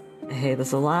 I hate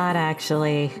this a lot,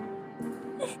 actually.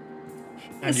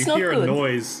 And It's you not hear a good.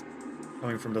 noise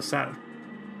coming from the south.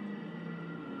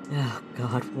 Oh,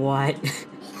 God, what?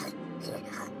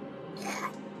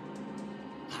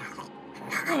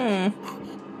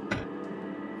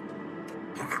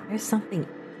 There's something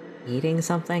eating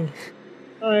something.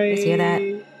 I hear that?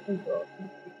 Oh god.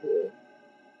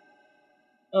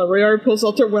 Rayari pulls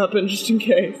out their weapon just in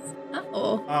case.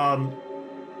 Uh-oh.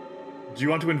 Do you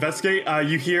want to investigate?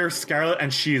 You hear Scarlet,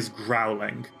 and she is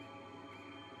growling.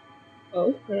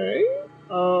 Okay.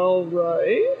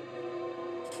 Alright.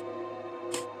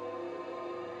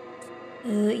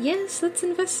 Yes, let's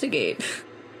investigate.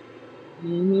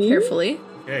 Mhm. Carefully.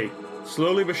 Okay,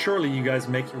 slowly but surely, you guys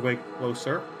make your way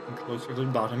closer and closer to the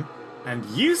bottom, and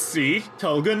you see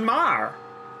Tulgan Mar,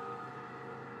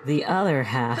 The other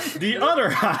half. the other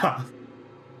half,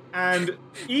 and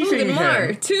eating Logan Mar,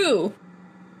 him, too.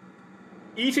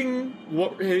 eating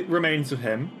what remains of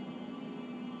him,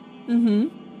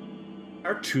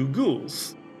 are two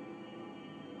ghouls.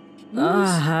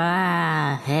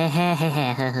 Uh-huh.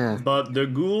 But the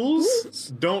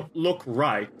ghouls don't look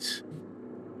right.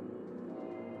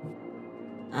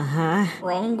 Uh-huh.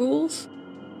 Wrong ghouls?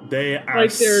 They are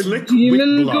Like they're slick demon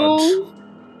with blood. ghouls?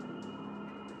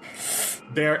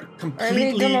 They're Are they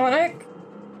completely demonic?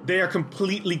 they are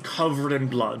completely covered in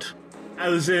blood.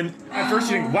 As in, at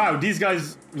first you think, wow, these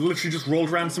guys literally just rolled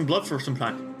around some blood for some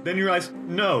time. Then you realize,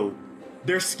 no,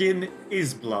 their skin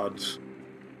is blood.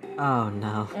 Oh,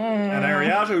 no. And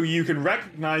Ariato, you can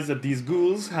recognize that these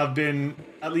ghouls have been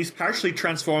at least partially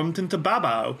transformed into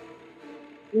Babao.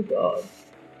 Oh god.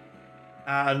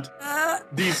 And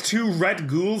these two red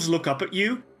ghouls look up at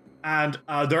you, and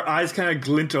their eyes kind of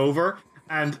glint over,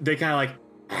 and they kind of like...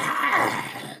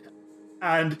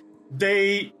 and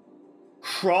they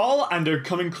crawl, and they're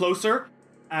coming closer,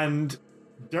 and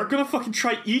they're gonna fucking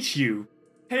try eat you.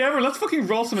 Hey, Ever, let's fucking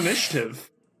roll some initiative.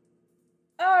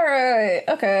 Alright,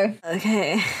 okay.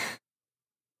 Okay.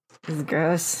 This is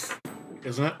gross.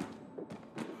 Isn't it?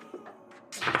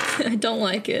 I don't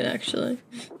like it, actually.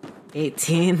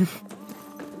 18.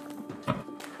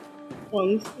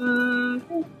 1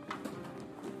 second.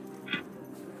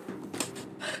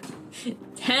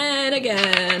 10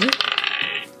 again.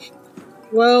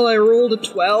 Well, I rolled a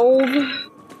 12.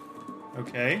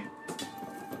 Okay.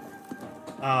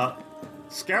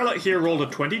 Scarlet here rolled a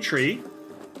 23.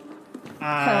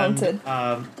 And, Talented.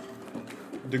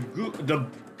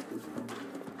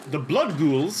 the blood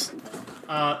ghouls,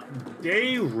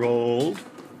 they rolled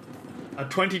a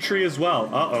 23 as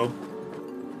well. Uh-oh.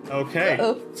 Okay.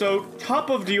 Uh-oh. So, top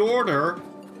of the order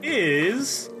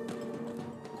is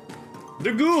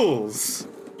the ghouls.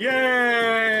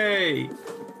 Yay!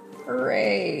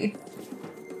 Hooray.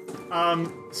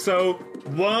 So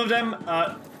one of them,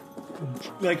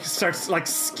 starts,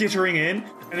 skittering in,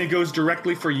 and it goes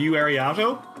directly for you,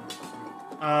 Ariato.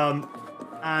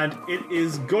 And it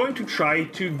is going to try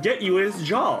to get you in its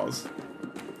jaws.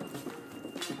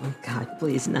 Oh, God,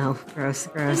 please, no. Gross,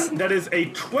 gross. That is a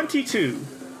 22.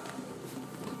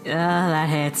 That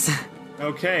hits.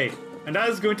 Okay, and that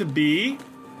is going to be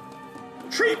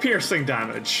tree piercing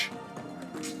damage.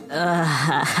 And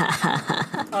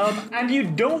you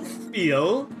don't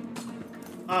feel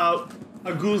a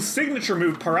ghoul's signature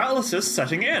move, paralysis,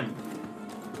 setting in.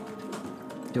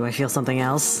 Do I feel something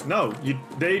else? No,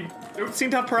 they don't seem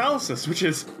to have paralysis, which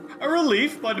is a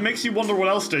relief, but it makes you wonder what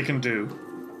else they can do.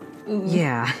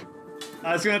 Yeah.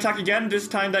 It's going to attack again. This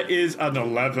time that is an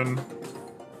 11.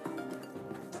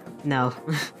 No.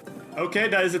 Okay,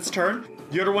 that is its turn.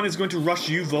 The other one is going to rush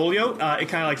you, Volio. It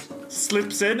kind of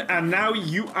slips in, and now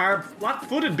you are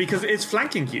flat-footed because it is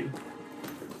flanking you.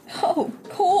 Oh,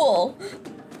 cool.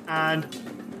 And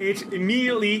it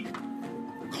immediately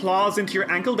claws into your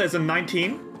ankle. There's a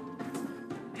 19.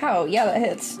 How? Yeah, that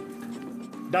hits.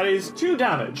 That is 2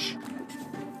 damage.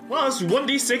 Plus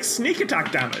 1d6 sneak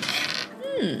attack damage.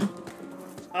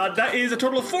 That is a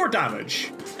total of 4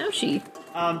 damage. Ouchie.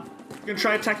 Gonna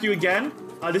try to attack you again.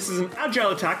 This is an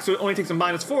agile attack, so it only takes a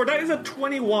 -4. That is a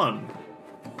 21.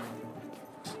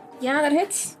 Yeah, that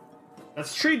hits.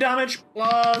 That's 3 damage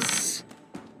plus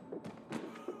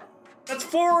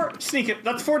 4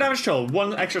 that's 4 damage total.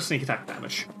 1 extra sneak attack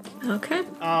damage. Okay.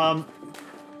 And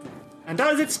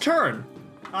that is its turn.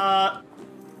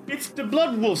 It's the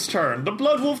Blood Wolf's turn. The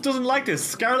Blood Wolf doesn't like this.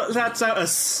 Scarlet lets out a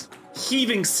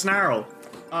heaving snarl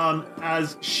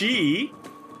as she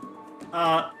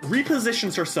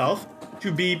repositions herself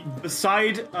to be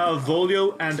beside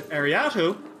Volio and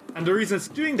Ariato, and the reason it's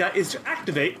doing that is to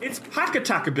activate its Pack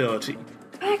Attack ability.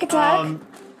 Pack Attack?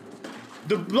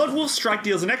 The Blood Wolf strike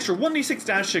deals an extra 1d6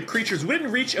 damage to creatures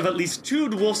within reach of at least 2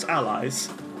 of the Wolf's allies.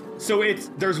 So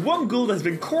there's one ghoul that's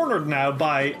been cornered now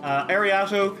by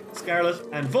Ariato, Scarlet,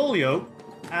 and Volio,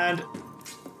 and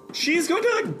she's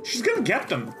gonna get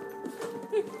them.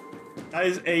 That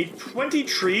is a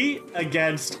 23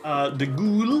 against the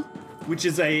ghoul, which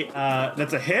is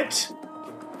that's a hit.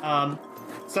 So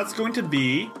that's going to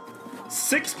be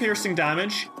 6 piercing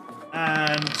damage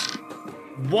and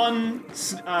 1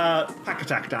 pack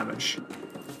attack damage.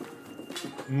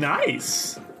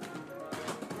 Nice.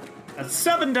 That's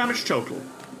 7 damage total.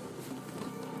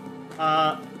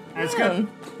 And it's gonna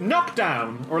knock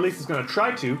down, or at least it's gonna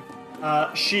try to.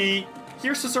 She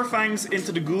pierces her fangs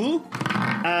into the ghoul,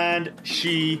 and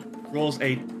she rolls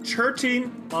a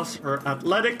 13 plus her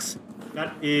athletics.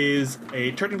 That is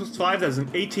a 13 plus 5, that is an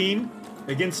 18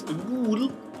 against the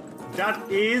ghoul.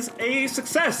 That is a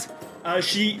success.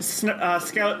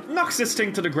 Scout knocks this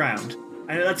thing to the ground,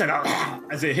 and it lets out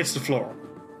as it hits the floor.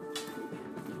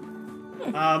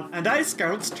 And that is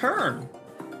Scarlet's turn.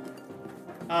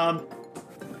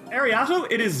 Ariato,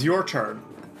 it is your turn.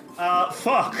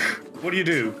 Fuck. What do you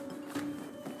do?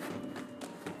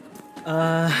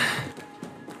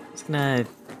 Just gonna...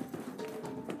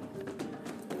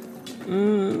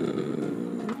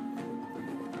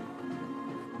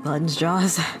 Buttons,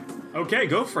 jaws. Okay,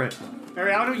 go for it.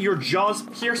 Ariato, your jaws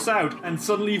pierce out, and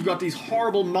suddenly you've got these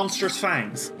horrible, monstrous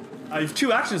fangs. You have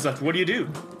 2 actions left. What do you do?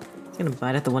 Just gonna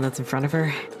bite at the one that's in front of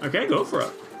her. Okay, go for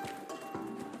it.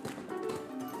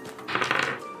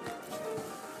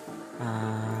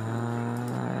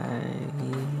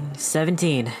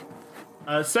 17.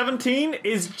 17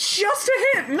 is just a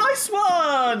hit. Nice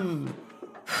one.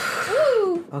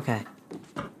 Woo! Okay.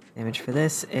 Damage for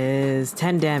this is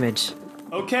 10 damage.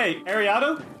 Okay,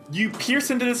 Ariato, you pierce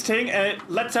into this thing and it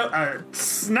lets out a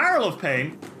snarl of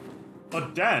pain,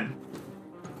 but then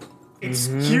it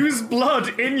spews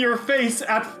blood in your face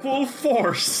at full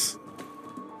force.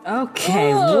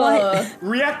 Okay, what?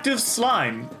 Reactive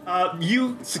slime.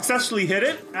 You successfully hit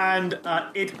it, and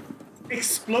it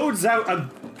explodes out a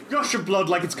gush of blood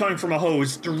like it's coming from a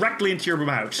hose directly into your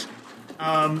mouth.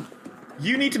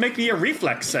 You need to make me a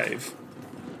reflex save.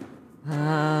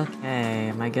 Okay,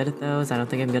 am I good at those? I don't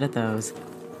think I'm good at those.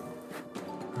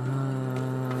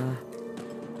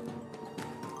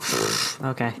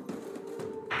 Okay.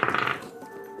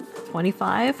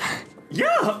 25?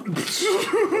 Yeah!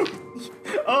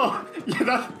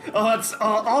 That's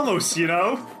almost, you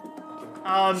know?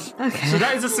 Okay. So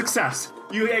that is a success.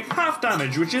 You take half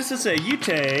damage, which is to say you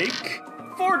take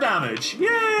 4 damage.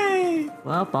 Yay!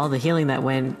 Well, all the healing that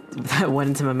went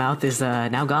into my mouth is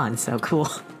now gone, so cool.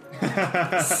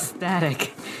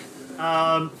 Static.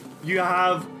 You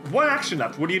have 1 action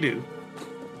left. What do you do?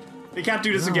 You can't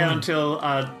do this again until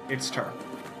its turn.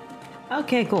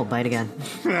 Okay, cool. Bite again.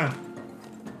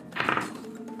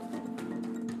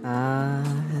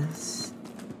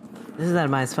 This is at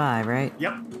 -5, right?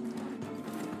 Yep.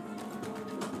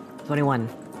 21.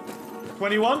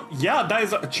 21? Yeah, that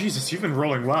is... Jesus, you've been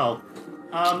rolling well.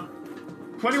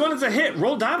 21 is a hit.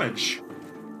 Roll damage.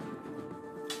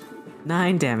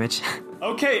 9 damage.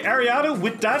 Okay, Ariato,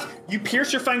 with that, you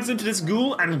pierce your fangs into this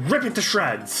ghoul and rip it to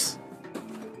shreds.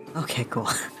 Okay, cool.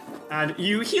 And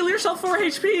you heal yourself 4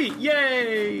 HP.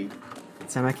 Yay!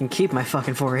 So I can keep my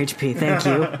fucking 4 HP. Thank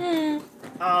you.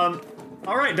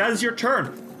 Alright, that is your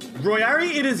turn.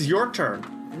 Royari, it is your turn.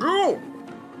 Ghoul!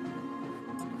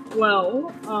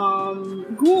 Well,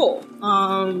 Ghoul.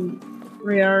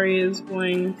 Riari is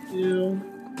going to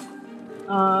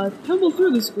tumble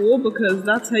through the school because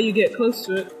that's how you get close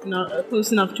to it, not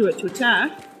close enough to it to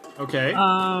attack. Okay.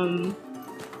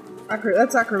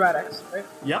 That's acrobatics, right?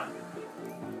 Yep.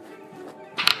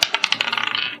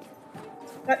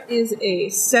 That is a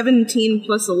 17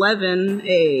 plus 11,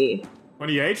 a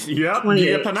 28. Yep. 28.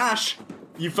 You get panache.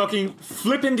 You fucking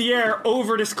flip in the air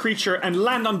over this creature and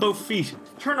land on both feet.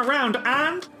 Turn around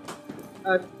and...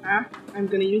 attack. I'm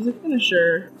gonna use a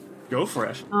finisher. Go for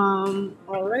it.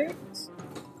 Alright.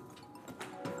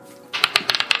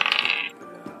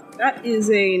 That is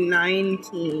a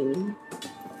 19.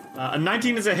 A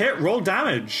 19 is a hit. Roll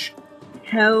damage.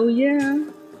 Hell yeah.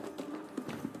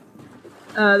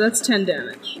 That's 10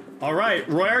 damage. Alright,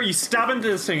 Royer, you stab into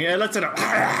this thing, it lets it out.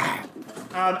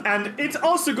 And it's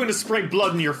also going to spray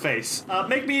blood in your face.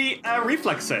 Make me a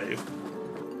reflex save.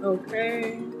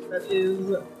 Okay, that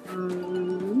is...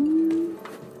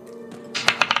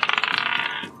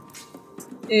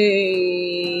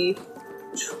 a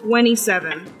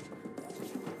 27.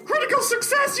 Critical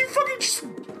success! You fucking just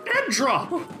dead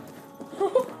drop!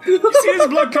 You see this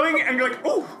blood coming, and you're like,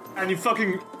 oh! And you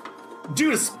fucking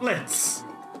do the splits.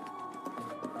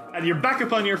 And you're back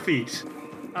up on your feet.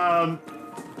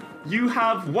 You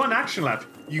have one action left.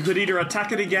 You could either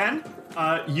attack it again,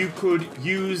 you could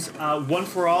use One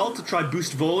for All to try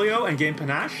boost Volio and gain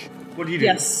panache. What do you do?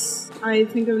 Yes, I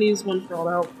think I'm gonna use One for All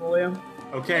to help Volio.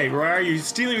 Okay, Royer, you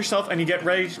steal yourself and you get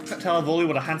ready to tell Volio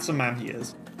what a handsome man he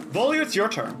is. Volio, it's your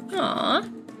turn. Aww.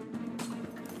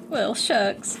 Well,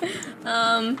 shucks.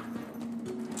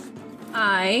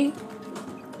 I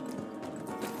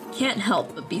can't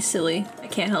help but be silly. I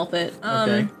can't help it.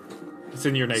 Okay. It's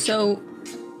in your nature. So,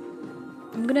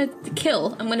 I'm gonna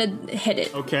kill. I'm gonna hit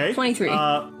it. Okay. 23.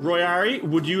 Royari,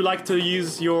 would you like to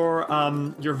use your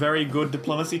very good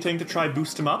diplomacy thing to try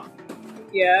boost him up?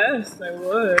 Yes, I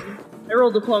would. I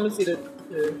rolled diplomacy to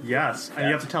Yes, and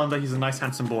you have to tell him that he's a nice,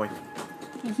 handsome boy.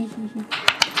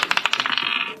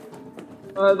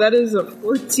 That is a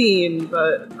 14,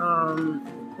 but,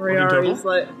 Royari's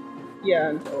like...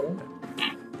 Yeah, in total.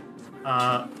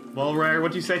 Well, Royari,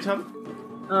 what do you say to him?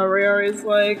 Royari's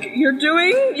like, You're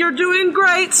doing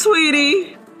great,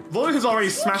 sweetie! Volio has already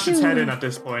smashed its head in at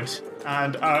this point,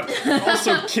 and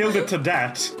also killed it to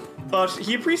death, but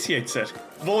he appreciates it.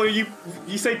 Volio,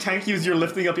 you say thank you as you're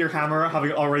lifting up your hammer,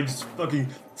 having already just fucking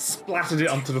splattered it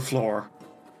onto the floor.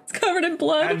 It's covered in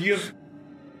blood. And you've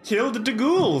killed the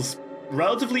ghouls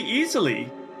relatively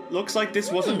easily. Looks like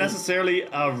this wasn't necessarily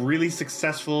a really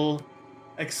successful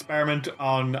experiment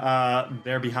on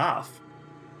their behalf.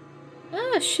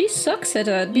 She sucks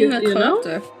at being a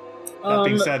collector. That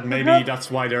being said, maybe that's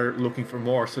why they're looking for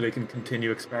more, so they can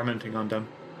continue experimenting on them.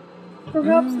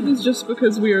 Perhaps it is just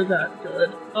because we are that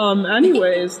good.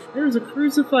 Anyways, there's a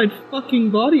crucified fucking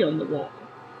body on the wall.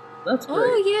 That's great.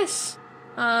 Oh, yes.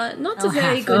 Not a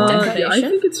very good decoration. Yeah, I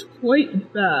think it's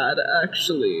quite bad,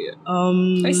 actually.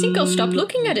 I think I'll stop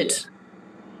looking at it.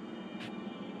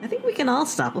 I think we can all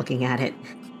stop looking at it.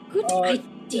 Good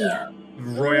idea.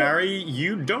 Royari,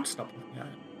 you don't stop looking at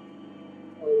it.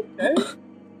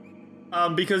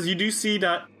 Okay. Because you do see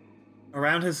that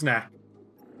around his neck,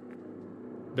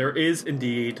 there is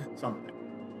indeed something.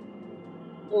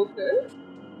 Okay.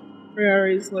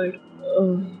 Royari's like,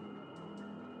 oh.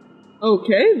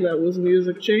 Okay, that was a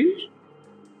music change.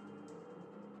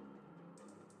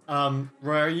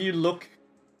 Royari, you look,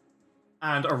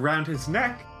 and around his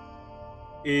neck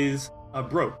is a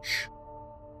brooch.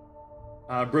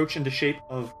 A brooch in the shape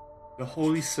of the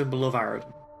holy symbol of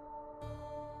Aradin.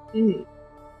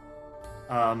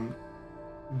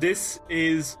 This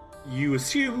is, you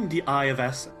assume, the Eye of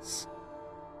Essence.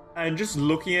 And just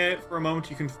looking at it for a moment,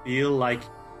 you can feel like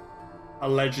a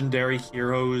legendary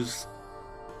hero's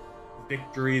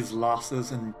victories,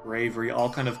 losses, and bravery all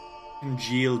kind of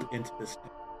congealed into this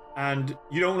thing. And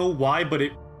you don't know why, but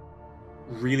it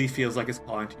really feels like it's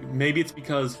calling to you. Maybe it's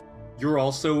because you're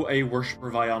also a worshipper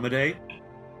of Iomedae.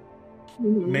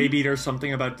 Maybe there's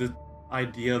something about the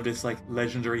idea of this like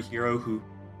legendary hero who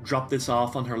dropped this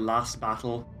off on her last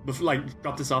battle,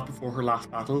 dropped this off before her last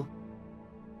battle.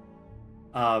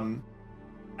 And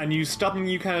you stop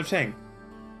and you kind of think,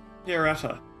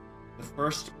 Pierretta, the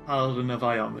first paladin of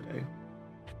Iomedae.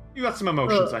 You got some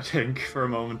emotions, I think, for a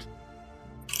moment.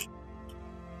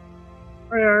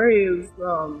 Royari is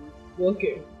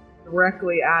looking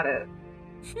directly at it.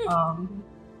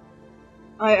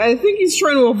 I think he's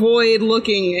trying to avoid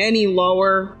looking any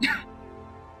lower.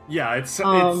 Yeah, it's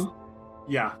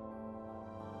yeah.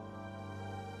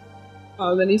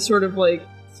 Then he sort of like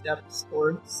steps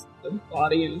towards the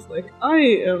body and is like, I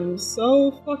am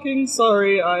so fucking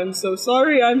sorry, I'm so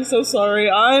sorry, I'm so sorry,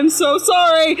 I'm so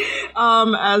sorry!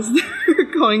 As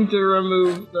they're going to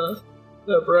remove the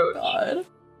brooch. God.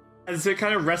 As it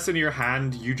kind of rests in your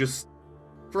hand, you just,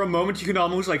 for a moment, you can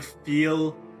almost like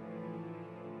feel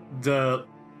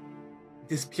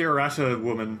this Pierretta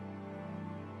woman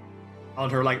on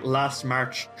her like last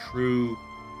march through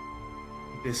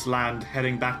this land,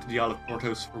 heading back to the Isle of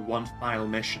Portos for one final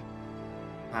mission.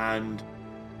 And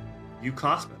you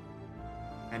clasp it.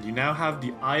 And you now have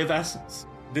the Eye of Essence.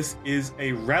 This is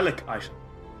a relic item.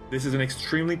 This is an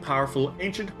extremely powerful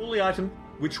ancient holy item,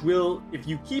 which will, if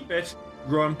you keep it,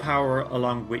 grow in power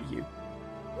along with you.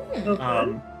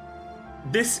 Okay.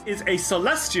 This is a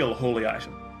celestial holy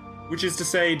item. which is to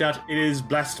say that it is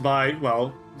blessed by,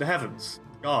 well, the heavens,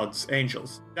 gods,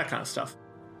 angels, that kind of stuff.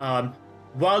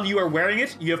 While you are wearing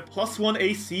it, you have +1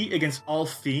 AC against all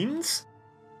fiends.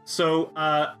 So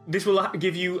this will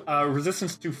give you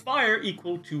resistance to fire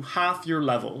equal to half your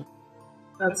level.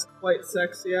 That's quite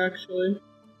sexy, actually.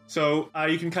 So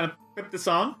you can kind of put this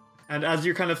on, and as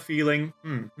you're kind of feeling,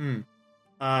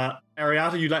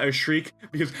 Ariata, you let out a shriek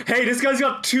because, hey, this guy's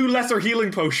got 2 lesser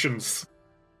healing potions.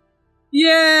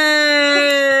 Yay!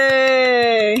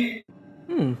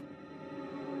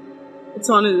 It's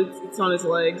on his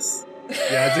legs.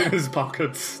 Yeah, it's in his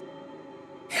pockets.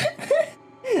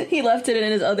 He left it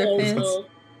in his other pants.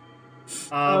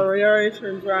 Riari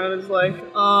turns around and is like,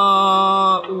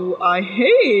 ooh, I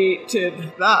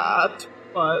hated that,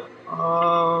 but,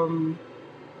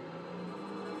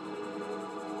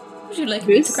 Would you like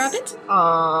me to grab it?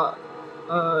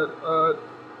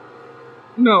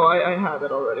 No, I have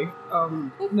it already.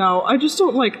 No, I just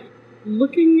don't like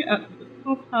looking at the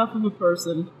top half of a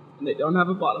person and they don't have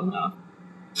a bottom half.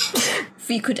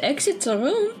 We could exit the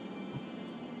room.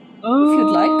 If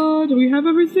you'd like. Do we have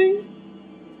everything?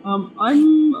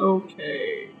 I'm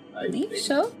okay. I believe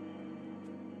so.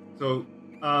 So,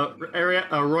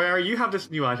 Royari, you have this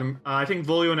new item. I think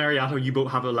Volio and Ariato, you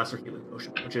both have a lesser healing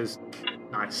potion, which is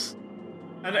nice.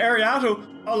 And Ariato,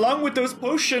 along with those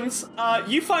potions,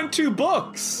 you find 2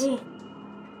 books.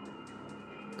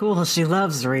 Cool, she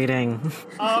loves reading.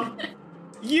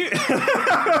 You.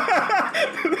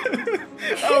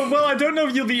 Well, I don't know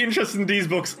if you'll be interested in these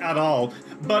books at all.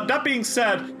 But that being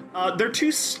said, they're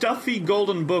 2 stuffy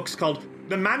golden books called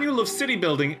The Manual of City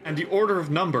Building and The Order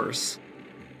of Numbers.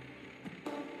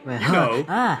 Well,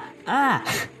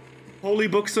 Holy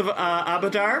Books of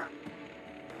Abadar.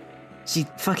 She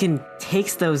fucking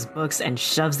takes those books and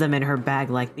shoves them in her bag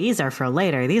like, these are for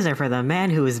later. These are for the man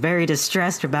who is very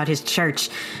distressed about his church.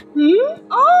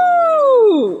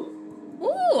 Oh!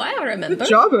 Ooh, I remember. Good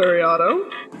job, Ariato.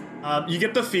 You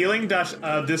get the feeling that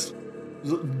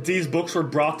these books were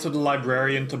brought to the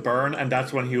librarian to burn, and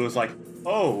that's when he was like,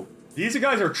 oh, these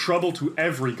guys are trouble to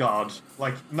every god.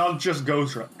 Like, not just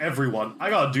Gosra, everyone.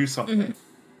 I gotta do something.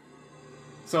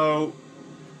 So...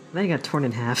 Then he got torn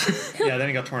in half. Yeah, then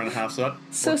he got torn in half, so that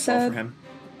so worked sad. well for him.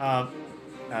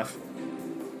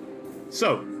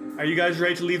 So, are you guys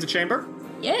ready to leave the chamber?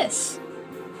 Yes.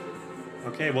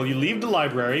 Okay, well, you leave the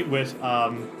library with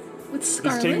With this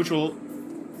Scarlet. thing which will...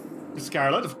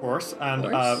 Scarlet, of course, and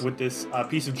course. with this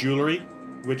piece of jewelry,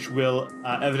 which will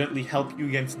evidently help you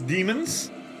against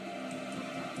demons.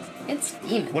 It's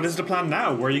demons. What is the plan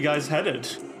now? Where are you guys headed?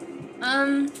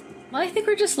 Well, I think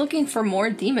we're just looking for more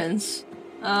demons.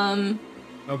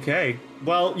 Okay.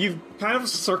 Well, you've kind of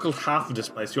circled half of this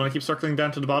place. Do you want to keep circling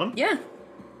down to the bottom? Yeah.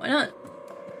 Why not?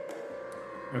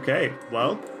 Okay,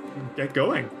 well, get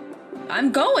going.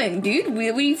 I'm going, dude.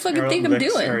 What do you fucking think I'm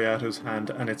licks doing? Ariato's hand,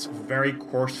 and it's very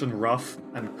coarse and rough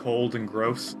and cold and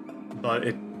gross, but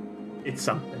it's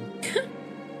something.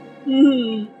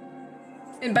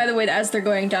 And by the way, as they're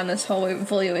going down this hallway,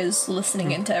 Volio is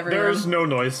listening into every There's room. no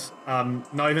noise.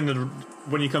 Not even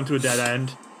when you come to a dead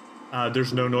end.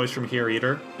 There's no noise from here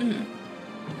either.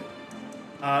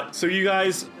 So you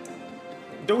guys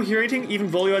don't hear anything. Even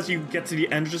Volio, as you get to the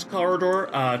end of this corridor,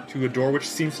 to a door which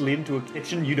seems to lead into a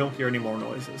kitchen, you don't hear any more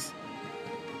noises.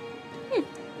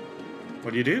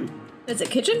 What do you do? Is it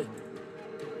kitchen?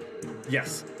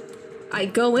 Yes. I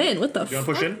go in. What the fuck? You want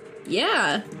to push in?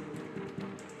 Yeah.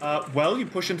 Well, you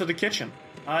push into the kitchen.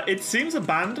 It seems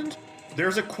abandoned.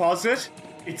 There's a closet.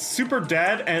 It's super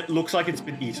dead, and it looks like it's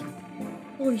been eaten.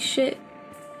 Holy shit.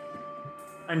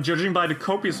 And judging by the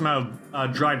copious amount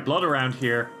of dried blood around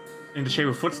here, in the shape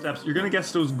of footsteps, you're gonna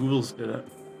guess those ghouls did it.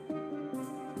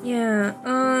 Yeah,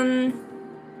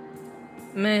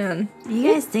 man. Do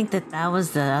you guys think that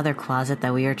was the other closet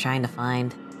that we were trying to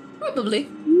find? Probably.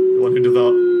 The one who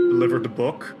delivered the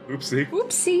book. Oopsie.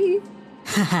 Oopsie.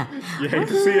 You hate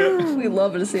to see it. We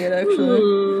love to see it,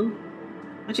 actually.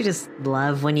 Don't you just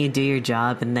love when you do your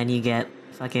job and then you get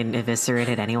fucking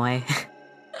eviscerated anyway?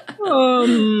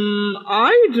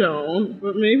 I don't,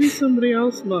 but maybe somebody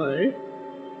else might.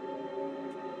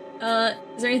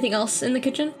 Is there anything else in the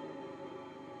kitchen?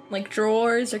 Like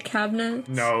drawers or cabinets?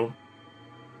 No.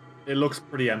 It looks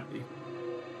pretty empty.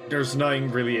 There's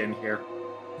nothing really in here.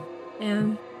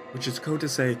 Yeah. Which is code to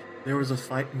say, there was a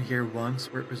fight in here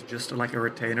once where it was just like a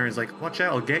retainer. He's like, watch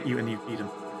out, I'll get you, and you beat him.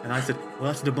 And I said, well,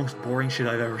 that's the most boring shit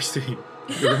I've ever seen.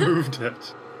 You removed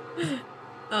it.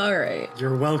 Alright.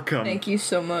 You're welcome. Thank you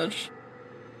so much.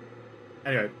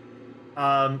 Anyway,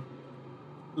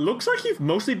 looks like you've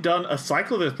mostly done a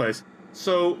cycle of this place.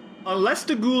 So, unless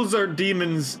the ghouls are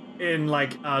demons in,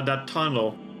 like, that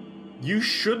tunnel, you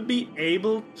should be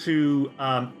able to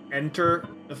enter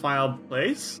the final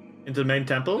place into the main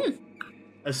temple,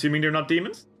 assuming they're not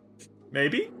demons.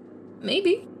 Maybe.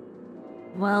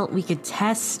 Well, we could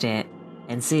test it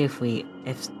and see if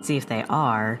they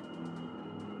are.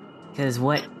 Because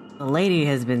what the lady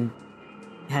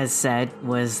has said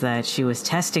was that she was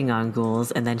testing on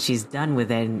ghouls and then she's done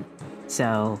with it.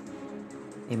 So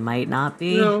it might not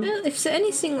be. No. Well, if they're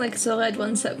anything like the red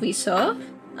ones that we saw,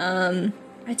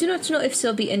 I do not know if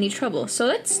there'll be any trouble. So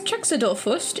let's check the door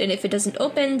first, and if it doesn't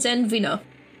open, then we know.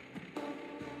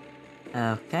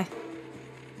 Okay.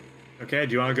 Okay,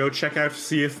 do you want to go check out to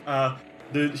see if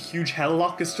the huge hell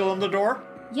lock is still on the door?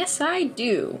 Yes, I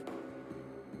do.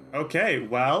 Okay,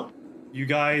 well, you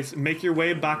guys make your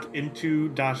way back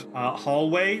into that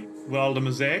hallway with all the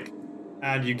mosaic,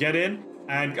 and you get in,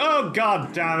 and oh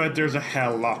god damn it, there's a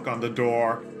hell lock on the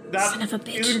door. That Son of a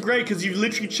bitch. isn't great because you've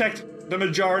literally checked the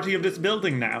majority of this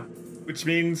building now, which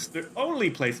means the only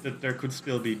place that there could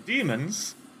still be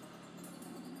demons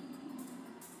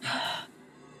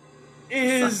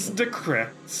is the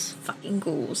crypts. Fucking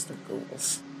ghouls, the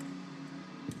ghouls.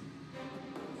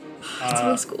 It's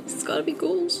always ghouls. It's gotta be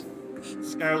ghouls.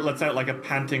 Scarlet lets out like a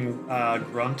panting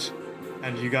grunt,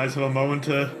 and you guys have a moment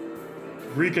to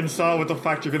reconcile with the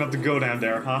fact you're gonna have to go down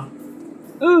there, huh?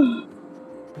 Ugh.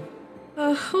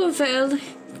 Oh well,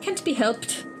 can't be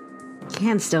helped.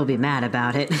 Can still be mad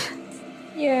about it.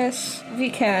 Yes, we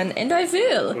can, and I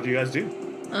will. What do you guys do?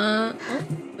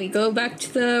 We go back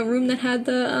to the room that had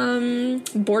the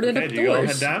boarded Okay, up do you all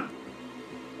doors. head down?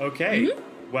 Okay,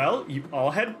 well, you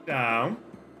all head down.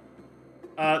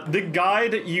 The guy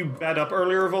that you bet up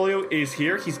earlier, Volio, is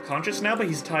here. He's conscious now, but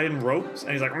he's tied in ropes,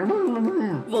 and he's like...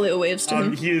 Volio waves to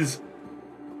him. He is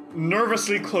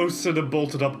nervously close to the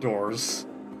bolted up doors.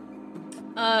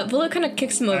 Volio kind of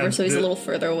kicks him over, And so he's a little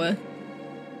further away.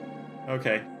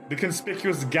 Okay. The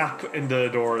conspicuous gap in the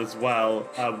door as well,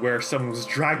 where someone was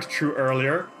dragged through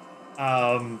earlier.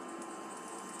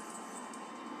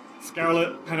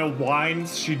 Scarlet kind of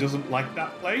whines she doesn't like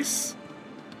that place.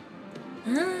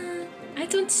 I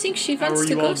don't think she How wants are to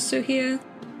you go all- through here.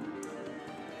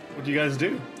 What do you guys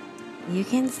do? You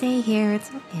can stay here, it's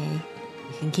okay.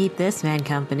 You can keep this man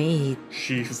company.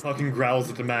 She fucking growls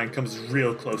at the man, comes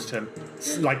real close to him.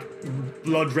 It's like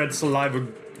blood red saliva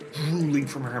drooling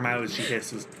from her mouth as she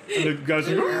hisses. And the guy's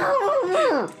like,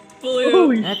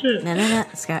 Holy shit. No.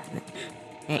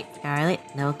 Hey, Scarlet,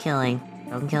 no killing.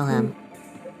 Don't kill him.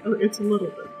 Oh, it's a little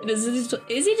bit.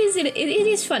 It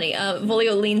is funny.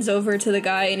 Volio leans over to the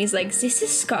guy and he's like, "This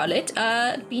is Scarlet.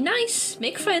 Be nice.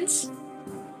 Make friends.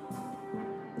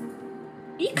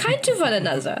 Be kind to one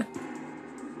another."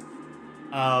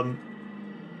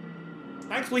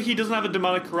 Thankfully, he doesn't have a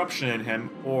demonic corruption in him,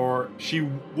 or she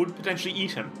would potentially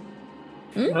eat him.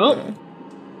 Well,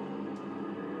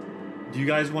 Do you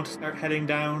guys want to start heading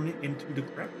down into the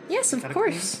crypt? Yes, of Catacombs?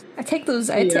 course. I take those.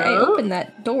 I Yeah. open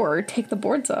that door. Take the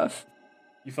boards off.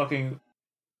 You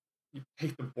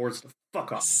take the boards to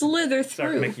fuck off. Slither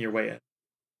Start through. making your way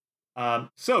in.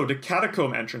 So, the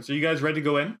catacomb entrance. Are you guys ready to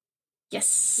go in?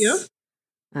 Yes. Yeah.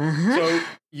 Uh-huh. So,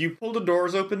 you pull the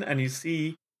doors open and you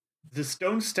see the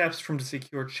stone steps from the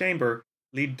secure chamber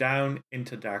lead down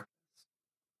into darkness.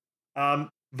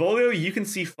 Volio, you can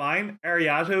see fine.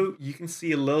 Ariato, you can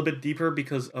see a little bit deeper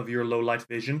because of your low light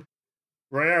vision.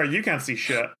 Rare, you can't see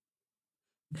shit.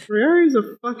 Rari's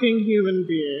a fucking human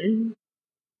being.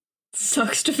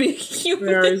 Sucks to be human.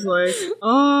 Rari's like,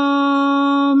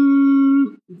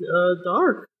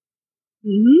 dark.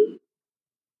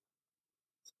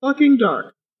 It's fucking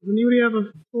dark. Does anybody have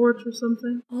a torch or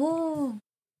something? Oh,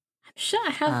 I'm sure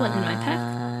I have one in my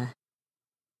pack.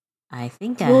 I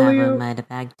think I Will have you- one in my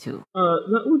bag too.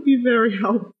 That would be very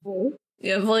helpful.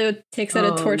 Yeah, Volio takes out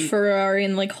a torch for Rari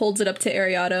and like holds it up to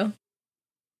Ariato.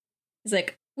 He's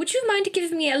like, "Would you mind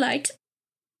giving me a light?"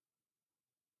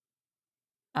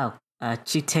 Oh,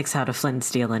 she takes out a flint and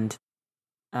steel and,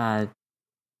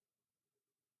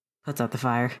 puts out the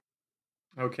fire.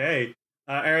 Okay.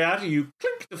 Ariato, you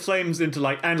clink the flames into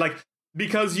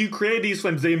because you create these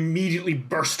flames, they immediately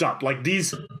burst up. Like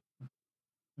these.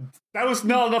 That was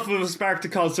not enough of a spark to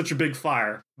cause such a big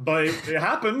fire, but it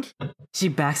happened. She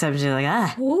backs up and she's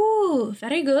like, Ooh,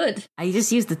 very good. I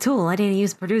just used the tool. I didn't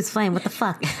use produce flame. What the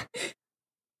fuck?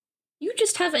 You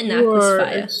just have a You knack with are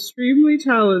fire. extremely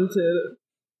talented.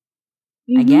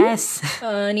 I Mhm. guess.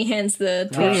 And he hands the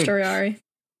torch Weird. to Rari.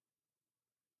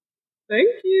 Thank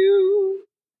you.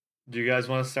 Do you guys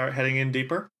want to start heading in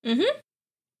deeper? Mm-hmm.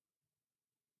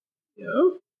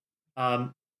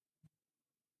 Yep.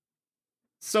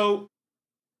 So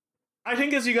I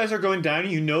think as you guys are going down,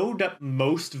 you know that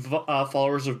most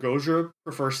followers of Gojira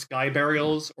prefer sky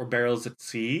burials or burials at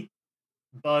sea.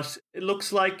 But it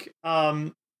looks like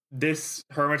this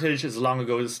hermitage has long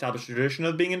ago established a tradition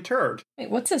of being interred. Wait,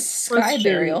 what's a sky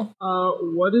burial?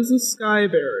 What is a sky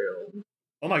burial?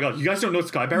 Oh my god, you guys don't know what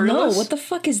sky burial No, is? what the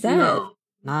fuck is that? No.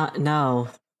 No.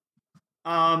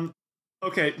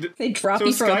 Okay. They drop So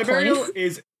you from sky a plane? burial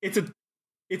is it's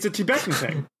a Tibetan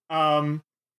thing.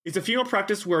 It's a funeral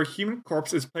practice where a human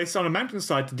corpse is placed on a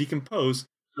mountainside to decompose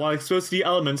while exposed to the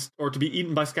elements or to be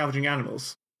eaten by scavenging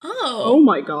animals. Oh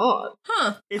my god.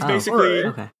 Huh. It's basically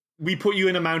Okay. we put you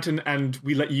in a mountain and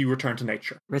we let you return to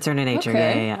nature. Return to nature.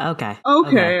 Okay. Yeah. Okay.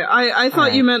 Okay, I thought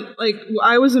Alright. you meant, like,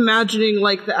 I was imagining,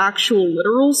 like, the actual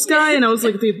literal sky, and I was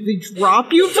like, they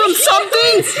drop you from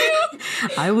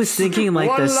something? I was thinking like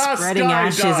One the last spreading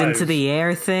skydive. ashes into the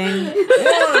air thing.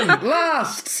 One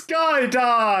last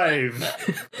skydive!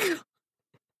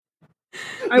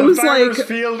 I The was farmer's like,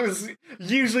 field is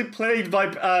usually plagued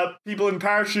by people in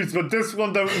parachutes, but this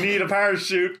one don't need a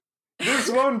parachute. This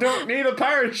one don't need a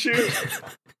parachute.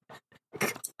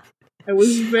 I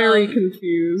was very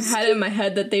confused. I had it in my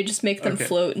head that they just make them Okay.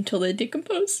 float until they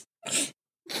decompose.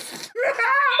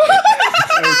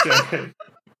 Okay.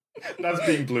 That's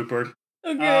being bloopered.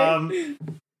 Okay.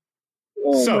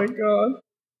 Oh so- my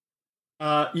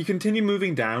god. You continue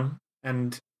moving down,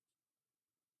 and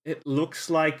it looks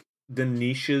like the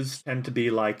niches tend to be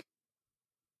like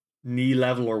knee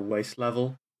level or waist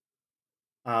level.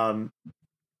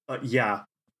 But yeah,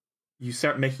 you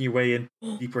start making your way in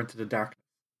deeper into the darkness.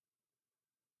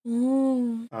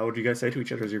 Ooh. What do you guys say to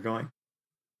each other as you're going?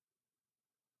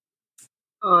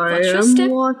 I Watch your am step.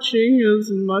 watching as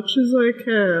much as I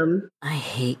can. I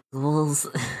hate ghouls.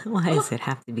 Why does it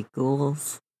have to be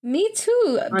ghouls? Me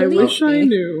too. I Believe wish I me.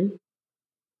 knew.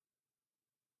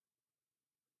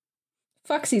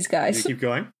 Fuck these You guys. keep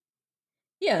going.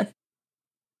 Yeah.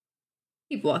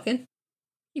 Keep walking.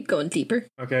 Keep going deeper.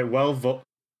 Okay. Well,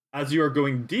 as you are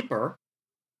going deeper,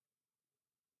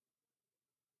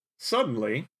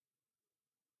 suddenly,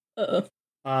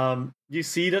 Uh-oh. you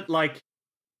see that like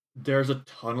there's a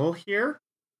tunnel here,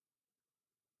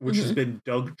 which has been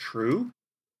dug through.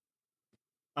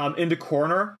 In the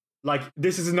corner, like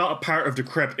this is not a part of the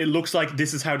crypt. It looks like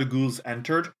this is how the ghouls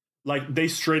entered. Like they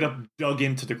straight up dug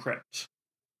into the crypt.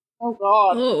 Oh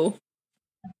god. Oh.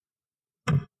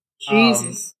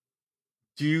 Jesus.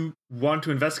 Do you want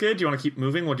to investigate? Do you want to keep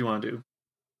moving? What do you want to do?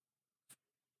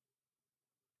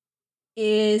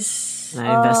 Is... Can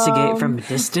I investigate from a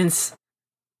distance?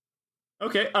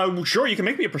 Okay. Sure. You can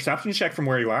make me a perception check from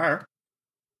where you are.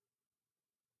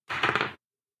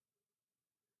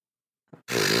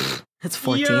 It's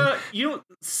 14. Yeah, you don't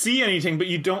see anything, but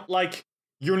you don't like.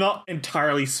 You're not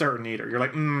entirely certain either. You're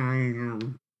like, Is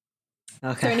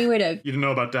there Okay. any way to you don't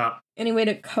know about that.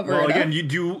 cover Well, it again, up?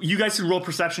 you guys can roll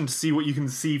perception to see what you can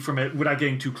see from it without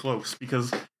getting too close,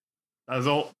 because that's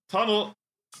all tunnel.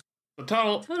 The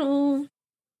tunnel. Tunnel.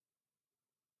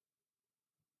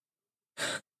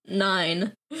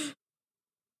 9.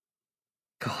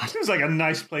 God. Seems like a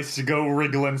nice place to go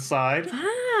wriggle inside.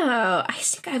 Wow, I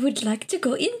think I would like to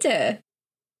go in there.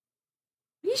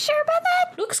 You sure about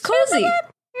that? Looks cozy.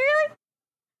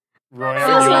 Roy,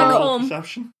 Feels you like wanna roll home.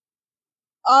 perception?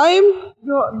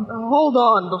 Hold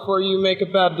on before you make a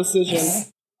bad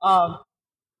decision.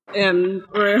 And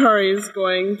Rayhari is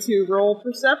going to roll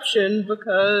perception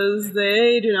because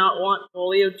they do not want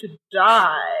Folio to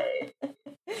die.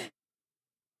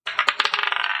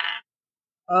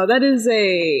 That is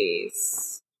a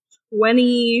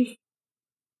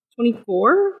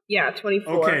 24? Yeah,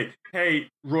 24. Okay, hey,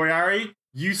 Royari,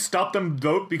 you stop them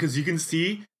both because you can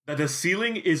see that the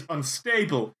ceiling is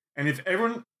unstable, and if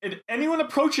anyone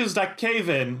approaches that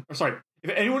cave-in, if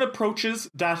anyone approaches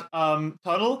that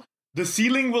tunnel, the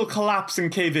ceiling will collapse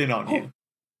and cave in on you.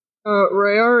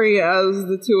 Rayari, as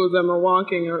the two of them are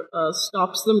walking,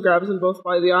 stops them, grabs them both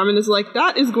by the arm, and is like,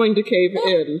 that is going to cave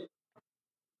in.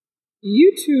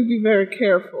 You two be very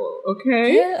careful,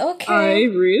 okay? Yeah, okay.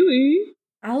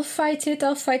 I'll fight it.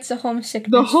 I'll fight the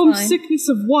homesickness. The fine. homesickness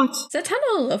of what? The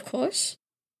tunnel, of course.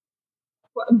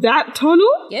 That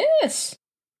tunnel? Yes.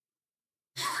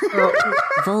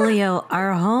 Volio,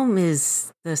 our home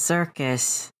is the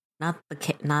circus, not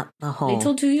the hole.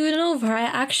 Little do you know where I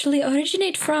actually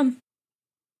originate from.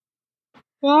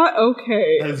 What?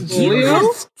 Okay. That's Volio?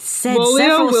 genius. Said Volio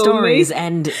several will stories, make-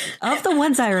 and of the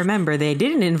ones I remember, they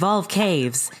didn't involve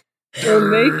caves. We'll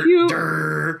make you.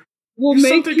 Durr. We'll There's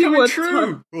make something you coming a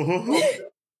true.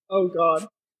 Oh god.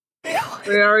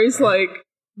 Rayari's like,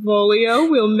 Volio,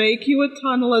 we'll make you a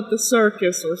tunnel at the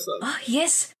circus or something. Oh,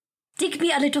 yes. dig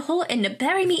me a little hole and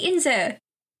bury me in there.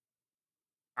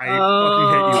 I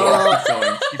fucking hate you all.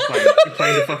 Keep going. Keep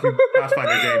playing the fucking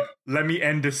Pathfinder game. Let me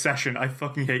end this session. I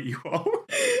fucking hate you all.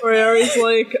 Rory's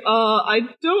like, I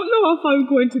don't know if I'm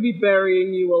going to be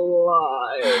burying you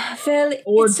alive. Well,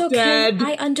 or it's okay. dead.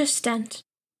 I understand.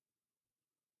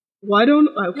 Why don't...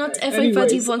 Okay. Not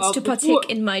everybody Anyways, wants to partake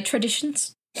in my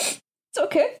traditions. It's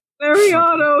okay.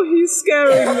 Mariano, he's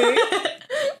scaring me.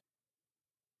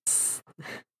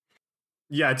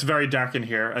 Yeah, it's very dark in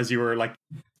here as you were, like,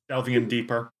 delving in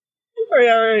deeper.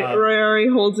 Rory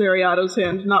holds Ariato's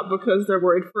hand, not because they're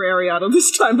worried for Ariato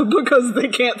this time, but because they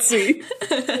can't see.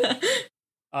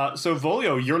 So,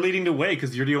 Volio, you're leading the way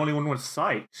because you're the only one with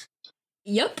sight.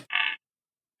 Yep.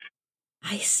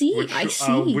 I see.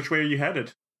 Which way are you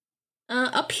headed?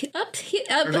 Up here.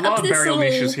 There's a lot of burial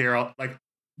niches here.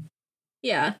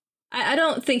 Yeah. I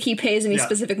don't think he pays any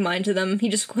specific mind to them. He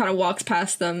just kind of walks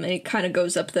past them and he kind of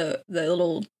goes up the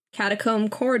little catacomb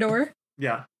corridor.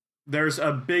 Yeah. There's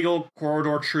a big old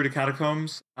corridor through the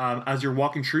catacombs. As you're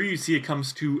walking through, you see it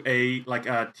comes to a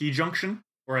T-junction,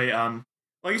 or I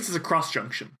guess it's a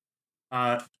cross-junction.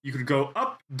 You could go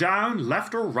up, down,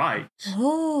 left, or right.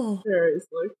 Oh.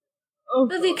 Seriously. Oh,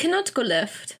 but we cannot go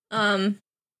left.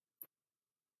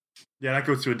 Yeah, that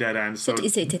goes to a dead end. So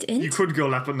is it a dead end? You could go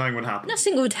left, but nothing would happen.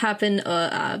 Nothing would happen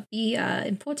or be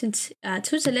important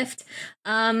to the left.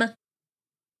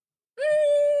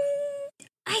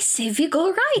 I say we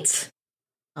go right.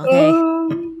 Okay.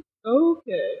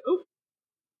 Okay. Oh.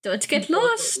 Don't get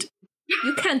lost.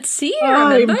 You can't see,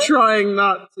 remember? I'm trying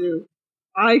not to.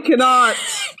 I cannot.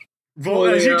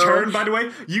 As you turn, by the way,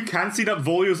 you can see that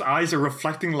Volio's eyes are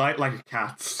reflecting light like a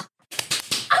cat's.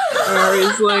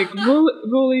 He's like,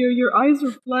 Volio, your eyes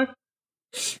reflect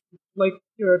like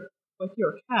you're a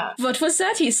cat. What was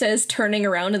that? He says, turning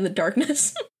around in the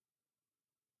darkness.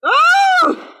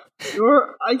 Ah!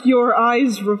 Your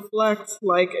eyes reflect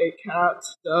like a cat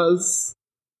does.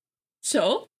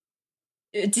 So?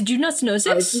 Did you not know this?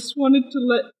 I just wanted to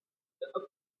let...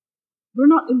 We're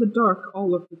not in the dark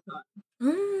all of the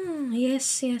time.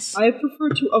 Yes. I prefer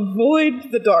to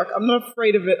avoid the dark. I'm not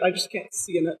afraid of it, I just can't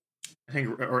see in it. I think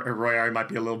Royari might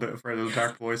be a little bit afraid of the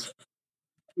dark, boys.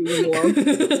 Royari's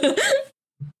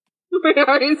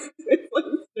like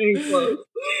staying close.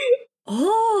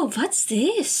 Oh, what's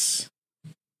this?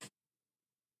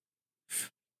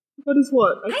 What is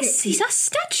what? I see a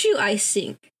statue, I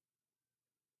think.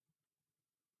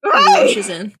 Hey! Rushes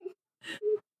in.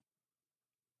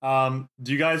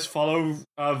 Do you guys follow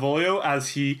Volio as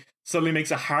he suddenly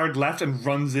makes a hard left and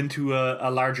runs into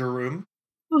a larger room?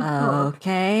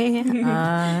 Okay. Keep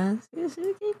going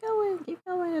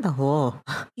in the hole.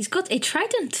 He's got a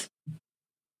trident.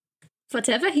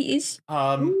 Whatever he is.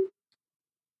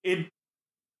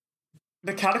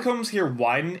 The catacombs here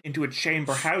widen into a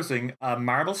chamber housing a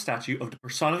marble statue of the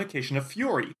personification of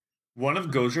Fury, one of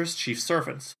Gozer's chief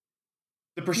servants.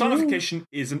 The personification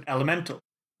is an elemental,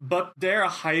 but they're a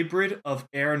hybrid of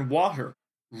air and water,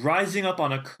 rising up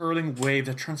on a curling wave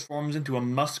that transforms into a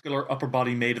muscular upper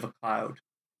body made of a cloud.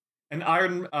 An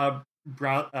iron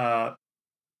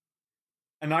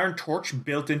torch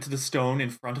built into the stone in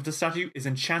front of the statue is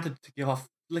enchanted to give off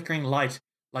flickering light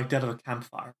like that of a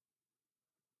campfire.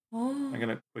 Oh. I'm going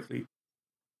to quickly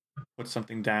put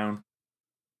something down.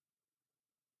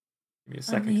 Give me a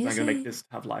second, because I'm going to make this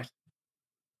have light.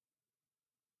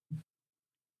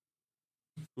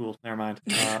 Cool, never mind.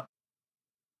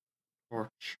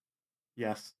 Torch.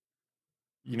 Yes.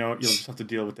 You know what, you'll just have to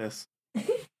deal with this.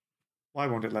 Why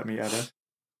won't it let me edit?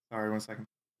 Sorry, 1 second.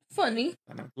 Funny.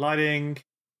 Lighting.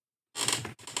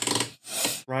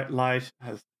 Bright light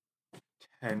has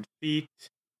 10 feet.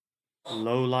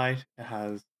 Low light, it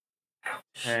has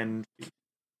 10 feet.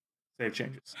 Save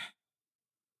changes.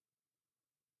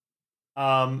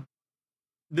 The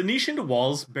niche in the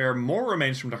walls bear more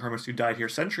remains from the hermits who died here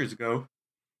centuries ago,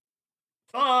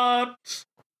 but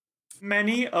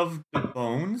many of the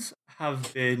bones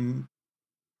have been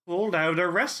pulled out of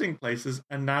their resting places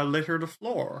and now litter the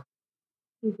floor.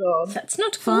 Oh God. That's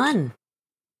not fun.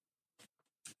 Good.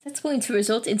 That's going to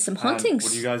result in some hauntings.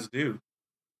 What do you guys do?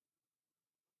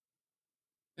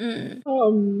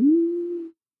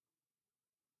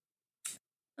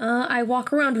 I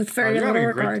walk around with very little having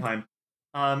regard. A great time.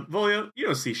 Volio, you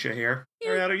don't see shit here.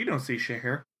 Ariado, you don't see shit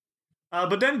here.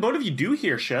 But then both of you do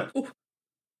hear shit.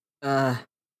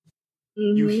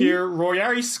 You hear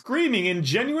Royari screaming in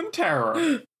genuine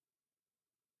terror.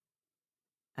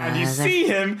 And you see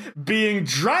him being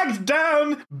dragged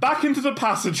down back into the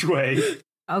passageway.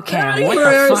 Okay, what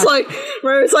the fuck?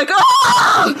 Where it's like,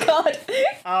 oh God.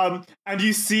 And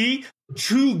you see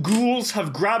 2 ghouls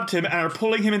have grabbed him and are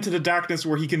pulling him into the darkness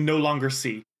where he can no longer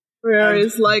see.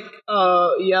 Rari's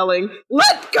yelling,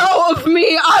 "Let go of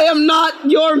me! I am not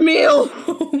your meal!"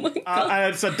 Oh my god.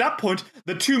 And it's at that point,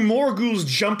 the 2 more ghouls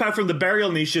jump out from the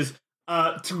burial niches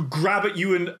to grab at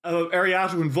you and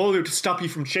Ariato and Volio to stop you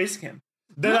from chasing him.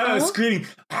 Then I was screaming,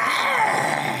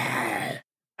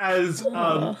 as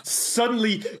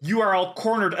suddenly you are all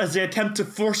cornered as they attempt to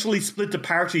forcefully split the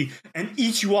party and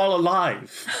eat you all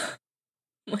alive.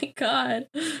 Oh my god.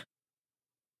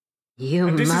 You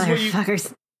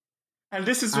motherfuckers. And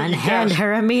this is what unhand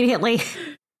her immediately.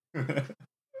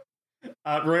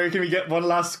 Rory, can we get one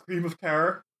last scream of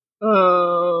terror?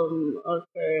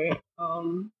 Okay.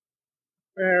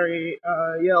 Rary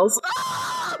yells,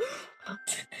 "Ah!"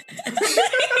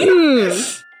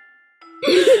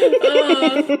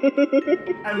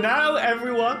 And now,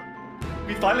 everyone,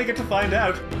 we finally get to find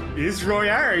out, is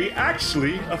Royari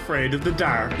actually afraid of the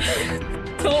dark?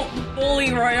 Don't bully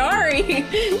Royari!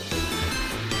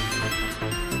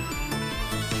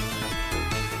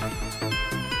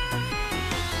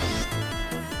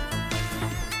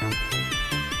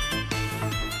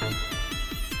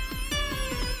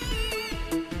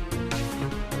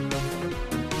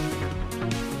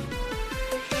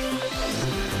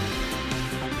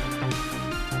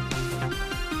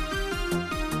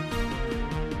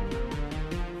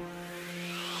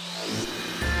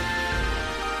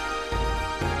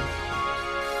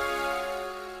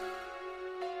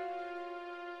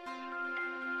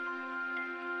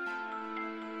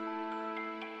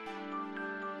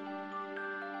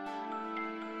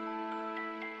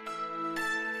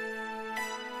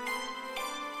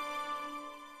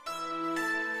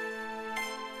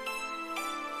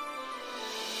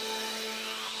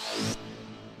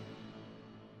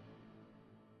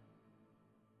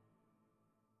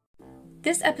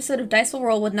 This episode of Dice Will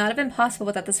Roll would not have been possible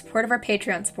without the support of our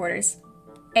Patreon supporters.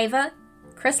 Ava,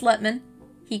 Chris Lutman,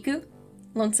 Hiku,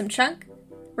 Lonesome Chunk,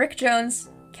 Rick Jones,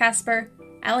 Casper,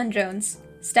 Alan Jones,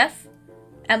 Steph,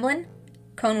 Emlyn,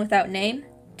 Cone Without Name,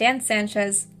 Dan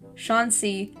Sanchez, Sean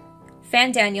C.,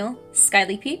 Fan Daniel,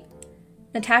 Skyly Peep,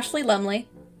 Natasha Lee Lumley,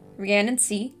 Rhiannon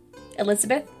C.,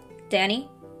 Elizabeth, Danny,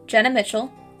 Jenna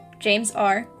Mitchell, James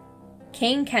R.,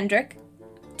 Kane Kendrick,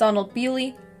 Donald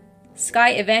Bewley,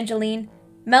 Sky Evangeline,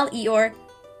 Mel Eeyore,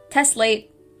 Tess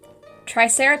Late,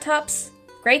 Triceratops,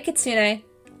 Grey Kitsune,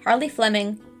 Harley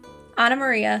Fleming, Anna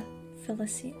Maria,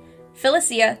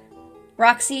 Felicia,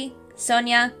 Roxy,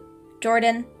 Sonia,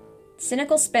 Jordan,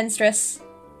 Cynical Spinstress,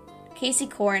 Casey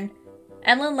Korn,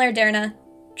 Emlyn Lairderna,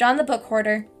 John the Book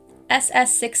Hoarder,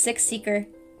 SS66 Seeker,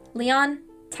 Leon,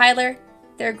 Tyler,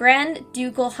 Their Grand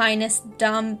Ducal Highness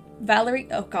Dom Valerie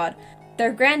III,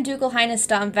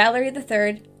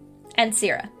 and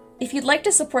Sierra. If you'd like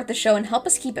to support the show and help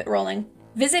us keep it rolling,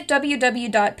 visit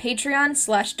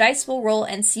www.patreon.com/dicewillroll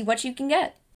and see what you can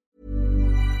get.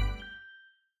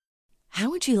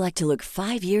 How would you like to look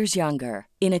 5 years younger?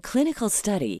 In a clinical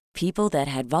study, people that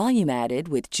had volume added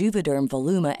with Juvederm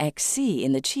Voluma XC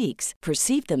in the cheeks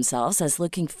perceived themselves as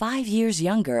looking 5 years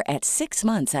younger at 6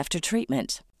 months after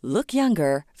treatment. Look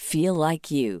younger, feel like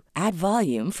you. Add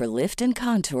volume for lift and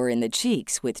contour in the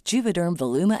cheeks with Juvederm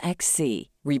Voluma XC.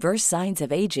 Reverse signs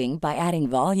of aging by adding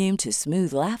volume to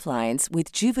smooth laugh lines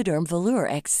with Juvederm Volure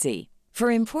XC.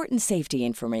 For important safety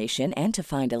information and to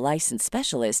find a licensed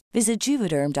specialist, visit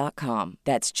Juvederm.com.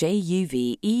 That's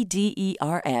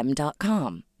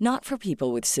JUVEDERM.com. Not for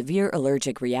people with severe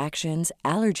allergic reactions,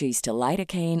 allergies to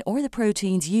lidocaine, or the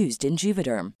proteins used in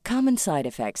Juvederm. Common side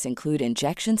effects include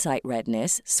injection site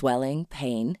redness, swelling,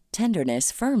 pain,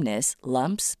 tenderness, firmness,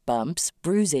 lumps, bumps,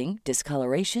 bruising,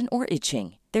 discoloration, or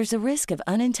itching. There's a risk of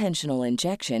unintentional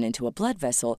injection into a blood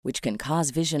vessel, which can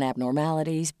cause vision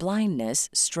abnormalities, blindness,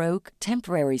 stroke,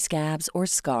 temporary scabs, or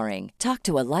scarring. Talk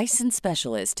to a licensed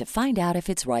specialist to find out if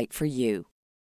it's right for you.